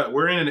in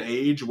an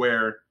age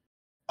where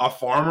a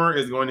farmer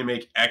is going to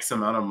make X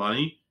amount of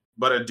money,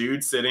 but a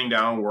dude sitting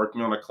down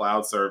working on a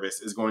cloud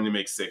service is going to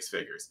make 6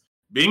 figures.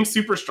 Being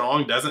super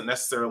strong doesn't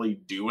necessarily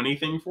do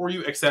anything for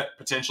you, except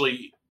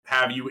potentially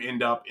have you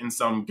end up in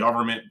some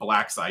government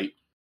black site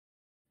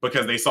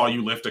because they saw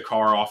you lift a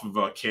car off of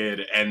a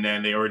kid, and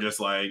then they were just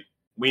like,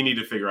 we need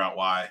to figure out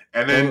why.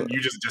 And then you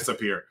just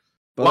disappear.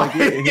 But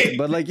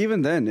like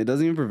even then, it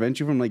doesn't even prevent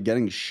you from, like,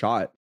 getting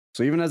shot.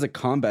 So even as a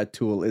combat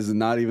tool, is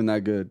not even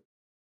that good.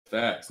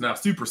 Facts. Now,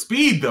 super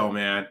speed, though,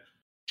 man.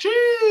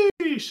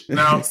 Sheesh.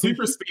 Now,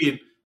 super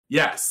speed,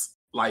 yes.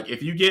 Like,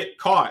 if you get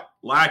caught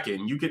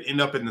lacking, you could end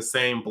up in the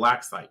same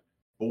black site.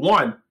 But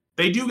 1,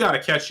 they do got to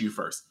catch you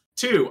first.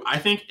 2, I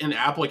think in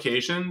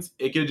applications,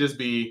 it could just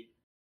be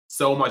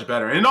so much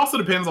better. And it also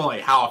depends on,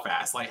 like, how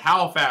fast. Like,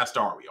 how fast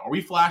are we? Are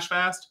we flash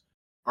fast?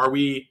 Are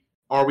we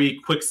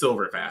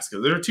Quicksilver fast?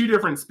 Because there are 2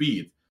 different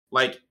speeds.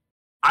 Like,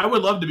 I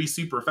would love to be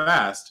super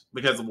fast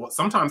because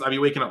sometimes I'd be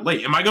waking up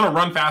late. Am I going to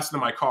run faster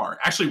than my car?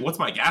 Actually, what's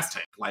my gas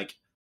tank? Like,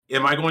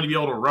 am I going to be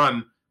able to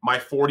run my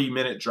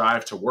 40-minute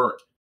drive to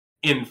work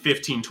in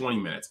 15, 20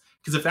 minutes?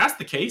 Because if that's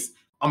the case,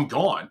 I'm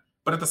gone.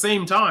 But at the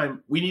same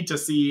time, we need to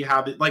see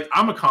how,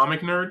 I'm a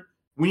comic nerd.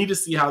 We need to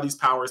see how these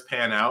powers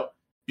pan out,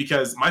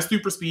 because my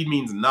super speed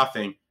means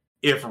nothing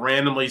if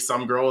randomly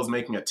some girl is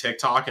making a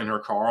TikTok in her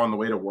car on the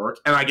way to work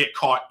and I get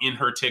caught in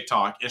her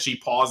TikTok and she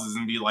pauses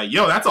and be like,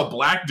 yo, that's a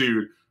black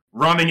dude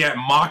running at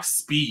Mach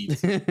speed.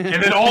 And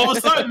then all of a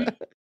sudden,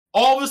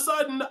 All of a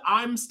sudden,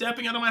 I'm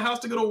stepping out of my house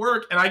to go to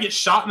work, and I get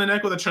shot in the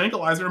neck with a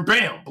tranquilizer, and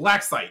bam,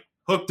 black site,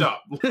 hooked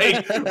up,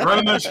 like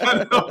running the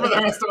treadmill for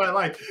the rest of my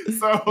life.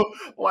 So,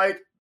 like,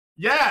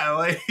 yeah,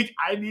 like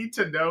I need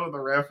to know the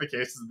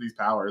ramifications of these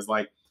powers.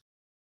 Like,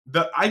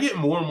 I get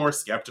more and more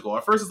skeptical.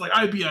 At first, it's like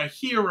I'd be a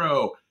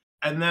hero,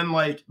 and then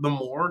like the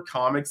more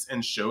comics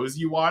and shows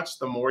you watch,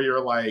 the more you're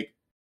like,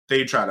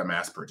 they try to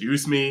mass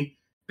produce me.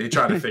 They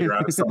try to figure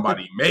out if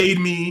somebody made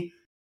me.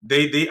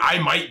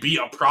 I might be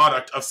a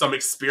product of some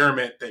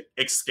experiment that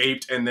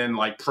escaped and then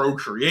like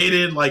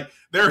procreated. Like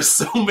there are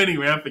so many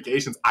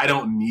ramifications I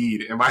don't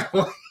need in my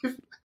life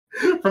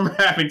from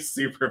having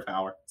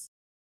superpowers.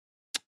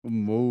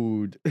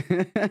 Mood.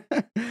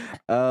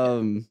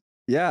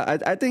 Yeah,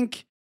 I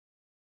think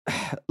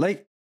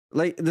like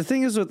the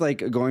thing is with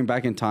like going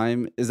back in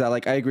time is that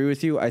like I agree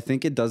with you. I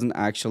think it doesn't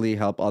actually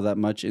help all that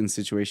much in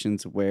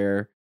situations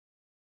where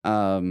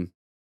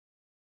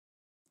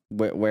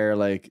where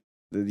like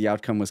the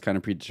outcome was kind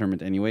of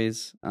predetermined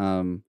anyways.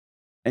 And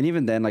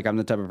even then, like I'm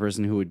the type of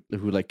person who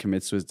like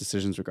commits to his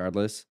decisions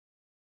regardless,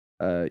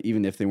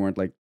 even if they weren't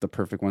like the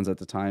perfect ones at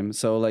the time.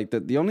 So like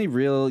the only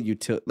real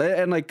utility,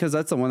 and like because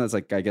that's the one that's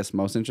like I guess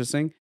most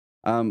interesting.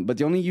 But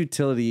the only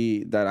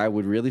utility that I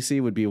would really see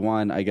would be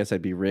one, I guess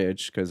I'd be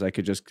rich because I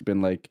could just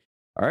been like,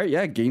 all right,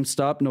 yeah,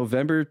 GameStop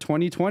November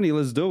 2020,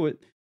 let's do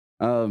it.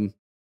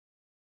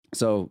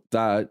 So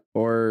that,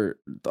 or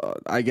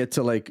I get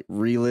to like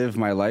relive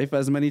my life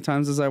as many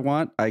times as I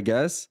want, I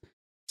guess.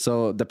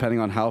 So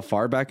depending on how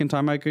far back in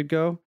time I could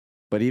go,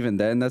 but even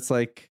then, that's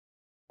like,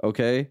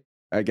 okay,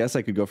 I guess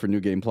I could go for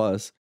New Game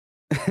Plus.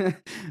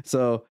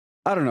 So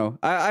I don't know.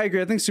 I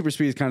agree. I think super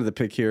speed is kind of the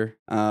pick here.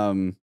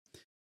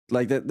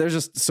 Like that, there's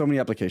just so many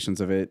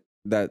applications of it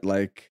that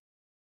like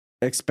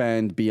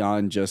expand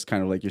beyond just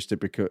kind of like your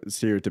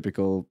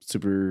stereotypical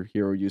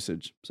superhero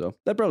usage. So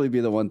that'd probably be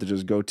the one to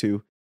just go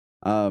to.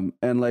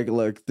 And like,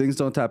 look, things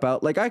don't tap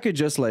out. Like I could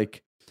just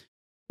like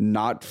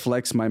not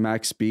flex my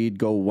max speed,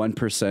 go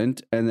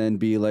 1%, and then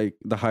be like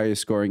the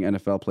highest scoring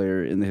NFL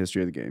player in the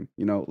history of the game.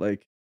 You know,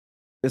 like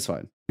it's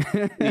fine.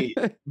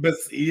 But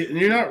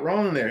you're not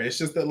wrong there. It's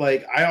just that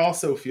like I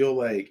also feel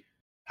like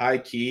high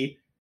key,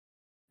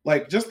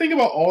 like just think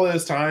about all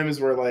those times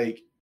where like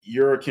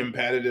your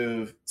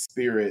competitive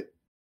spirit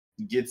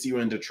gets you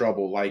into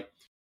trouble. Like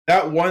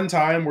that one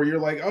time where you're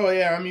like, oh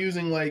yeah, I'm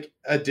using like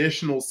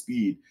additional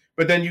speed.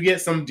 But then you get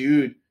some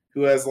dude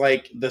who has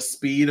like the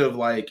speed of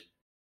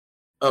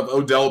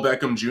Odell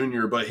Beckham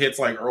Jr., but hits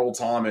like Earl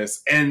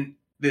Thomas, and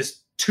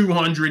this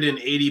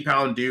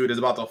 280-pound dude is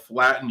about to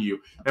flatten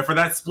you. And for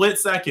that split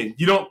second,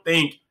 you don't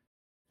think,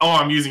 oh,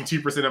 I'm using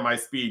 2% of my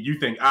speed. You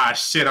think, ah,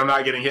 shit, I'm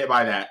not getting hit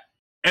by that.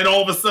 And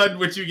all of a sudden,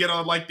 what you get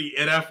on like the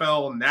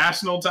NFL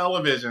national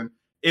television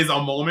is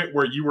a moment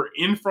where you were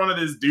in front of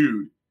this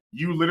dude.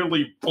 You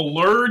literally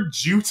blurred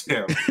juked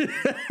him.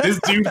 This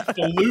dude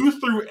flew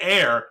through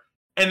air.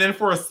 And then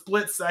for a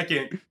split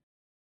second,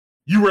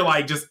 you were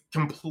like just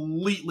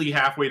completely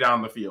halfway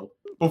down the field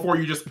before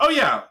you just, oh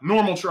yeah,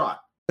 normal trot.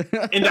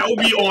 And that will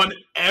be on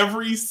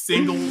every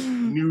single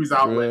news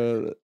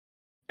outlet.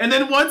 And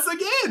then once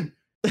again,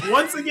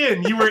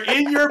 you were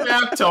in your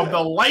bathtub, the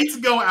lights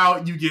go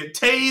out, you get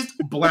tased,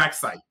 black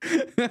site.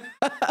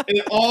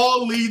 It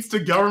all leads to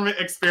government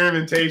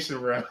experimentation,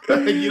 bro.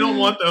 You don't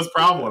want those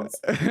problems.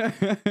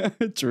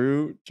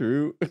 True.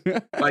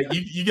 Like,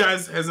 you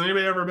guys, has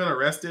anybody ever been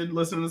arrested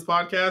listening to this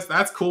podcast?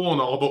 That's cool and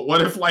all, but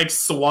what if, like,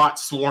 SWAT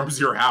swarms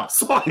your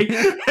house? Like,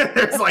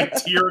 there's, like,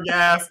 tear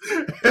gas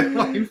and,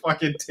 like,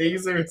 fucking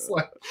tasers.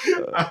 Like,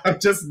 I'm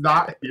just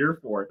not here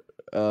for it.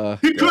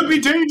 He could be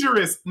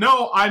dangerous.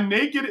 No, I'm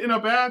naked in a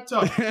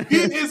bathtub. He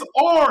is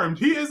armed.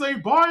 He is a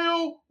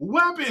bio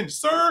weapon,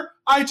 sir.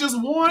 I just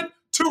want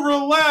to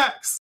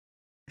relax.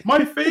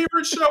 My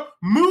favorite show,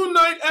 Moon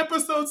Knight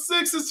episode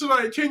 6 is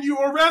tonight. Can you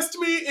arrest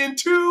me in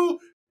 2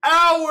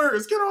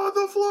 hours? Get on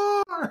the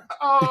floor.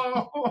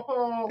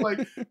 Oh,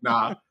 like,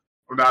 nah,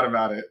 I'm not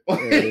about it.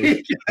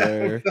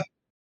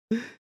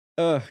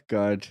 Oh,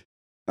 God.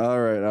 All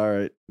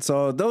right.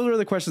 So those were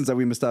the questions that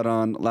we missed out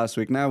on last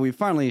week. Now we've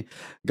finally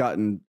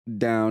gotten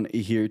down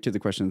here to the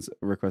questions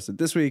requested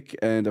this week.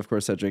 And of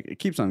course, Cedric, it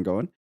keeps on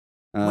going.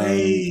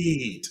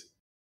 Wait.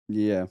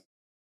 Yeah.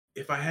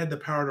 If I had the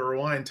power to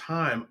rewind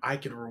time, I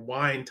could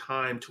rewind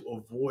time to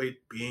avoid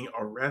being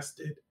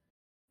arrested.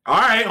 All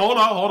right, hold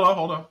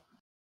on.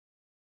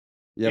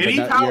 Yeah, any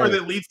power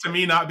that leads to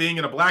me not being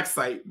in a black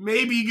site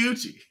may be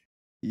Gucci.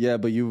 Yeah,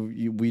 but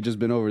we just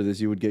been over this.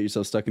 You would get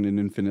yourself stuck in an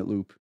infinite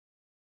loop.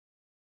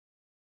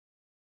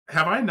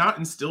 Have I not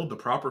instilled the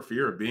proper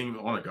fear of being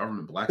on a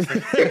government black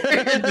site?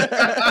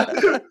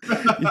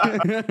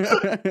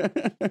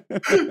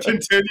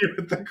 Continue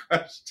with the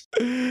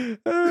question.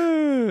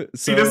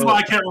 See, this is why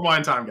I can't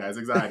rewind time, guys.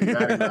 Anxiety,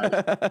 bad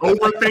anxiety.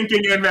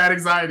 Overthinking and mad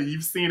anxiety.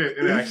 You've seen it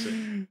in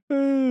action.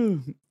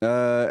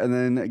 And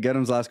then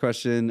Getham's last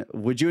question.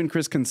 Would you and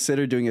Chris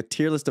consider doing a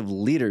tier list of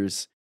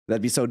leaders?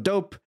 That'd be so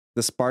dope.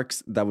 The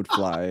sparks that would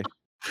fly.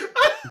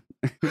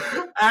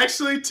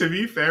 Actually, to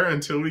be fair,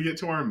 until we get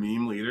to our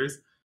meme leaders,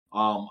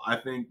 I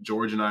think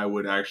George and I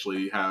would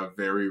actually have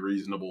very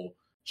reasonable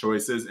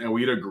choices, and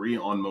we'd agree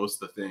on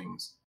most of the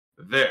things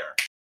there.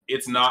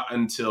 It's not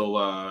until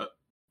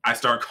I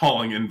start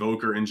calling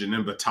Invoker and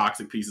Janemba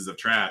toxic pieces of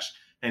trash,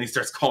 and he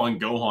starts calling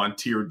Gohan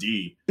tier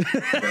D,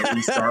 that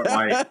we start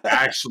like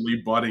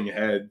actually butting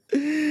heads.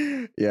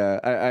 Yeah,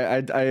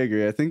 I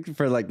agree. I think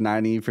for like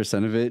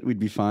 90% of it, we'd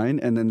be fine.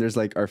 And then there's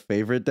like our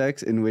favorite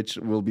decks in which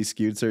we'll be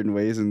skewed certain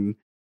ways. And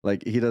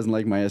like he doesn't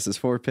like my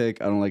SS4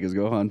 pick, I don't like his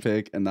Gohan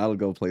pick, and that'll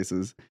go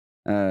places.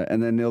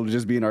 And then it'll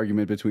just be an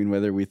argument between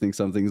whether we think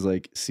something's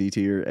like C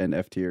tier and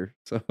F tier.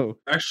 So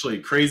actually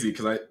crazy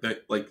because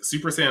like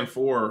Super Saiyan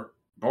 4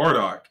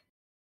 Bardock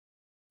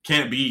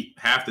can't beat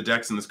half the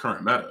decks in this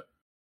current meta,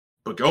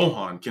 but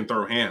Gohan can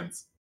throw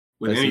hands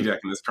with any deck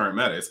in this current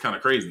meta. It's kind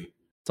of crazy.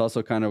 It's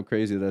also kind of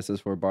crazy that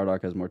SS4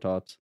 Bardock has more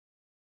tops.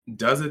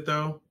 Does it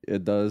though?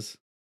 It does.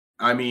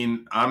 I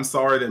mean, I'm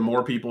sorry that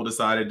more people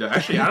decided to.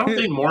 Actually, I don't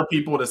think more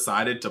people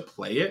decided to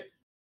play it,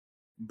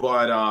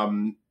 but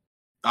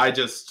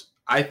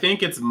I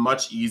think it's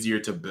much easier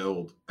to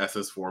build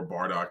SS4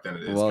 Bardock than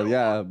it is. Well,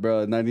 yeah,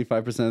 bro.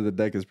 95% of the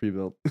deck is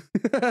pre-built.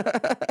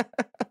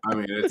 I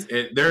mean,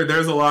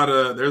 there's a lot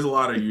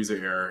of user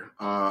error.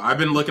 I've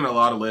been looking at a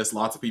lot of lists.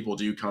 Lots of people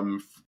do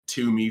come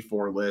to me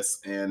for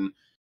lists, and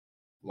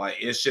like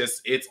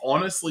it's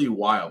honestly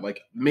wild.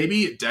 Like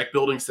maybe deck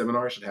building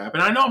seminars should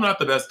happen. I know I'm not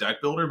the best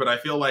deck builder, but I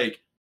feel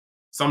like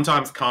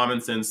sometimes common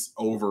sense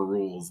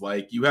overrules.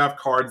 Like you have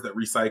cards that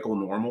recycle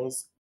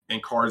normals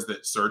and cards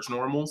that search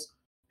normals,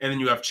 and then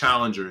you have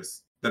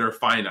challengers that are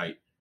finite.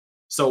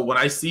 So when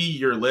I see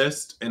your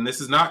list, and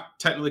this is not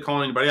technically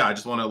calling anybody out, I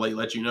just want to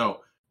let you know,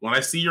 when I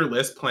see your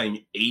list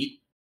playing 8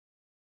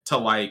 to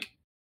like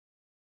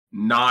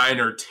 9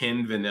 or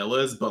 10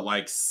 vanillas, but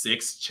like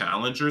 6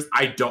 challengers,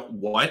 I don't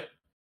what?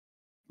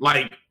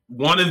 Like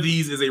one of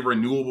these is a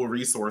renewable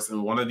resource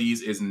and one of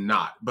these is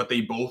not, but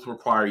they both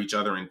require each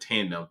other in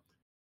tandem.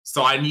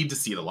 So I need to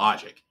see the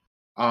logic.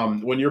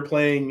 When you're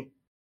playing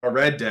a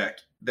red deck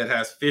that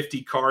has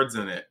 50 cards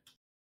in it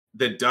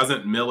that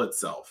doesn't mill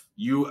itself,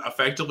 you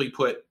effectively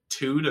put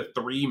 2 to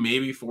 3,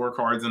 maybe 4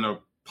 cards in a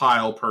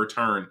pile per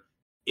turn,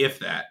 if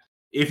that,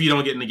 if you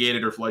don't get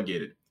negated or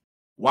floodgated.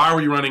 Why are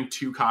we running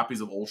 2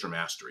 copies of Ultra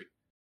Mastery?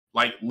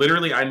 Like,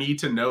 literally, I need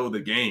to know the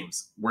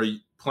games where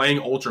playing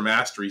Ultra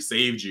Mastery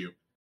saved you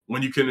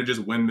when you couldn't have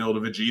just windmilled a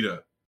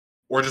Vegeta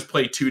or just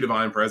play 2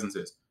 Divine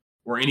Presences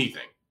or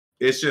anything.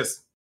 It's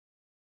just,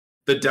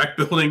 the deck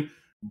building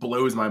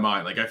blows my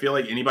mind. Like, I feel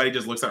like anybody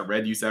just looks at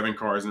red U7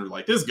 cards and they're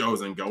like, this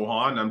goes in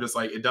Gohan. And I'm just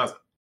like, it doesn't.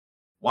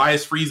 Why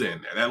is Frieza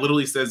in there? That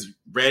literally says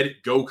red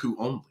Goku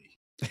only.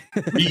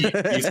 Read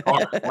these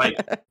cards. Like,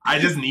 I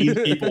just need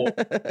people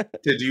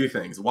to do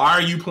things. Why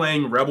are you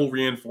playing Rebel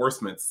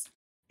Reinforcements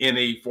in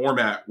a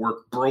format where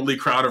Broly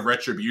Crown of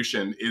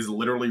Retribution is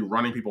literally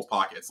running people's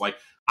pockets? Like,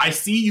 I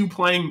see you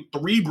playing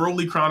 3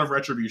 Broly Crown of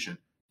Retribution.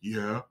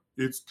 Yeah,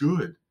 it's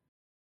good.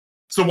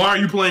 So why are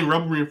you playing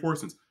Rebel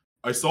Reinforcements?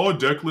 I saw a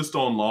deck list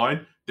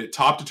online that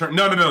top to turn.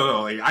 No.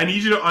 Like, I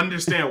need you to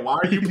understand, why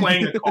are you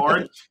playing a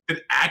card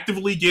that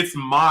actively gets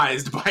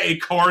mised by a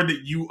card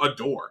that you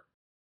adore?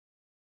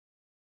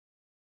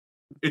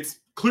 It's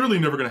clearly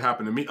never going to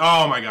happen to me.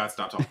 Oh my God,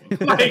 stop talking.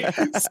 Like,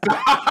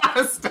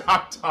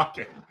 stop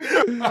talking.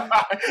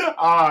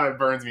 It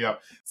burns me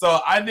up. So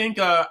I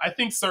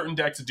think certain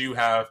decks do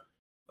have,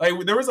 like,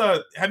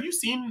 have you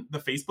seen the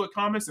Facebook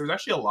comments? There was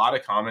actually a lot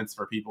of comments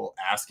for people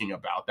asking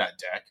about that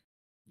deck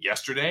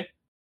yesterday.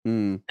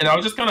 And I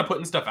was just kind of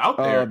putting stuff out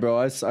there. Oh, bro,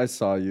 I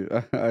saw you.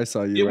 I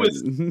saw you. It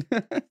was,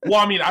 well,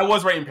 I mean, I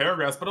was writing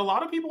paragraphs, but a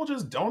lot of people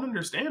just don't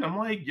understand. I'm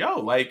like, yo,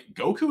 like,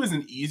 Goku is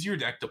an easier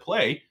deck to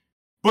play.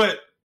 But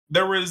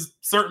there was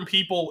certain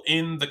people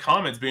in the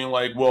comments being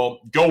like,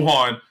 well,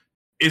 Gohan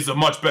is a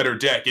much better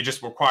deck. It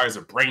just requires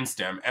a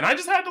brainstem. And I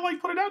just had to,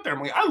 like, put it out there.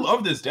 I'm like, I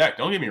love this deck.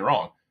 Don't get me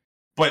wrong.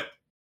 But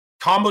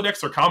combo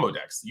decks are combo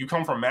decks. You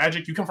come from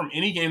Magic. You come from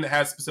any game that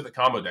has specific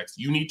combo decks.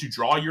 You need to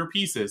draw your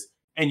pieces,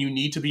 and you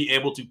need to be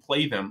able to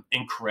play them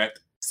in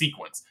correct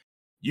sequence.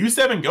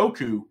 U7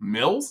 Goku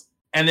mills,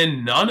 and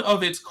then none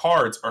of its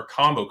cards are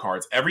combo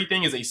cards.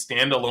 Everything is a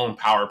standalone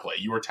power play.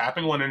 You are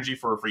tapping 1 energy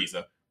for a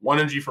Frieza, 1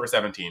 energy for a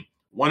 17,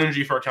 1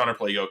 energy for a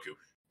counterplay Goku,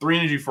 3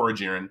 energy for a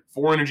Jiren,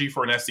 4 energy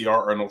for an SCR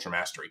or an Ultra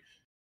Mastery.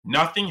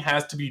 Nothing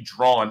has to be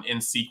drawn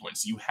in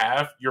sequence. You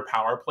have your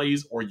power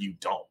plays or you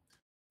don't.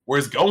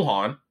 Whereas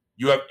Gohan,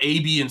 you have A,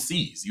 B, and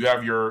C's. You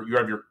have your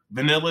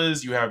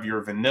vanillas, you have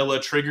your vanilla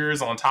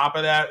triggers on top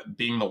of that,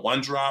 being the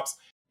 1-drops,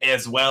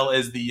 as well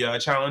as the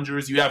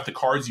challengers. You have the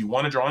cards you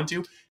want to draw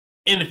into.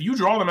 And if you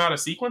draw them out of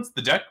sequence,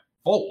 the deck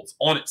folds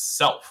on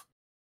itself.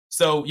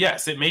 So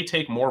yes, it may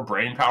take more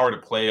brain power to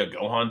play a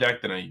Gohan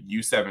deck than a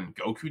U7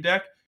 Goku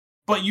deck,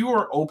 but you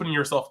are opening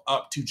yourself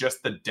up to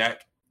just the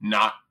deck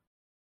not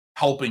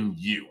helping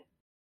you.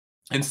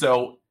 And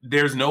so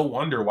there's no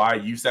wonder why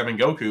U7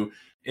 Goku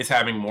is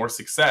having more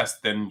success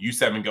than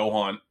U7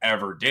 Gohan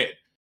ever did.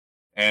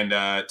 And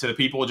to the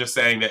people just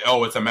saying that,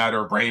 oh, it's a matter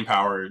of brain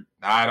power,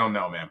 I don't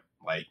know, man.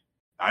 Like,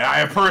 I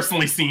have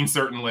personally seen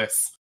certain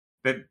lists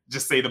that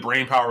just say the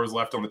brain power is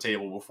left on the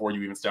table before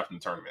you even step in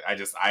the tournament.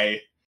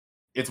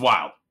 It's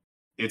wild.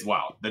 It's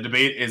wild. The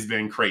debate has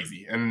been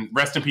crazy. And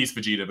rest in peace,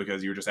 Vegeta,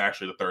 because you're just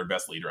actually the third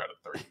best leader out of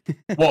the three.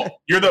 Well,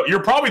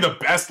 you're probably the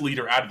best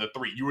leader out of the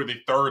three. You were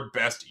the third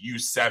best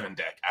U7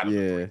 deck out of the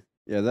three.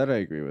 Yeah, that I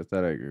agree with.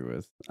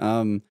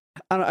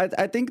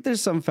 I think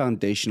there's some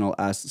foundational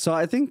so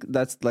I think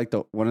that's like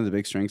one of the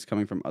big strengths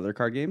coming from other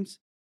card games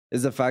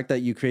is the fact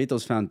that you create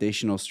those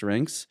foundational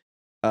strengths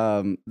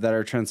that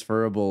are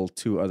transferable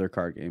to other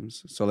card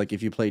games. So like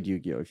if you played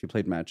Yu-Gi-Oh, if you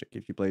played Magic,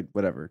 if you played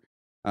whatever,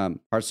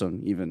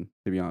 Hearthstone even,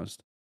 to be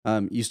honest,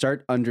 you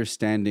start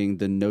understanding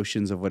the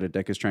notions of what a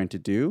deck is trying to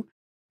do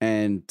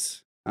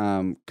and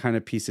kind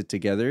of piece it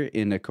together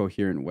in a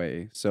coherent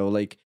way. So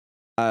like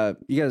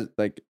you guys,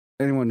 like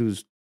anyone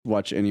who's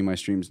watched any of my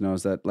streams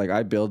knows that like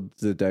I build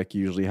the deck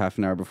usually half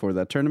an hour before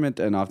that tournament,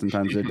 and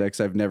oftentimes they're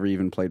decks I've never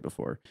even played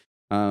before.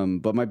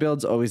 But my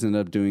builds always end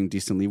up doing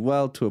decently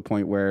well to a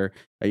point where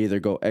I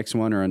either go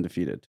X1 or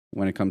undefeated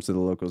when it comes to the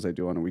locals I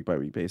do on a week by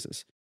week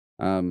basis.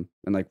 And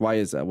like, why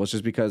is that? Well, it's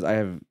just because I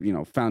have,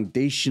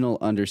 foundational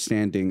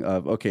understanding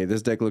of, okay,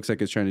 this deck looks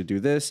like it's trying to do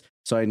this.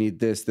 So I need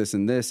this, this,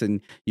 and this.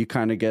 And you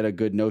kind of get a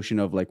good notion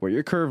of like what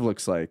your curve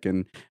looks like.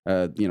 And,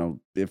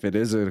 if it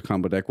is a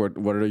combo deck, what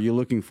are you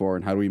looking for?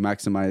 And how do we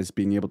maximize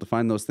being able to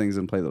find those things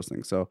and play those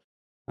things? So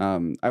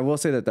I will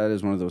say that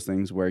is one of those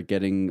things where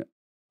getting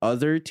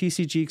other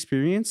TCG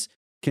experience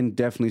can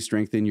definitely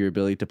strengthen your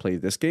ability to play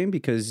this game,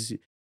 because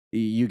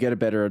you get a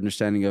better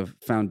understanding of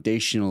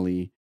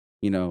foundationally,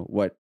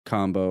 what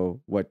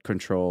combo, what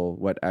control,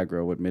 what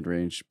aggro, what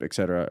mid-range,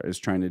 etc. is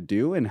trying to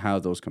do and how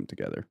those come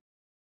together.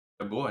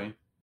 Oh boy.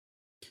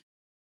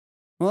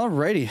 Well,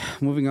 alrighty,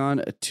 moving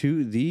on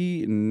to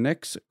the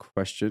next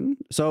question.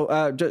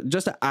 So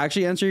just to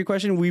actually answer your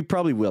question, we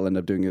probably will end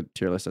up doing a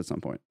tier list at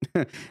some point.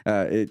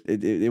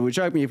 It would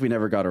shock me if we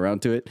never got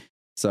around to it.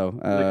 So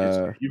look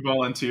at you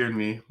volunteered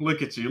me.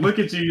 Look at you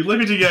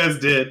what you guys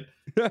did.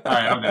 All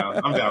right, I'm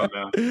down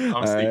now.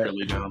 I'm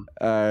secretly down.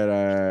 All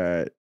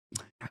right.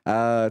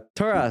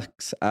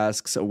 Torax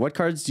asks, what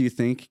cards do you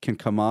think can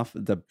come off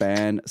the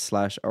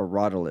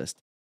ban/errata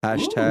list?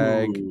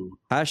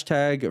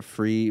 Hashtag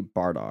free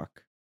Bardock.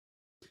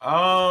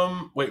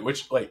 Wait,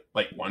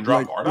 like one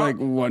drop Bardock? Like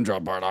one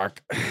drop Bardock.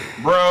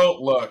 Bro,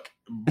 look,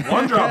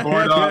 one drop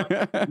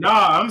Bardock.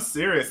 Nah, I'm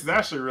serious. It's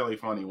actually really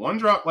funny. One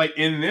drop, like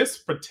in this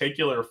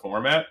particular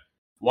format,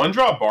 one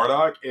drop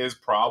Bardock is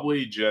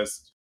probably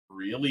just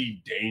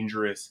really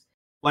dangerous.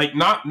 Like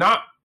not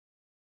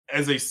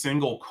as a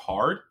single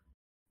card,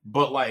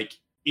 but like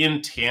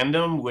in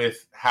tandem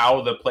with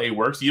how the play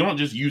works. You don't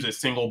just use a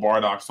single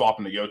Bardock swap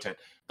into Goten.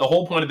 The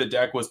whole point of the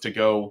deck was to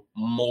go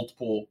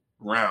multiple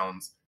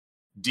rounds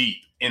deep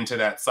into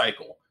that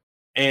cycle.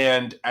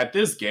 And at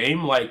this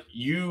game,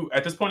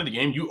 at this point of the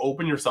game, you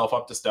open yourself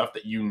up to stuff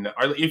that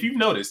if you've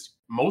noticed,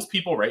 most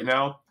people right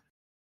now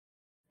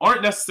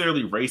aren't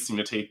necessarily racing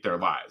to take their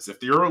lives.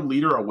 If your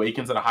leader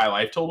awakens at a high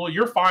life total,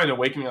 you're fine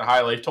awakening at a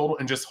high life total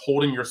and just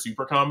holding your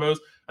super combos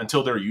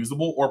until they're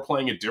usable, or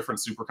playing a different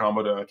super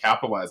combo to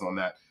capitalize on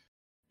that.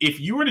 If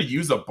you were to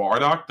use a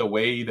Bardock the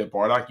way that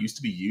Bardock used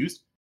to be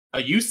used, a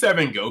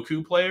U7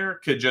 Goku player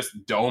could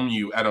just dome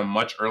you at a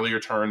much earlier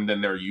turn than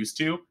they're used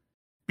to,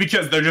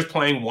 because they're just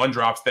playing one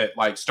drops that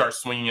like start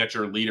swinging at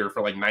your leader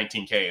for like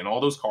 19k, and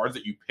all those cards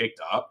that you picked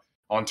up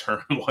on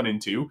turn 1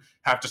 and 2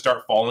 have to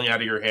start falling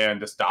out of your hand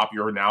to stop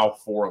your now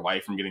 4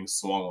 life from getting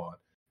swung on.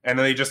 And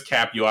then they just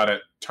cap you out at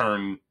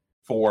turn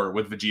 4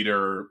 with Vegeta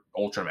or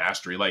Ultra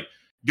Mastery. Like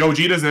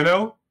Gogeta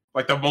Zeno,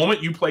 like the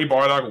moment you play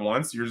Bardock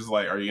once, you're just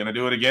like, are you going to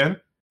do it again?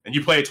 And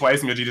you play it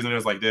twice and Gogeta Zeno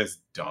is like, this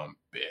dumb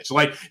bitch.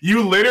 Like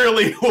you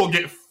literally will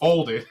get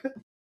folded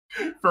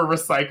for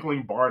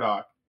recycling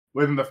Bardock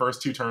within the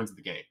first 2 turns of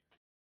the game.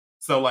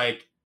 So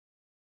like,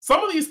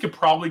 some of these could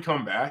probably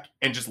come back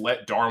and just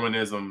let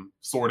Darwinism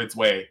sort its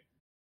way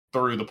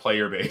through the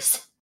player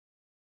base.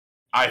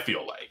 I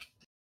feel like.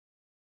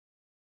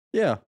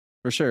 Yeah,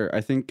 for sure.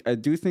 I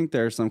do think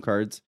there are some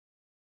cards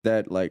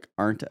that like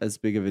aren't as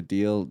big of a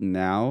deal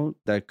now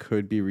that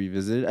could be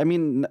revisited. I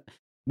mean,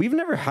 we've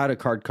never had a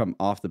card come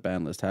off the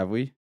ban list, have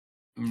we?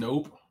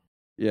 Nope.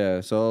 Yeah,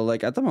 so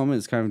like at the moment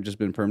it's kind of just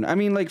been permanent. I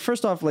mean, like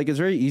first off, like it's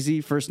very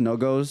easy. First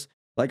no-goes.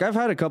 Like I've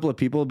had a couple of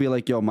people be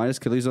like, yo, minus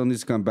Achilles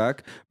needs to come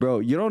back.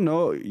 Bro, you don't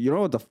know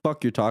what the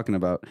fuck you're talking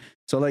about.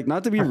 So like,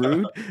 not to be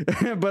rude,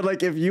 but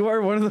like if you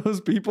are one of those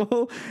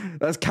people,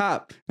 that's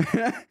cap.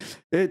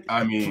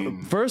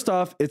 First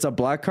off, it's a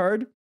black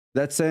card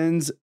that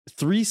sends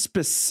 3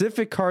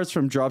 specific cards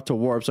from drop to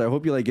warp. So I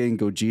hope you like getting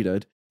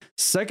Gogeta'd.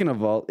 Second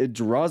of all, it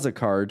draws a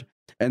card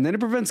and then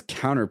it prevents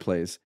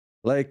counterplays.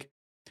 Like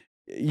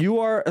you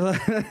are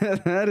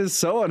that is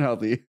so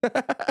unhealthy.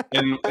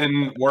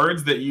 in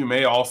words that you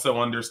may also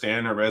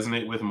understand or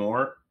resonate with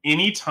more,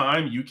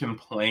 anytime you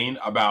complain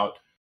about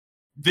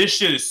this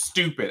shit is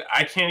stupid,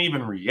 I can't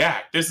even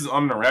react, this is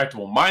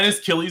uninteractable,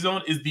 minus Killy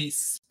Zone is the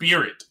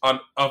spirit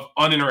of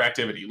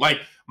uninteractivity.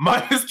 Like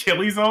minus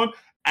Killy Zone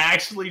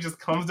actually just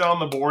comes down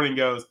the board and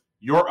goes,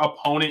 your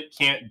opponent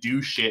can't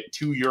do shit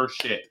to your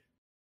shit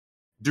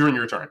during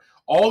your turn.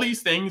 all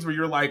these things where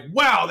you're like,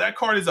 wow, that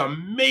card is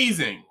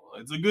amazing.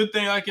 It's a good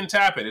thing I can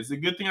tap it. It's a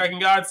good thing I can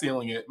God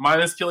Sealing it.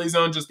 Minus Killy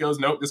Zone just goes,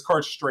 nope, this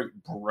card's straight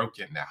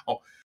broken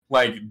now.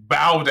 Like,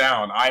 bow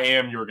down. I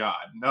am your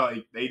god. No,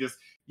 like, they just,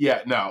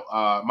 yeah, no.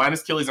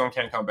 Minus Killy Zone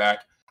can't come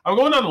back. I'm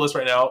going down the list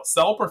right now.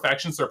 Cell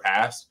Perfection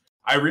Surpassed.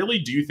 I really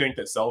do think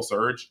that Cell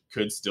Surge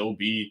could still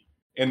be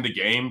in the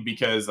game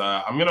because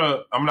I'm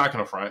not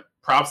gonna front.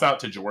 Props out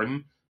to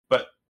Jordan,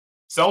 but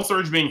Cell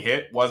Surge being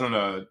hit wasn't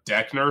a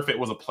deck nerf, it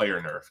was a player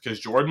nerf, because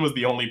Jordan was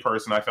the only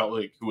person I felt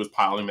like who was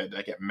piling that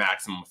deck at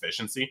maximum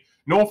efficiency.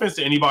 No offense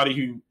to anybody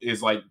who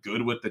is like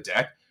good with the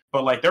deck,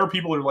 but like there are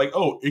people who are like,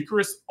 oh,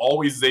 Icarus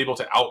always is able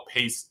to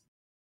outpace,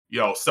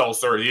 Cell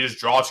Surge. They just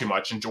draw too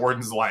much, and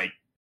Jordan's like,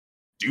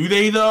 do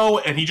they though?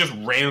 And he just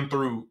ran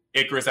through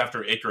Icarus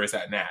after Icarus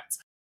at Nats.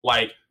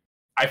 Like,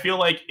 I feel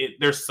like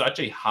there's such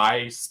a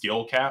high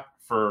skill cap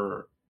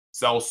for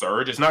Cell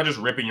Surge. It's not just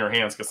ripping your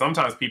hands, because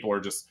sometimes people are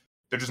just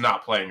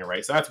not playing it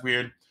right. So that's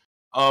weird.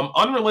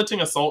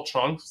 Unrelenting Assault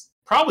Trunks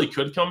probably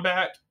could come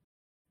back.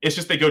 It's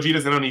just that Gogeta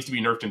Zeno needs to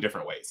be nerfed in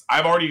different ways.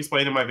 I've already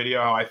explained in my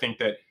video how I think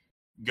that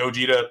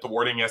Gogeta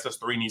thwarting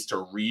SS3 needs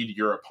to read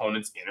your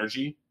opponent's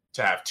energy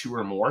to have 2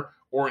 or more,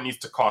 or it needs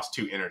to cost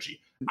 2 energy.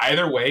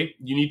 Either way,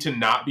 you need to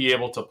not be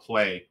able to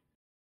play.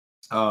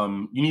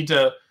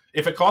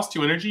 If it costs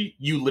 2 energy,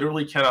 you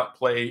literally cannot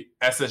play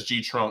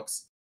SSG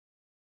Trunks.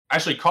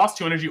 Actually, costs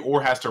 2 energy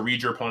or has to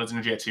read your opponent's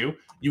energy at 2.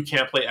 You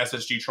can't play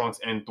SSG Trunks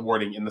and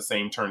Thwarting in the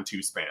same turn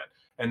 2 span.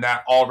 And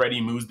that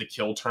already moves the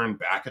kill turn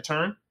back a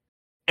turn.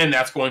 And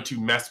that's going to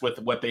mess with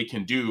what they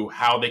can do,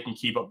 how they can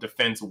keep up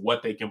defense,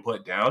 what they can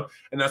put down.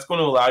 And that's going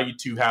to allow you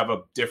to have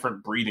a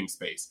different breathing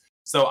space.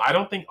 So I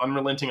don't think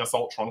Unrelenting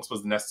Assault Trunks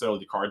was necessarily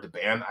the card to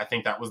ban. I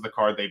think that was the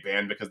card they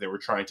banned because they were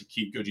trying to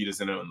keep Gogeta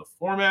Zeno in the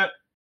format.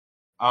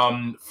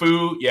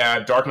 Fu, yeah,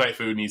 Dark Knight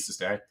Fu needs to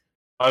stay.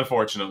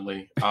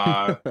 Unfortunately,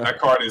 that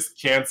card is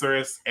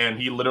cancerous, and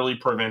he literally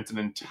prevents an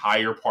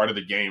entire part of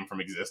the game from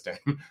existing.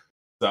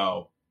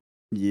 So,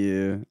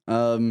 yeah.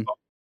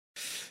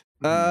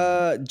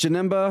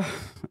 Janemba.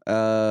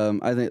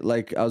 I think,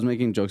 like, I was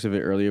making jokes of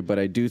it earlier, but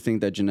I do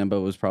think that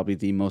Janemba was probably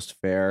the most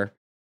fair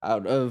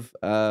out of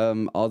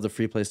all the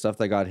free play stuff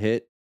that got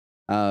hit.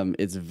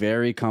 It's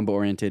very combo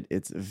oriented.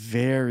 It's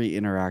very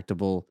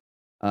interactable.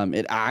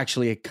 It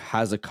actually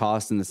has a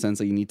cost in the sense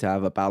that you need to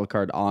have a battle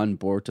card on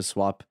board to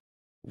swap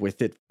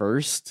with it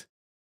first.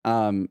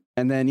 And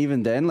then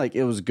even then, like,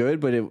 it was good,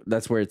 but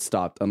that's where it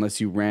stopped, unless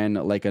you ran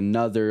like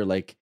another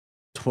like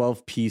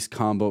 12-piece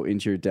combo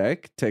into your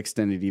deck to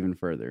extend it even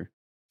further.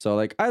 So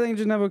like, I think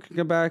Janemba could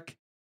come back.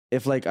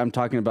 If like I'm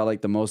talking about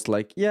like the most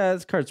like, yeah,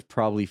 this card's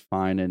probably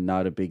fine and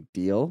not a big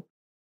deal.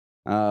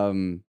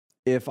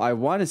 If I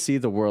want to see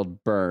the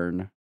world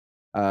burn,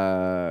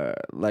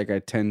 like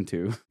I tend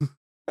to,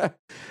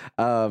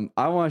 I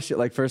want shit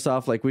like, first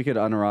off, like we could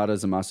Honorata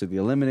Zamasu the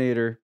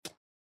Eliminator.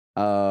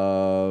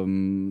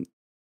 I'm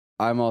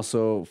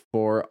also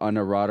for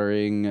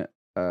Honorataing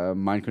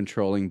mind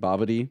controlling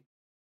Babidi.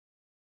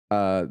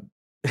 I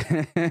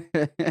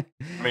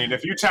mean,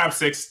 if you tap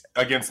 6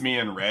 against me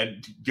in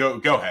red, go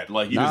ahead.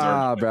 Like, you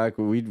deserve it. Brack,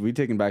 we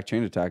taking back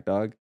chain attack,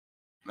 dog.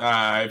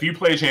 If you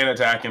play chain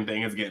attack and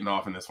thing is getting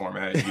off in this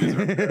format, you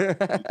deserve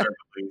it.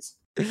 Please.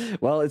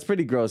 Well, it's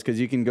pretty gross because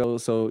you can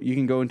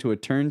go into a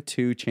turn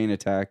 2 chain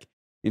attack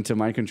into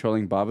mind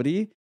controlling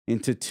Babidi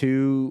into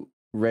 2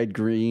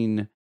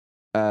 red-green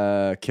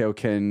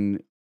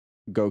Kyoken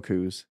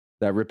Gokus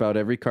that rip out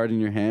every card in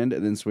your hand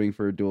and then swing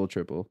for a dual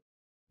triple.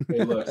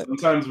 Hey, look,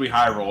 sometimes we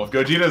high roll. If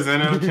Gogeta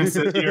Zeno can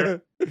sit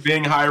here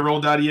being high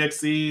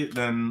roll.exe,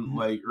 then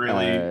like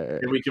really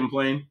can we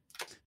complain?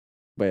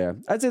 But yeah,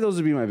 I'd say those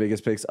would be my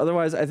biggest picks.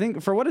 Otherwise, I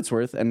think for what it's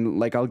worth, and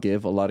like I'll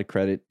give a lot of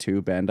credit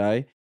to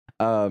Bandai.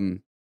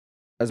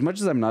 As much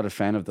as I'm not a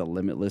fan of the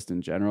limit list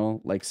in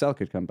general, like Cell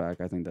could come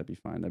back. I think that'd be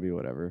fine. That'd be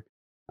whatever.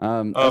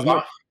 I'm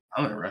a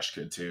Rush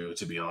kid too,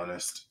 to be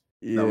honest.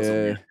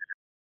 Yeah.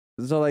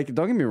 So like,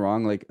 don't get me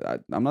wrong. Like,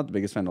 I'm not the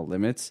biggest fan of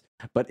limits,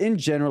 but in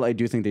general, I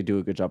do think they do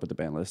a good job with the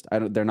ban list.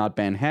 They're not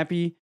ban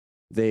happy.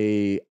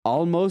 They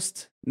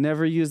almost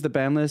never use the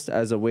ban list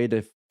as a way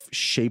to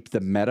shape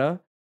the meta.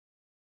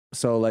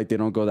 So like, they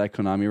don't go that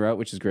Konami route,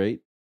 which is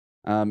great.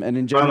 And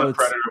in general, the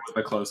Predator was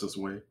the closest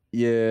way.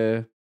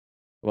 Yeah.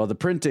 Well, the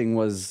printing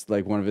was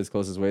like one of its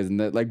closest ways,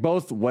 and that like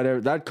both whatever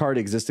that card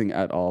existing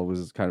at all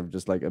was kind of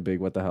just like a big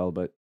what the hell.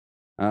 But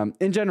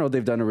in general,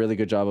 they've done a really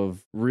good job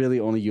of really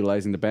only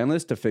utilizing the ban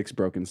list to fix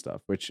broken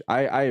stuff, which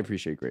I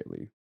appreciate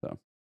greatly. So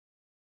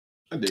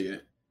I dig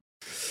it.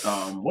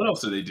 What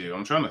else do they do?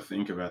 I'm trying to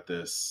think about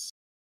this.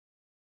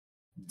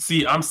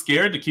 See, I'm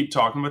scared to keep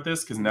talking about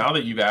this because now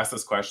that you've asked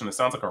this question, it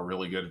sounds like a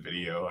really good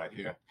video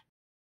idea.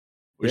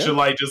 We should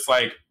like just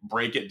like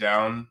break it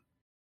down.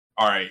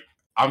 All right,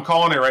 I'm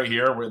calling it right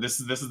here. Where this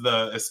is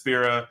the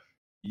Espira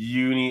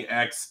Uni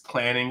X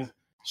planning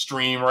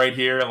stream right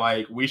here.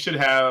 Like, we should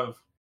have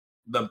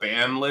the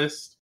ban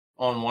list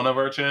on one of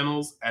our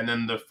channels, and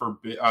then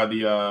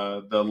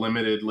the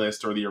limited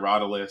list or the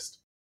errata list.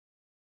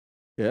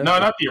 Yeah. No,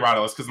 not the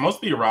errata list, because most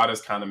of the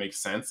erratas kind of make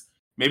sense.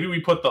 Maybe we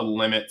put the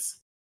limits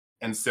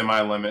and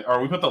semi-limit,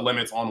 or we put the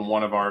limits on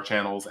one of our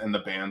channels and the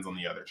bans on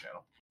the other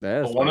channel.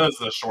 That's but one of those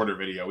is a shorter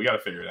video. We got to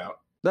figure it out.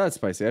 That's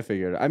spicy. I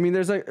figured. I mean,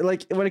 there's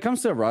like when it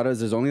comes to erratas,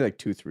 there's only like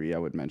 2-3 I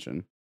would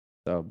mention.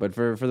 So, but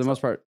for the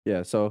most part,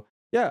 yeah. So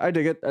yeah, I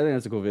dig it. I think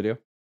that's a cool video.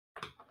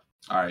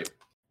 All right,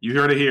 you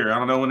heard it here. I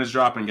don't know when it's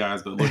dropping,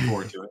 guys, but look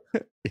forward to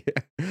it.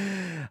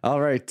 Yeah.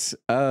 All right.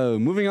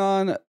 Moving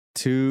on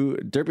to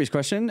Derpy's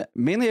question.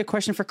 Mainly a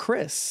question for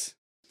Chris.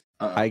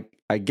 I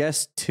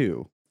guess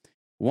 2.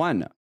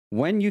 1.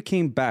 When you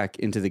came back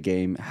into the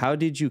game, how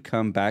did you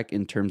come back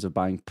in terms of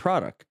buying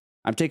product?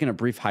 I'm taking a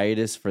brief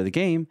hiatus for the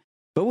game,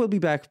 but we'll be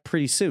back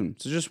pretty soon.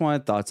 So just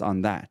wanted thoughts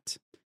on that.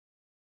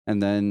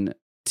 And then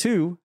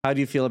 2, how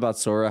do you feel about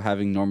Sora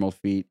having normal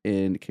feet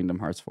in Kingdom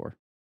Hearts 4?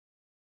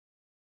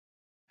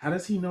 How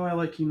does he know I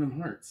like Kingdom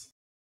Hearts?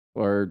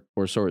 Or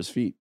Sora's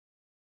feet?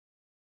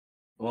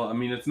 Well, I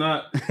mean, it's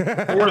not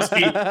Sora's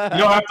feet. You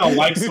don't have to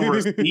like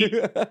Sora's feet.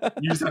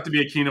 You just have to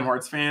be a Kingdom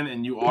Hearts fan,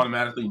 and you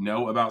automatically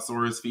know about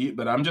Sora's feet.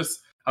 But I'm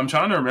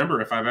trying to remember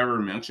if I've ever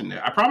mentioned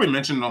it. I probably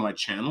mentioned it on my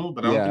channel,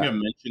 but I don't think I've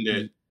mentioned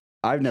it.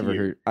 I've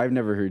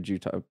never heard you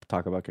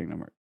talk about Kingdom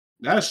Hearts.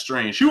 That's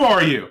strange. Who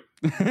are you?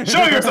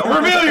 Show yourself.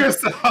 Reveal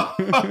yourself.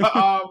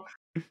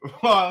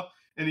 Well,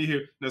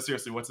 anywho, no,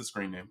 seriously, what's the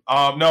screen name?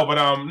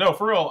 No,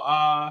 for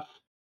real.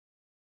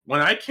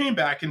 When I came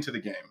back into the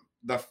game,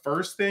 the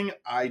first thing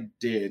I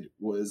did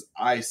was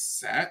I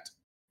sat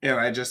and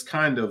I just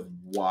kind of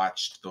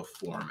watched the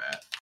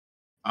format.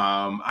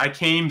 I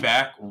came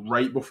back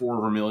right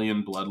before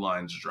Vermilion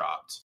Bloodlines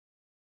dropped,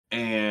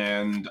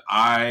 and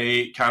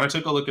I kind of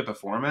took a look at the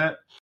format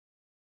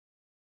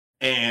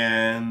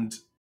and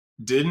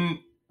didn't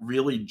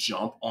really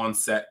jump on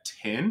set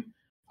 10.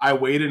 I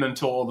waited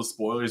until all the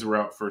spoilers were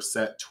out for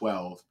set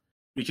 12,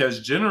 because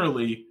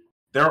generally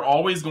they're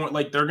always going,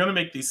 like, they're going to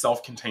make these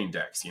self-contained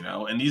decks, you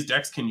know, and these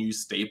decks can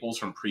use staples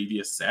from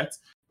previous sets.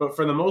 But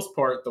for the most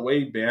part, the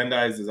way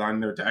Bandai's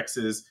designed their decks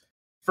is,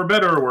 for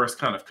better or worse,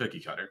 kind of cookie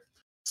cutter.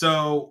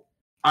 So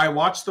I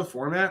watched the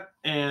format,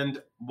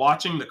 and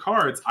watching the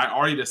cards, I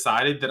already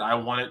decided that I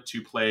wanted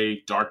to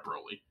play Dark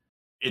Broly.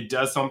 It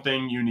does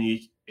something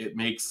unique. It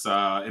makes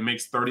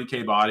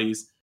 30k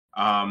bodies.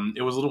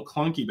 It was a little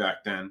clunky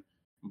back then,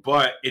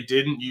 but it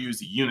didn't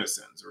use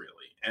unisons really.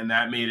 And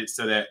that made it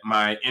so that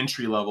my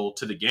entry level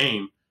to the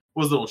game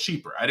was a little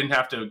cheaper. I didn't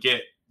have to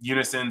get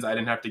unisons. I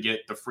didn't have to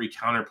get the free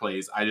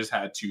counterplays. I just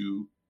had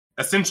to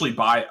essentially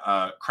buy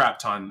a crap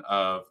ton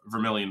of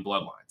Vermilion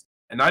Bloodlines.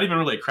 And not even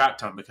really a crap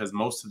ton, because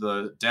most of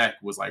the deck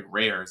was like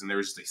rares and there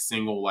was just a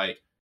single like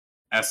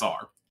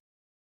SR.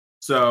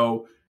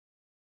 So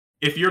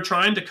if you're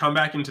trying to come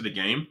back into the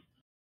game,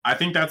 I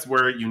think that's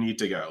where you need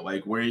to go.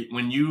 Like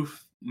when you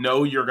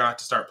know you're going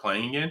to start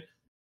playing again,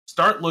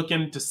 start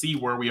looking to see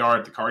where we are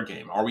at the card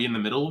game. Are we in the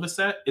middle of a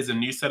set? Is a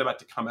new set about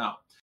to come out?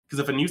 Because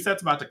if a new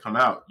set's about to come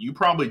out, you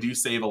probably do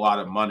save a lot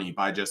of money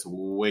by just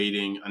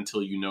waiting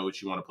until you know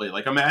what you want to play.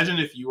 Like, imagine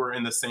if you were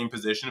in the same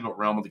position, but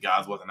Realm of the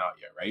Gods wasn't out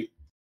yet, right?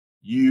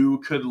 You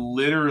could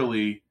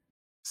literally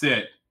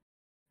sit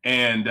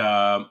and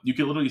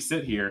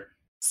here,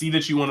 see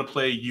that you want to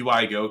play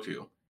UI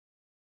Goku,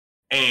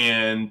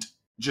 and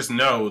just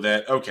know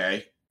that,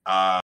 okay,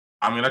 I'm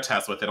going to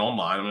test with it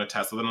online. I'm going to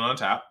test with it on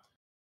tap.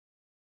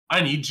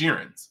 I need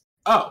Jirens.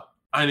 Oh,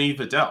 I need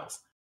Videls.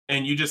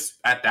 And you just,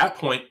 at that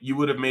point, you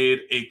would have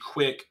made a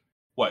quick,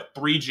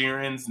 3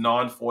 Jirens,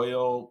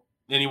 non-foil,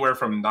 anywhere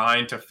from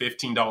 $9 to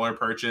 $15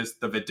 purchase.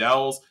 The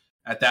Videls,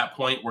 at that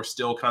point, were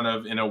still kind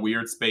of in a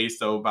weird space.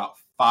 So about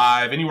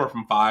anywhere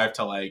from 5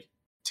 to like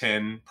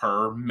 10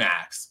 per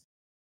max.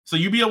 So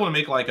you'd be able to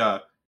make like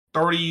a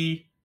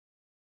 $30,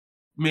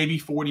 maybe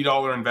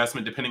 $40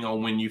 investment, depending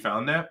on when you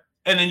found that.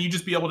 And then you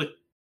just be able to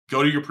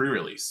go to your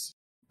pre-release,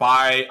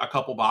 buy a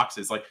couple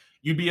boxes. Like,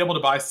 you'd be able to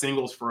buy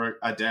singles for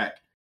a deck.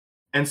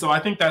 And so I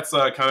think that's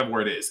kind of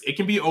where it is. It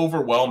can be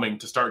overwhelming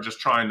to start just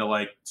trying to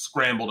like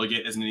scramble to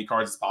get as many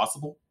cards as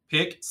possible.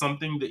 Pick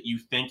something that you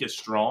think is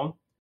strong,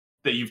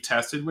 that you've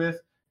tested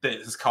with, that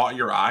has caught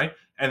your eye,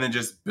 and then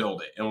just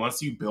build it. And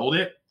once you build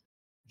it,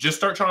 just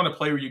start trying to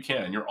play where you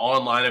can. Your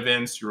online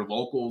events, your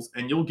locals,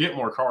 and you'll get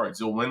more cards.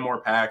 You'll win more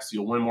packs.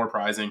 You'll win more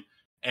prizing.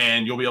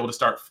 And you'll be able to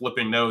start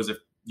flipping those if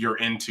you're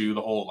into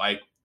the whole,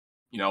 like,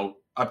 you know,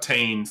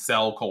 obtain,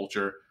 sell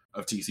culture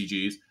of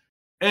TCGs.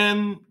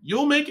 And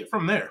you'll make it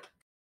from there.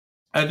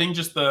 I think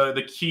just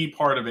the key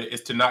part of it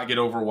is to not get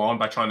overwhelmed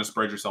by trying to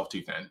spread yourself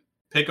too thin.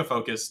 Pick a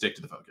focus, stick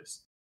to the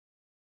focus.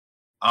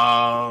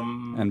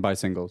 And buy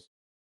singles.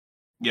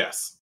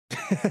 Yes.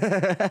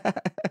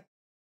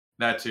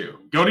 That too.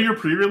 Go to your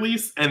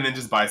pre-release and then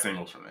just buy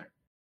singles from there.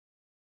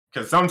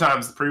 Because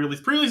sometimes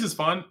pre-release is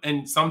fun,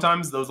 and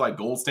sometimes those like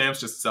gold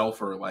stamps just sell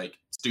for like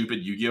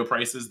stupid Yu-Gi-Oh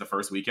prices the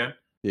first weekend.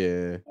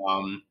 Yeah.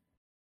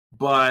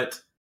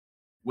 But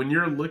when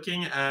you're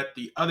looking at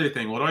the other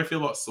thing, what do I feel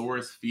about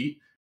Sora's feet?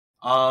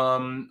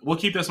 We'll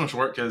keep this one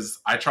short because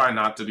I try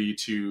not to be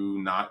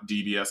too not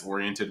DBS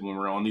oriented when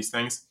we're on these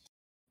things.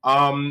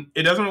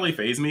 It doesn't really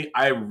faze me.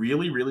 I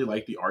really, really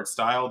like the art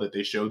style that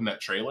they showed in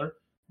that trailer.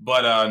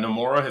 But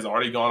Nomura has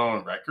already gone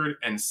on record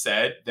and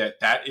said that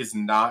that is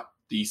not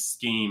the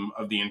scheme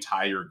of the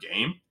entire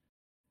game,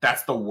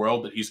 that's the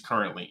world that he's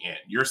currently in.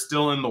 You're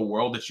still in the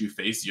world that you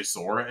face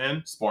Yasora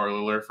in. Spoiler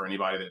alert for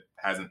anybody that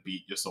hasn't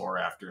beat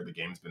Yasora after the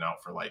game's been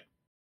out for like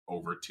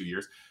over 2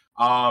 years.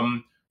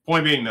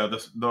 Point being though,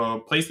 the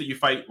place that you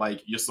fight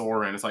like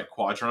Yasora in is like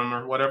Quadrum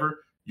or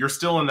whatever. You're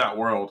still in that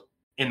world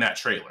in that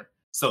trailer.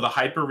 So the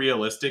hyper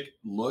realistic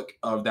look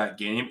of that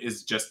game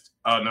is just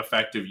an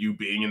effect of you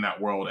being in that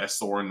world as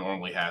Sora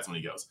normally has when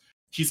he goes.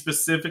 He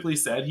specifically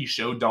said he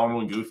showed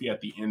Donald and Goofy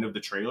at the end of the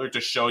trailer to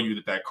show you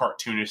that that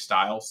cartoonish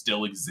style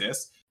still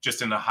exists,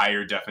 just in a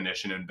higher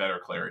definition and better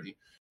clarity.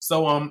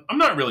 So I'm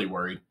not really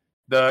worried.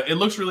 It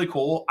looks really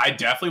cool. I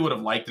definitely would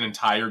have liked an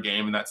entire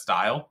game in that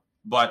style,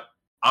 but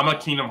I'm a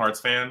Kingdom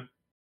Hearts fan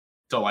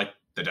to like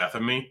the death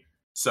of me.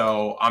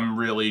 So I'm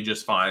really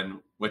just fine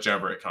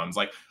whichever it comes.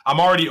 Like, I'm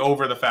already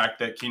over the fact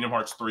that Kingdom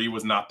Hearts 3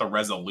 was not the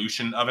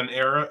resolution of an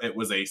era. It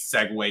was a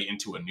segue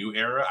into a new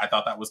era. I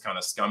thought that was kind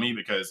of scummy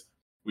because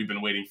we've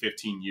been waiting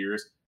 15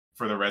 years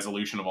for the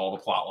resolution of all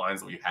the plot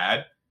lines that we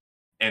had.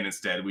 And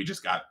instead, we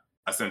just got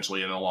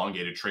essentially an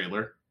elongated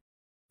trailer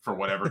for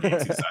whatever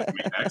games he decided to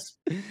make next.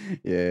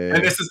 Yeah.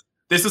 And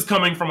this is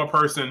coming from a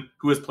person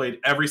who has played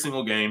every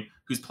single game,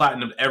 who's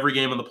platinumed every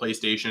game on the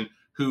PlayStation,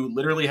 who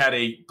literally had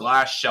a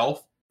glass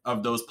shelf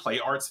of those Play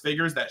Arts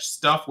figures. That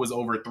stuff was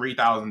over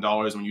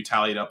 $3,000 when you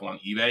tally it up on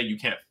eBay. You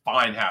can't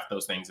find half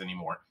those things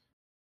anymore.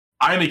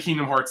 I'm a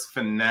Kingdom Hearts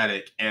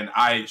fanatic, and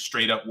I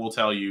straight up will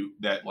tell you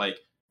that like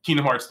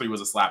Kingdom Hearts 3 was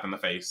a slap in the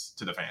face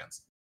to the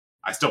fans.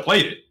 I still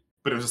played it,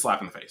 but it was a slap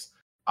in the face.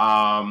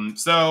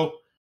 So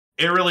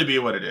it really be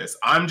what it is.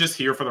 I'm just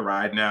here for the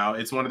ride now.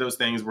 It's one of those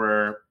things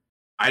where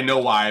I know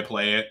why I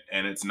play it,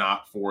 and it's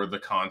not for the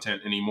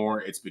content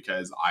anymore. It's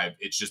because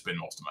it's just been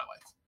most of my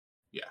life.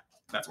 Yeah,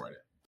 that's where I am.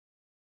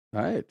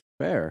 All right,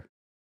 fair.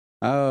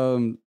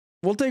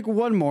 We'll take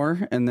one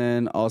more, and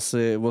then we'll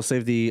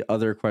save the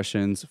other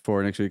questions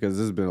for next week because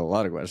this has been a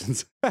lot of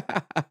questions.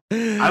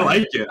 I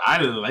like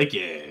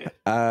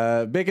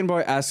it. Bacon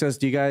Boy asks us,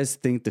 do you guys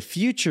think the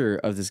future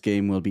of this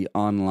game will be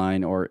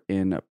online or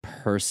in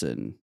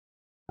person?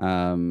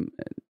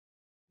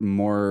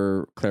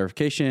 More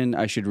clarification,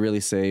 I should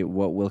really say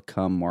what will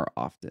come more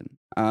often.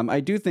 I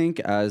do think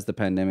as the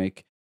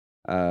pandemic,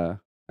 I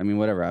mean,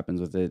 whatever happens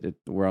with it,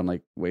 we're on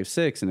like wave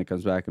 6 and it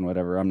comes back and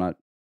whatever. I'm not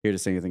here to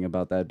say anything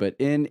about that. But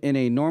in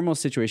a normal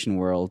situation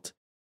world,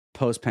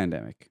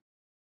 post-pandemic,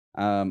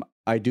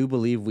 I do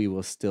believe we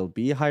will still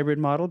be a hybrid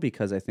model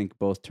because I think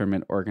both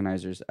tournament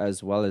organizers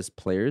as well as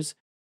players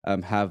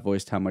have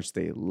voiced how much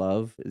they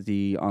love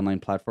the online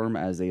platform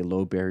as a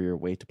low barrier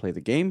way to play the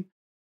game.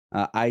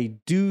 I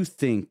do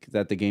think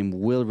that the game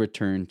will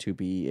return to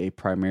be a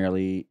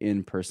primarily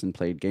in-person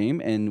played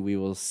game, and we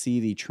will see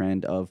the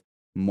trend of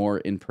more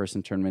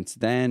in-person tournaments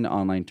than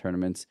online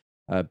tournaments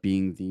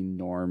being the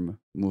norm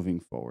moving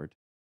forward.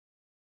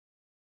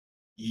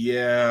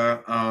 Yeah,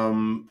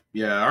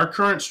 our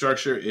current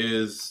structure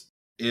is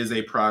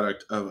a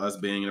product of us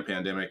being in a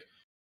pandemic,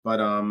 but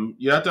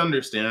you have to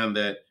understand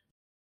that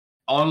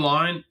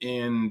online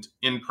and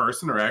in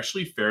person are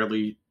actually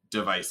fairly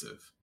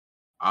divisive.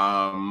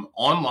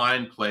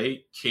 Online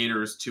play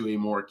caters to a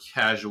more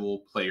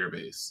casual player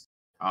base,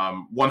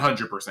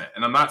 100%.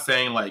 And I'm not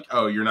saying like,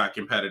 oh, you're not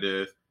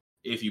competitive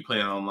if you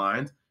play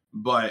online.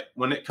 But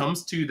when it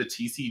comes to the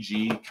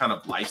TCG kind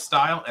of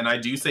lifestyle, and I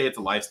do say it's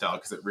a lifestyle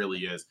because it really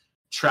is,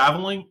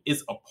 traveling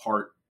is a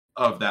part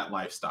of that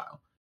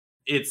lifestyle.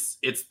 It's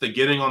the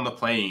getting on the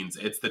planes.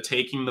 It's the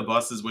taking the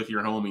buses with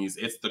your homies.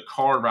 It's the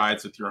car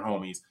rides with your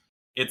homies.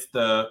 It's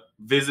the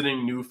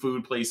visiting new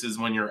food places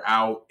when you're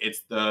out.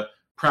 It's the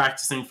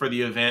practicing for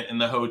the event in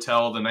the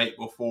hotel the night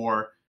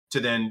before to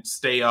then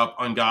stay up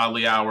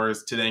ungodly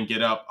hours to then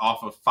get up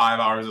off of 5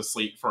 hours of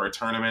sleep for a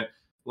tournament.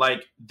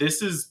 Like,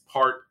 this is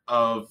part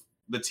of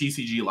the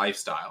TCG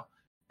lifestyle,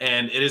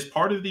 and it is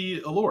part of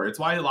the allure. It's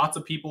why lots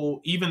of people,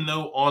 even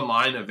though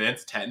online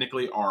events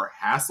technically are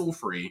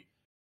hassle-free,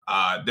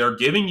 they're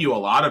giving you a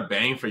lot of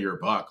bang for your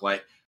buck.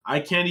 Like,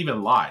 I can't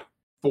even lie.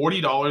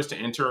 $40 to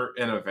enter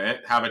an event,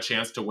 have a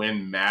chance to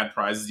win mad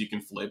prizes you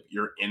can flip,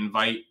 your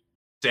invite,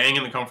 staying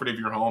in the comfort of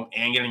your home,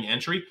 and getting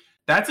entry.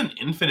 That's an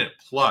infinite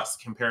plus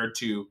compared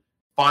to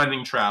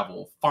finding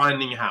travel,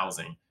 finding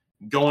housing,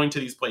 going to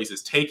these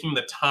places, taking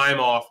the time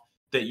off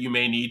that you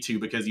may need to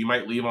because you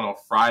might leave on a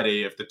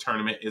Friday if the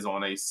tournament is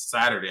on a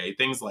Saturday,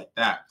 things like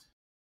that.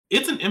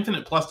 It's an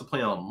infinite plus to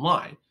play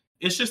online.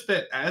 It's just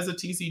that as a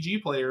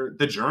TCG player,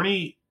 the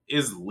journey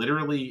is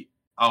literally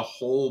a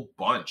whole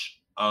bunch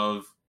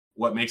of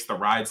what makes the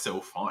ride so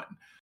fun.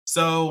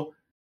 So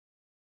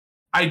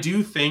I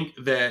do think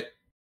that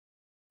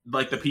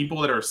like the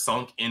people that are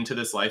sunk into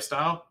this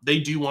lifestyle,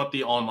 they do want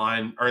the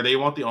online, or they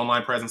want the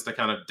online presence to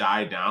kind of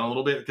die down a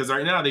little bit, because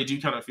right now they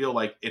do kind of feel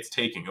like it's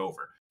taking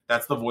over.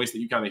 That's the voice that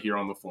you kind of hear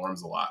on the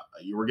forums a lot.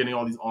 You were getting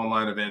all these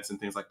online events and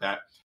things like that.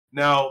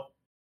 Now,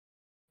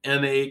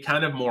 in a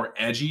kind of more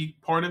edgy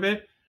part of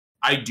it,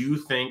 I do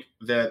think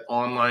that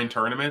online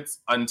tournaments,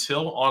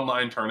 until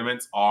online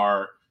tournaments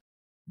are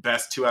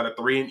best 2 out of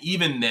 3, and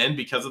even then,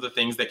 because of the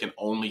things that can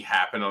only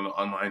happen on an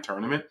online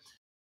tournament,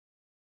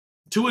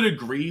 to a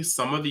degree,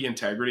 some of the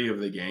integrity of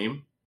the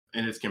game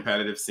and its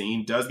competitive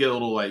scene does get a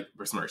little like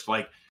besmirched.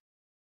 Like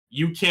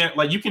you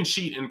can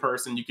cheat in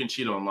person, you can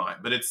cheat online,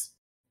 but it's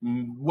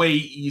way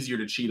easier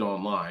to cheat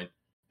online.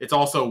 It's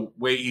also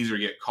way easier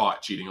to get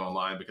caught cheating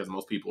online because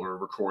most people are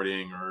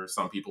recording or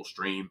some people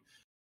stream.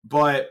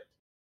 But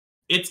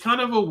it's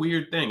kind of a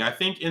weird thing. I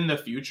think in the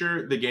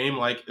future, the game,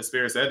 like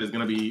Espira said, is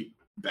going to be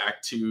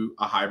back to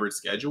a hybrid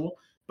schedule,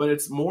 but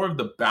it's more of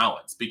the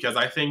balance because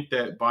I think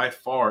that by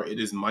far it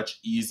is much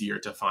easier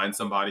to find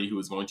somebody who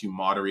is going to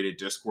moderate a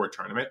Discord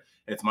tournament.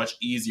 It's much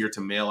easier to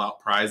mail out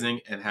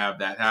prizing and have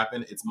that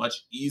happen. It's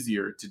much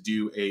easier to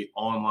do a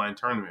online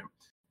tournament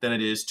than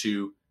it is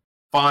to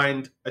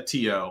find a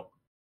TO,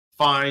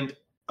 find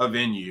a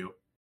venue,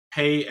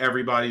 pay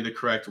everybody the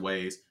correct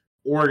ways,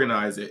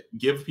 organize it,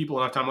 give people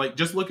enough time. Like,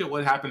 just look at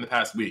what happened the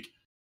past week.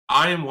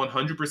 I am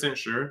 100%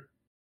 sure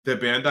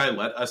that Bandai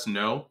let us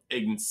know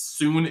as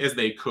soon as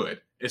they could.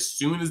 As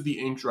soon as the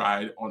ink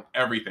dried on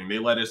everything, they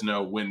let us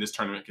know when this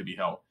tournament could be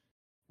held.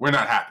 We're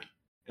not happy.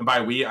 And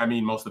by we, I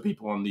mean most of the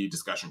people in the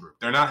discussion group.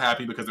 They're not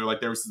happy because they're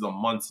like, there was a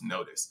month's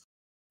notice.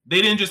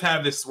 They didn't just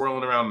have this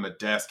swirling around on the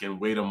desk and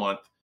wait a month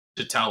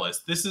to tell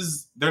us.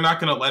 They're not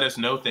going to let us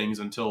know things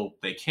until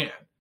they can.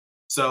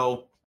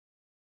 So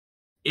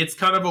it's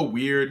kind of a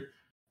weird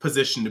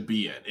position to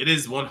be in. It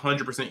is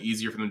 100%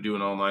 easier for them to do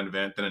an online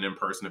event than an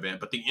in-person event,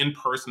 but the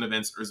in-person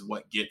events is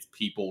what gets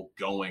people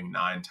going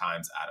 9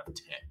 times out of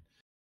 10.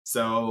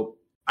 So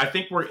I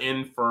think we're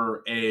in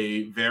for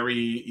a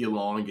very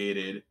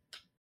elongated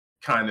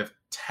kind of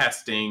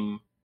testing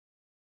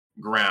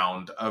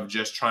ground of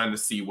just trying to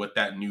see what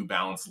that new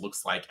balance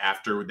looks like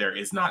after there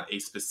is not a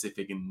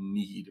specific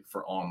need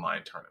for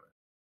online tournament.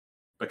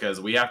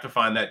 Because we have to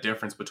find that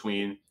difference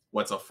between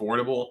what's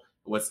affordable,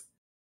 what's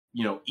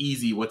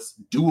easy, what's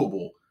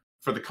doable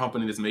for the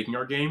company that's making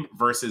our game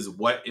versus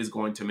what is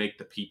going to make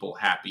the people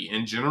happy.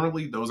 And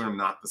generally, those are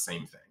not the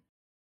same thing.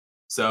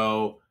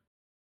 So,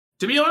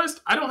 to be honest,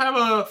 I don't have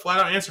a flat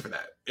out answer for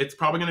that. It's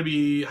probably going to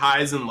be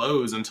highs and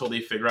lows until they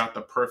figure out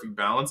the perfect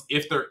balance,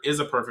 if there is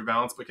a perfect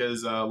balance,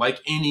 because like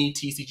any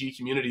TCG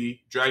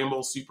community, Dragon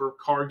Ball Super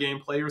card game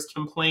players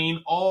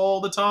complain all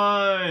the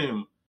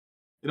time.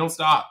 They don't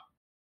stop.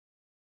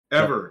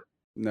 Ever.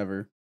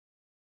 Never.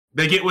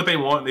 They get what they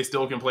want, and they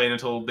still complain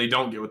until they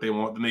don't get what they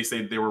want. Then they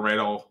say they were right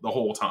the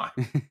whole time.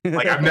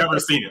 Like, I've never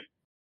seen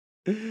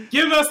it.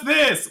 Give us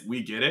this.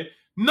 We get it.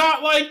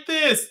 Not like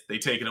this. They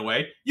take it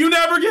away. You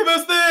never give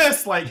us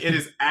this. Like, it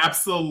is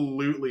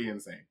absolutely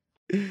insane.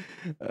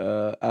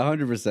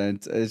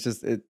 100%. It's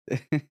just if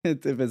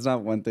it's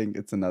not one thing,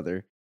 it's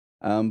another.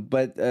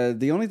 But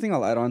the only thing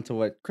I'll add on to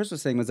what Chris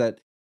was saying was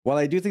that while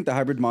I do think the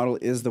hybrid model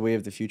is the way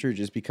of the future,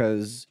 just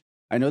because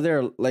I know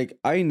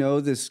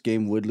this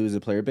game would lose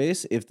a player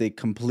base if they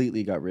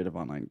completely got rid of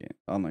online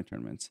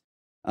tournaments.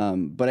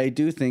 But I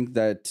do think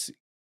that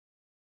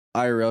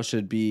IRL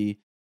should be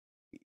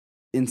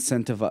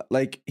incentivized.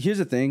 Like, here's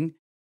the thing: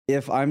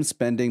 if I'm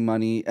spending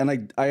money, and I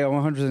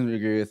 100%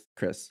 agree with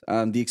Chris,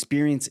 the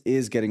experience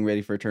is getting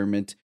ready for a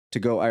tournament to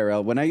go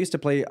IRL. When I used to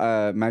play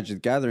Magic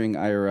the Gathering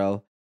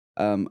IRL,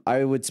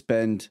 I would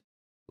spend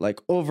like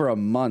over a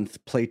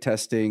month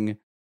playtesting,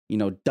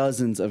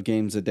 dozens of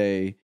games a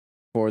day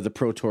for the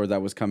Pro Tour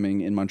that was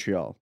coming in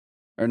Montreal.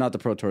 Or not the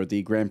Pro Tour,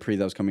 the Grand Prix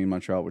that was coming in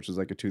Montreal, which was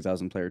like a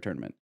 2,000 player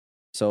tournament.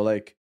 So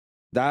like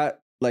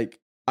that, like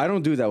I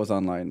don't do that with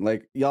online.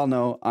 Like, y'all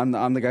know,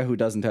 I'm the guy who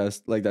doesn't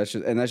test. Like, that's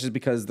just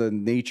because the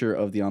nature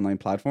of the online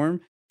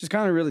platform just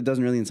kind of really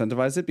doesn't really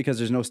incentivize it, because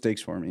there's no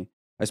stakes for me.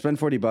 I spend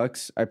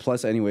 $40, I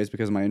plus anyways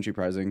because of my entry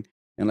pricing,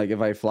 and like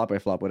if I flop,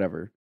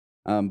 whatever.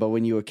 But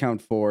when you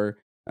account for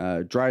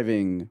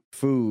driving,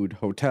 food,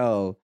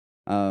 hotel,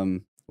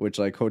 which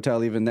like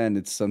hotel, even then,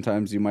 it's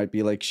sometimes you might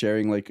be like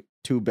sharing like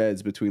 2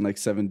 beds between like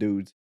 7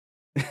 dudes.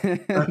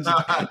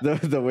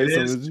 the way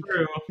it is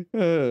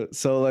true.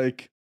 So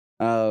like,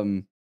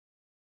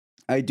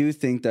 I do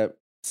think that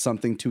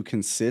something to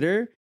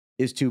consider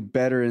is to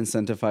better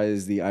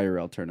incentivize the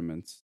IRL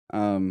tournaments.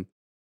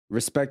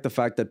 Respect the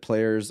fact that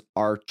players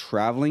are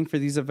traveling for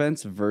these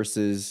events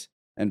versus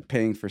and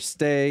paying for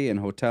stay and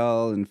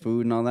hotel and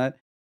food and all that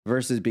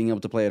versus being able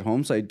to play at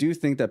home. So I do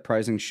think that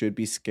pricing should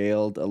be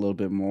scaled a little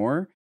bit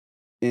more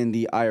in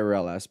the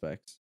IRL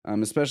aspects,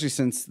 especially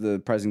since the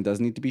pricing does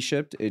need to be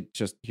shipped. It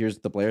just, here's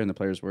the player and the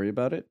players worry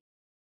about it.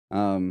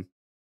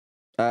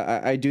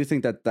 I do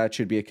think that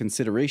should be a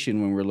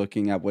consideration when we're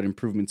looking at what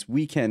improvements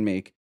we can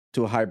make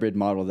to a hybrid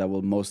model that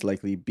will most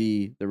likely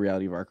be the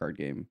reality of our card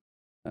game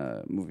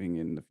moving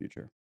in the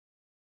future.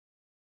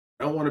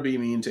 I don't want to be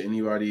mean to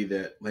anybody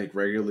that like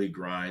regularly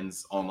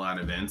grinds online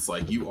events.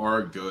 Like, you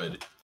are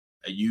good.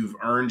 You've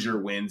earned your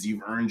wins.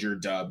 You've earned your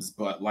dubs.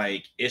 But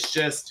like,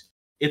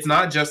 it's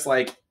not just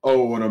like,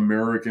 oh, an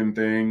American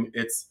thing.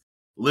 It's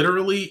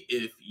literally,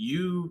 if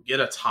you get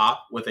a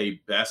top with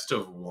a best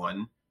of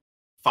 1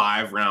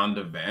 5-round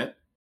event,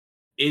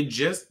 it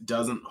just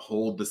doesn't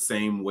hold the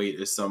same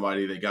weight as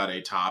somebody that got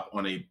a top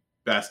on a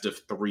best of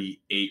 3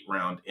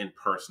 8-round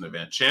in-person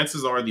event.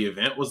 Chances are the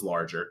event was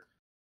larger.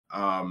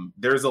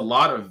 There's a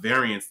lot of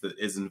variance that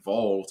is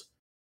involved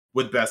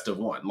with best of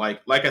one.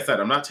 Like I said,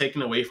 I'm not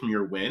taking away from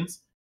your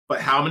wins,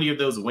 but how many of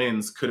those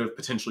wins could have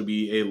potentially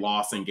be a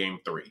loss in game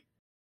 3?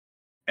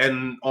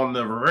 And on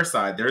the reverse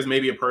side, there's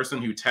maybe a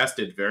person who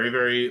tested very,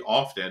 very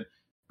often,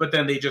 but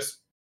then they just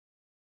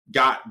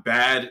got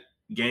bad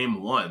game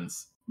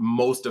 1s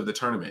most of the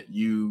tournament.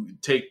 You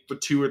take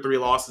 2 or 3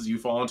 losses, you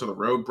fall into the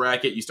rogue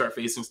bracket, you start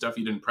facing stuff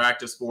you didn't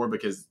practice for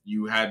because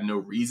you had no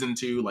reason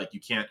to. Like, you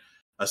can't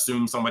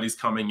assume somebody's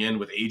coming in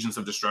with Agents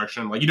of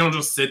Destruction. Like, you don't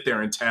just sit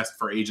there and test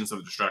for Agents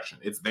of Destruction.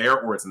 It's there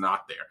or it's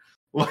not there.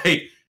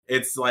 Like,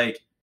 it's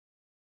like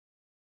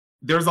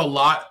there's a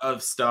lot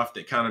of stuff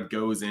that kind of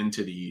goes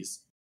into these,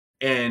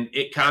 and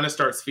it kind of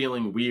starts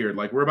feeling weird.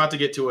 Like, we're about to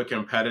get to a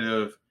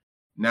competitive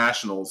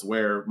nationals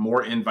where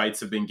more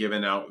invites have been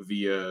given out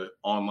via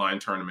online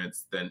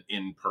tournaments than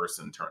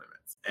in-person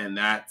tournaments. And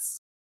that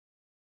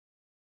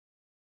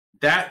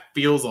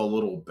feels a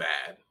little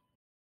bad,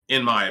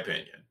 in my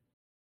opinion.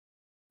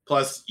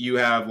 Plus, you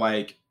have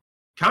like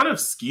kind of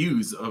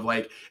skews of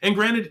like, and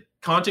granted,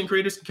 content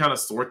creators can kind of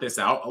sort this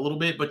out a little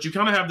bit, but you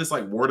kind of have this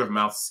like word of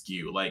mouth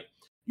skew. Like,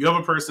 you have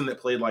a person that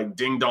played like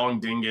Ding Dong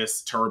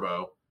Dingus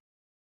Turbo,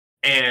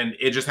 and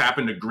it just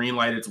happened to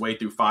greenlight its way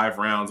through 5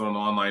 rounds on an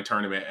online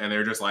tournament, and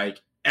they're just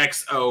like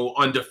XO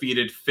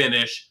undefeated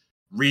finish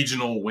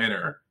regional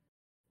winner.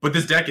 But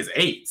this deck is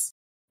 8s.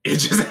 It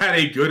just had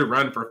a good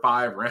run for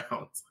 5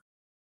 rounds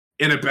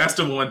in a best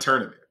of 1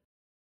 tournament.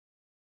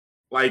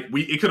 Like,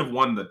 it could have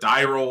won the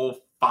die roll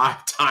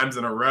 5 times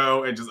in a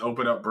row and just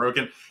opened up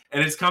broken.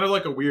 And it's kind of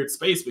like a weird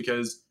space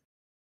because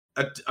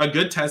a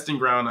good testing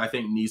ground, I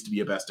think, needs to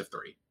be a best of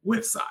 3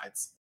 with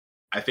sides.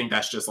 I think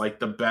that's just like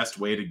the best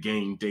way to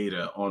gain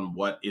data on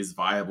what is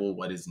viable,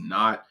 what is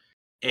not.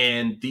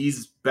 And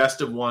these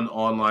best of 1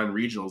 online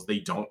regionals, they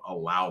don't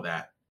allow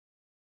that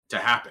to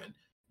happen.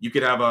 You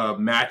could have a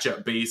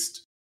matchup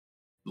based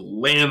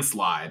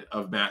landslide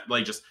of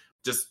like just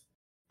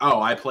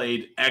oh, I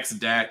played X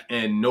deck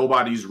and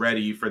nobody's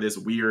ready for this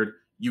weird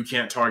you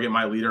can't target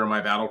my leader or my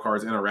battle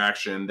cards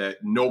interaction that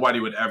nobody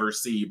would ever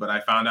see, but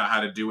I found out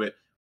how to do it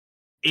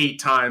 8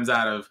 times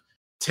out of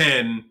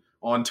 10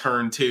 on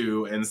turn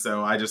 2, and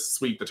so I just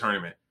sweep the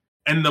tournament.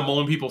 And the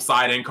moment people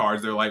side in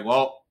cards, they're like,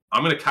 well,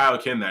 I'm going to Kyle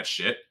Kin that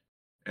shit.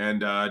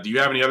 And do you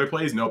have any other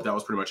plays? Nope, that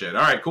was pretty much it.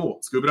 All right, cool.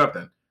 Scoop it up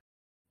then.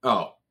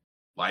 Oh,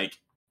 like,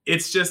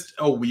 it's just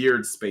a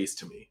weird space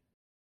to me.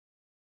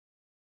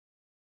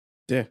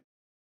 Yeah.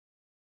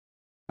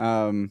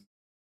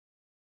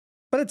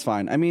 But it's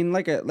fine. I mean,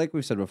 like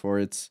we've said before,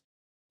 it's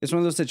one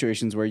of those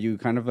situations where you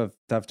kind of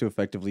have to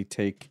effectively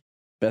take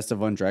best of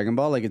 1 Dragon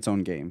Ball like its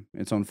own game,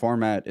 its own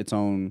format, its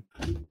own.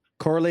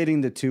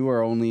 Correlating the two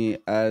are only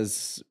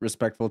as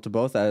respectful to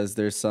both as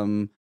there's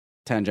some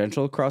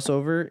tangential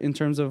crossover in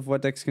terms of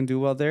what decks can do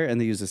well there, and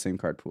they use the same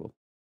card pool.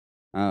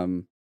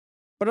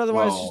 But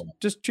otherwise,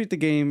 just treat the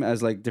game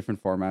as like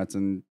different formats,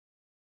 and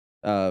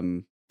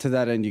to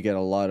that end, you get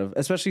a lot of,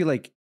 especially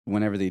like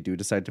whenever they do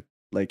decide to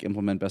like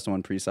implement best of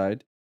 1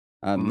 pre-side.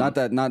 Not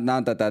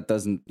that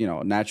doesn't,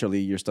 naturally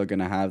you're still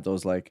gonna have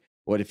those like,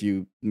 what if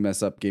you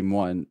mess up game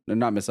 1? Or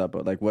not mess up,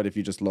 but like, what if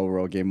you just low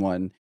roll game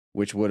 1,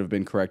 which would have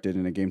been corrected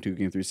in a game 2,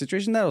 game 3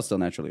 situation? That'll still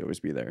naturally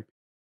always be there.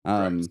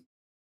 Right.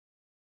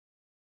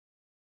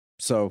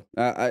 So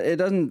it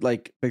doesn't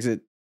like fix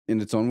it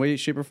in its own way,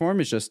 shape, or form.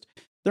 It's just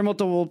there are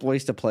multiple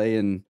ways to play,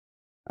 and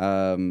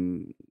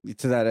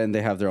to that end,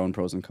 they have their own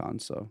pros and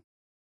cons. So,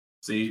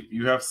 see,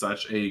 you have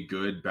such a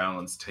good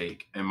balanced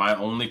take, and my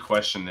only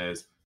question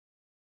is,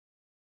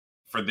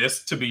 for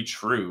this to be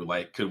true,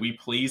 like, could we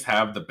please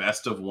have the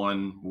best of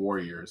 1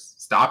 Warriors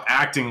stop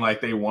acting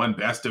like they won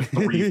best of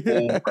 3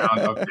 full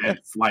round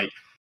events? Like,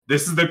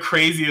 this is the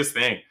craziest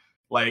thing.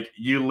 Like,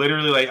 you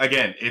literally, like,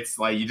 again, it's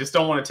like you just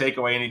don't want to take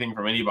away anything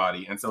from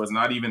anybody, and so that's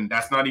not even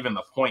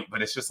the point.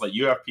 But it's just like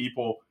you have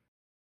people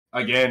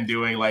again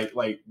doing like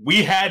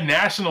we had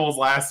nationals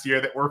last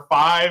year that were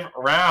 5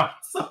 rounds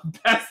of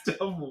best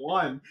of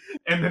 1,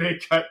 and then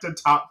it cut to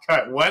top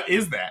cut. What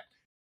is that?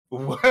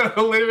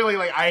 Literally,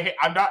 like,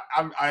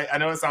 I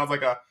know it sounds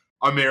like a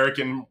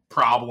American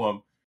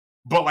problem,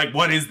 but like,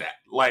 what is that?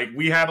 Like,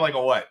 we had like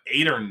a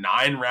 8 or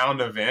 9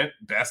 round event,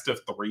 best of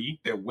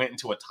 3, that went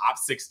into a top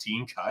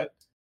 16 cut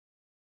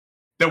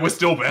that was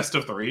still best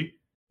of 3.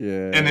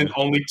 Yeah. And then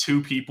only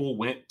 2 people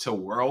went to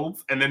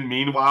Worlds. And then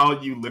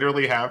meanwhile, you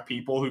literally have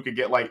people who could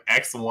get like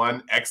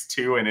X1,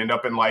 X2 and end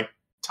up in like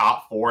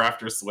top 4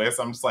 after Swiss.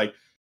 I'm just like,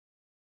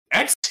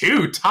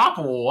 X2, top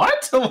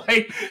what?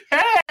 Like,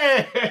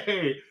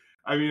 hey!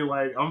 I mean,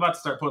 like, I'm about to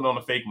start putting on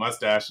a fake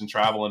mustache and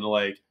traveling to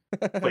like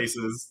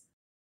places.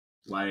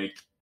 Like,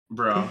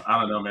 bro, I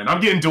don't know, man. I'm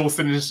getting dual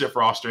citizenship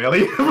for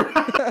Australia.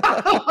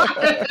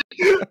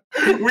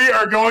 We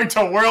are going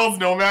to Worlds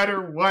no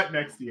matter what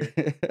next year.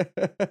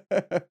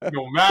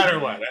 No matter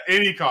what, at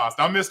any cost.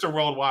 I'm Mr.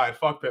 Worldwide.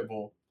 Fuck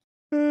Pitbull.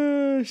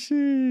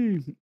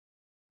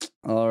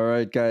 All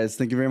right, guys.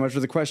 Thank you very much for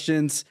the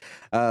questions.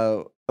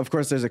 Of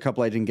course, there's a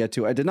couple I didn't get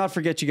to. I did not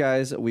forget you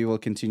guys. We will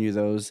continue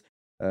those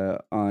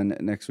on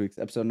next week's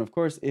episode. And of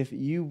course, if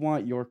you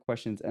want your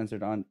questions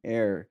answered on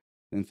air,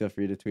 then feel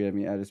free to tweet at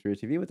me at Espira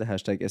TV with the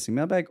hashtag SC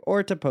Mailbag,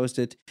 or to post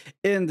it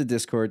in the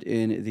Discord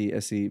in the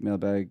SC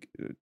Mailbag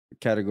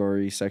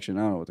category section.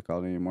 I don't know what to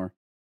call it anymore.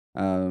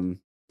 And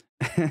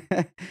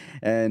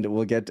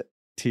we'll get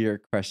to your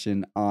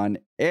question on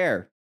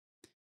air.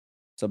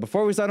 So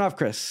before we sign off,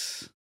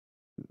 Chris,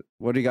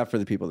 what do you got for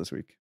the people this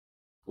week?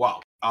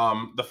 Well,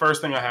 the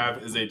first thing I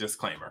have is a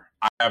disclaimer.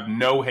 I have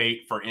no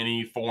hate for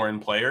any foreign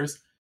players.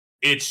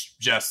 It's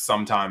just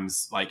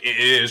sometimes, like, it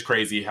is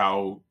crazy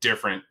how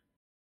different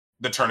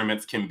the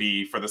tournaments can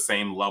be for the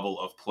same level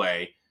of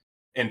play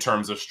in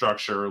terms of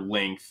structure,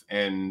 length,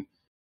 and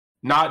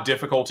not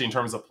difficulty in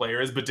terms of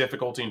players, but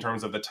difficulty in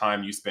terms of the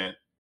time you spent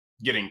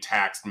getting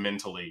taxed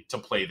mentally to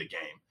play the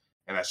game.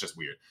 And that's just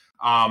weird.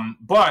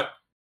 But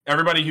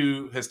everybody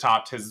who has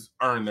topped has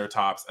earned their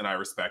tops, and I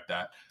respect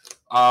that.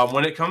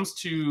 When it comes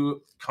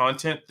to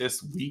content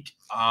this week,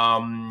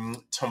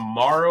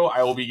 tomorrow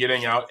I will be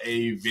getting out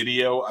a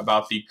video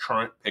about the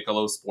current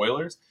Piccolo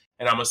spoilers.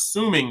 And I'm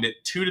assuming that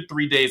 2 to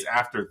 3 days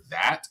after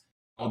that,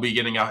 I'll be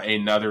getting out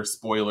another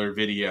spoiler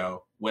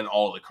video when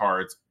all the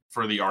cards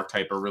for the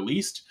archetype are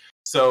released.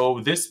 So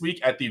this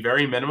week, at the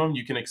very minimum,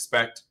 you can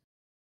expect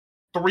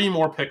 3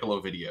 more Piccolo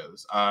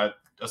videos.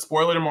 A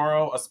spoiler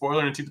tomorrow, a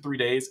spoiler in 2 to 3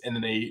 days, and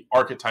then a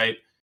archetype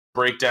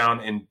breakdown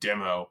and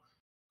demo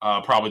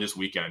probably this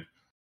weekend.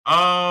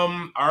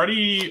 I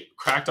already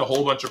cracked a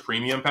whole bunch of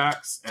premium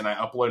packs, and I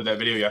uploaded that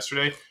video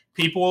yesterday.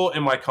 People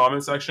in my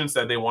comment section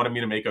said they wanted me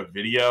to make a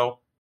video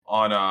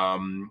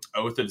on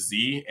Oath of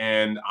Z,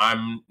 and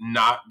I'm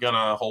not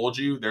gonna hold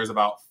you. There's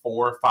about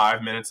 4 or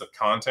 5 minutes of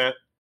content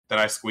that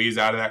I squeeze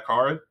out of that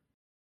card.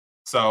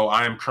 So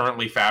I am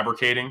currently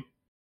fabricating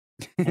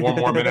 4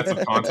 more minutes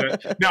of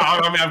content. No,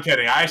 I mean, I'm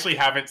kidding. I actually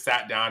haven't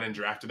sat down and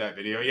drafted that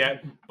video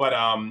yet, but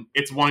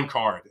it's 1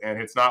 card, and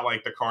it's not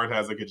like the card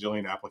has a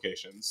gajillion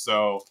applications.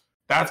 So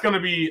that's going to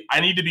be, I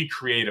need to be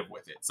creative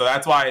with it. So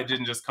that's why it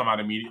didn't just come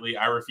out immediately.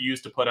 I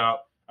refuse to put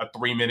out a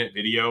 3-minute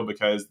video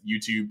because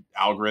YouTube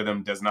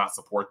algorithm does not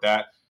support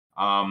that.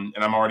 And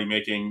I'm already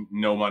making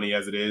no money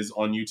as it is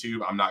on YouTube.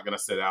 I'm not going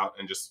to sit out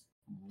and just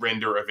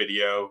render a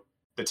video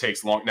that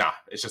takes long. Nah,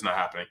 it's just not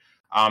happening.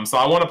 So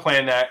I want to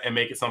plan that and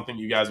make it something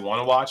you guys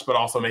want to watch, but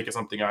also make it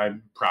something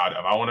I'm proud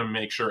of. I want to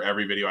make sure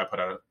every video I put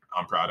out,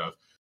 I'm proud of.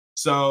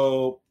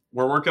 So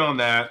we're working on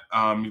that.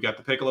 You've got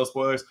the Piccolo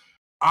spoilers.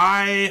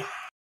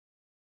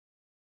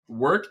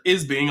 Work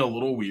is being a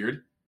little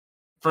weird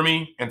for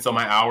me, and so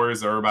my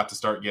hours are about to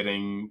start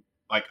getting,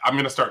 like, I'm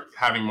going to start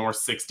having more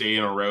 6-day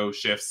in a row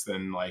shifts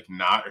than like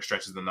not, or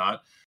stretches than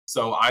not.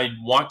 So I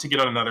want to get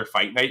on another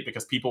fight night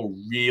because people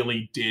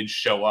really did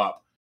show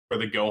up for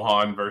the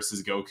Gohan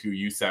versus Goku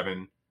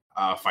U7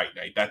 fight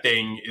night. That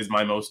thing is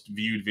my most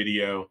viewed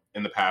video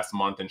in the past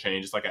month and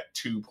change. It's like at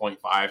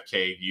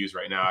 2.5K views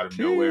right now out of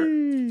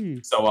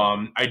nowhere. So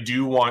I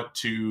do want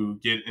to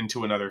get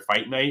into another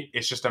fight night.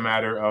 It's just a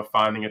matter of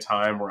finding a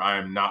time where I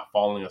am not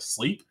falling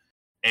asleep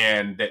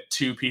and that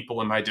 2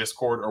 people in my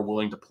Discord are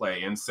willing to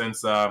play. And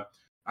since I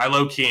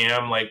low-key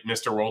am like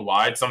Mr.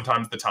 Worldwide,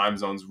 sometimes the time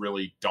zones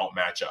really don't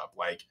match up.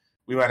 Like,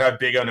 we might have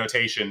Big O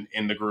Notation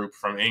in the group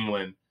from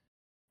England,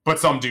 but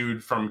some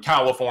dude from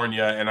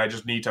California, and I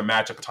just need to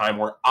match up a time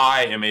where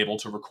I am able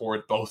to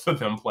record both of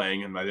them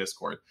playing in my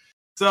Discord.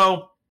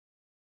 So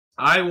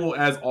I will,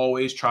 as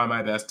always, try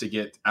my best to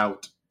get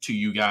out to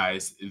you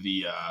guys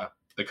the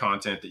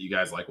content that you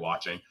guys like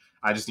watching.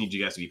 I just need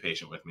you guys to be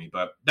patient with me.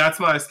 But that's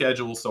my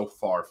schedule so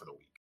far for the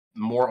week.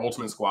 More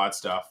Ultimate Squad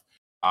stuff,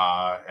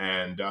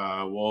 and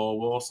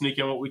we'll sneak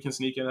in what we can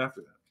sneak in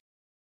after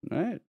that.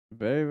 All right,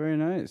 very, very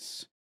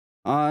nice.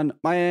 On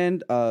my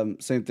end,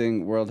 same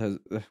thing.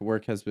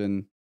 Work has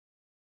been,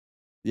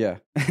 yeah.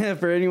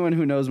 For anyone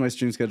who knows my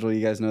stream schedule,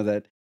 you guys know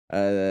that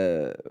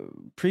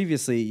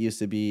previously it used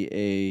to be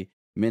a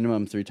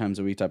minimum 3 times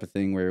a week type of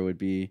thing, where it would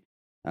be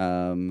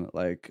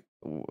like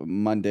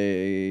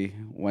Monday,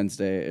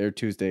 Wednesday, or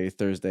Tuesday,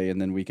 Thursday, and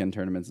then weekend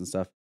tournaments and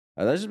stuff.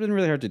 That's just been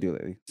really hard to do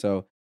lately.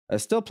 So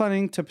still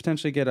planning to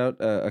potentially get out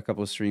a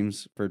couple of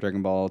streams for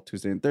Dragon Ball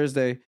Tuesday and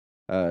Thursday.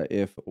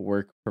 If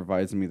work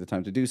provides me the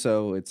time to do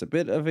so. It's a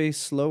bit of a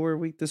slower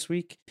week this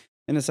week,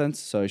 in a sense,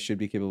 so I should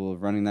be capable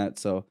of running that.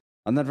 So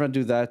on that front,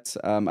 do that.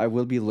 I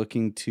will be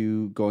looking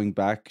to going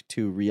back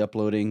to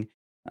re-uploading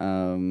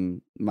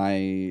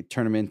my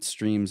tournament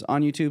streams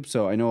on YouTube.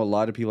 So I know a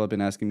lot of people have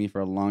been asking me for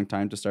a long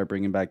time to start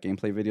bringing back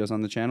gameplay videos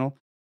on the channel,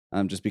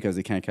 just because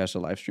they can't catch the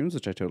live streams,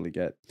 which I totally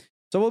get.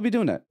 So we'll be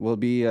doing that. We'll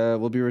be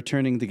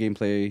returning the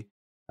gameplay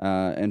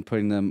and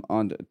putting them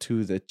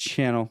onto the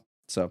channel.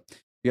 So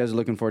if you guys are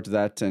looking forward to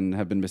that and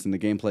have been missing the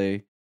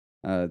gameplay,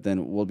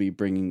 then we'll be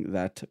bringing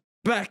that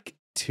back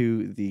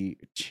to the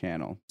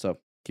channel. So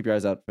keep your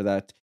eyes out for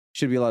that.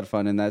 Should be a lot of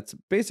fun, and that's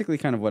basically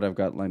kind of what I've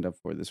got lined up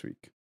for this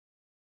week.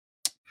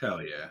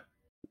 Hell yeah.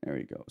 There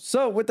we go.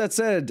 So with that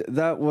said,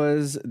 that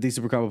was the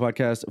Super Combo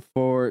Podcast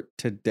for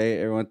today,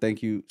 everyone.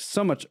 Thank you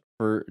so much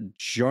for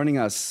joining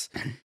us.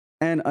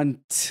 And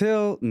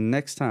until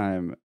next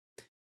time,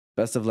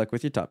 best of luck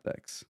with your top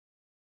decks.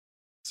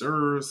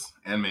 Sirs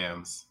and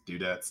ma'ams,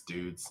 dudettes,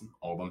 dudes,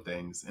 all them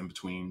things,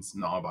 in-betweens,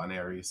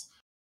 non-binaries.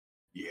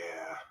 Yeah,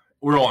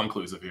 we're all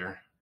inclusive here.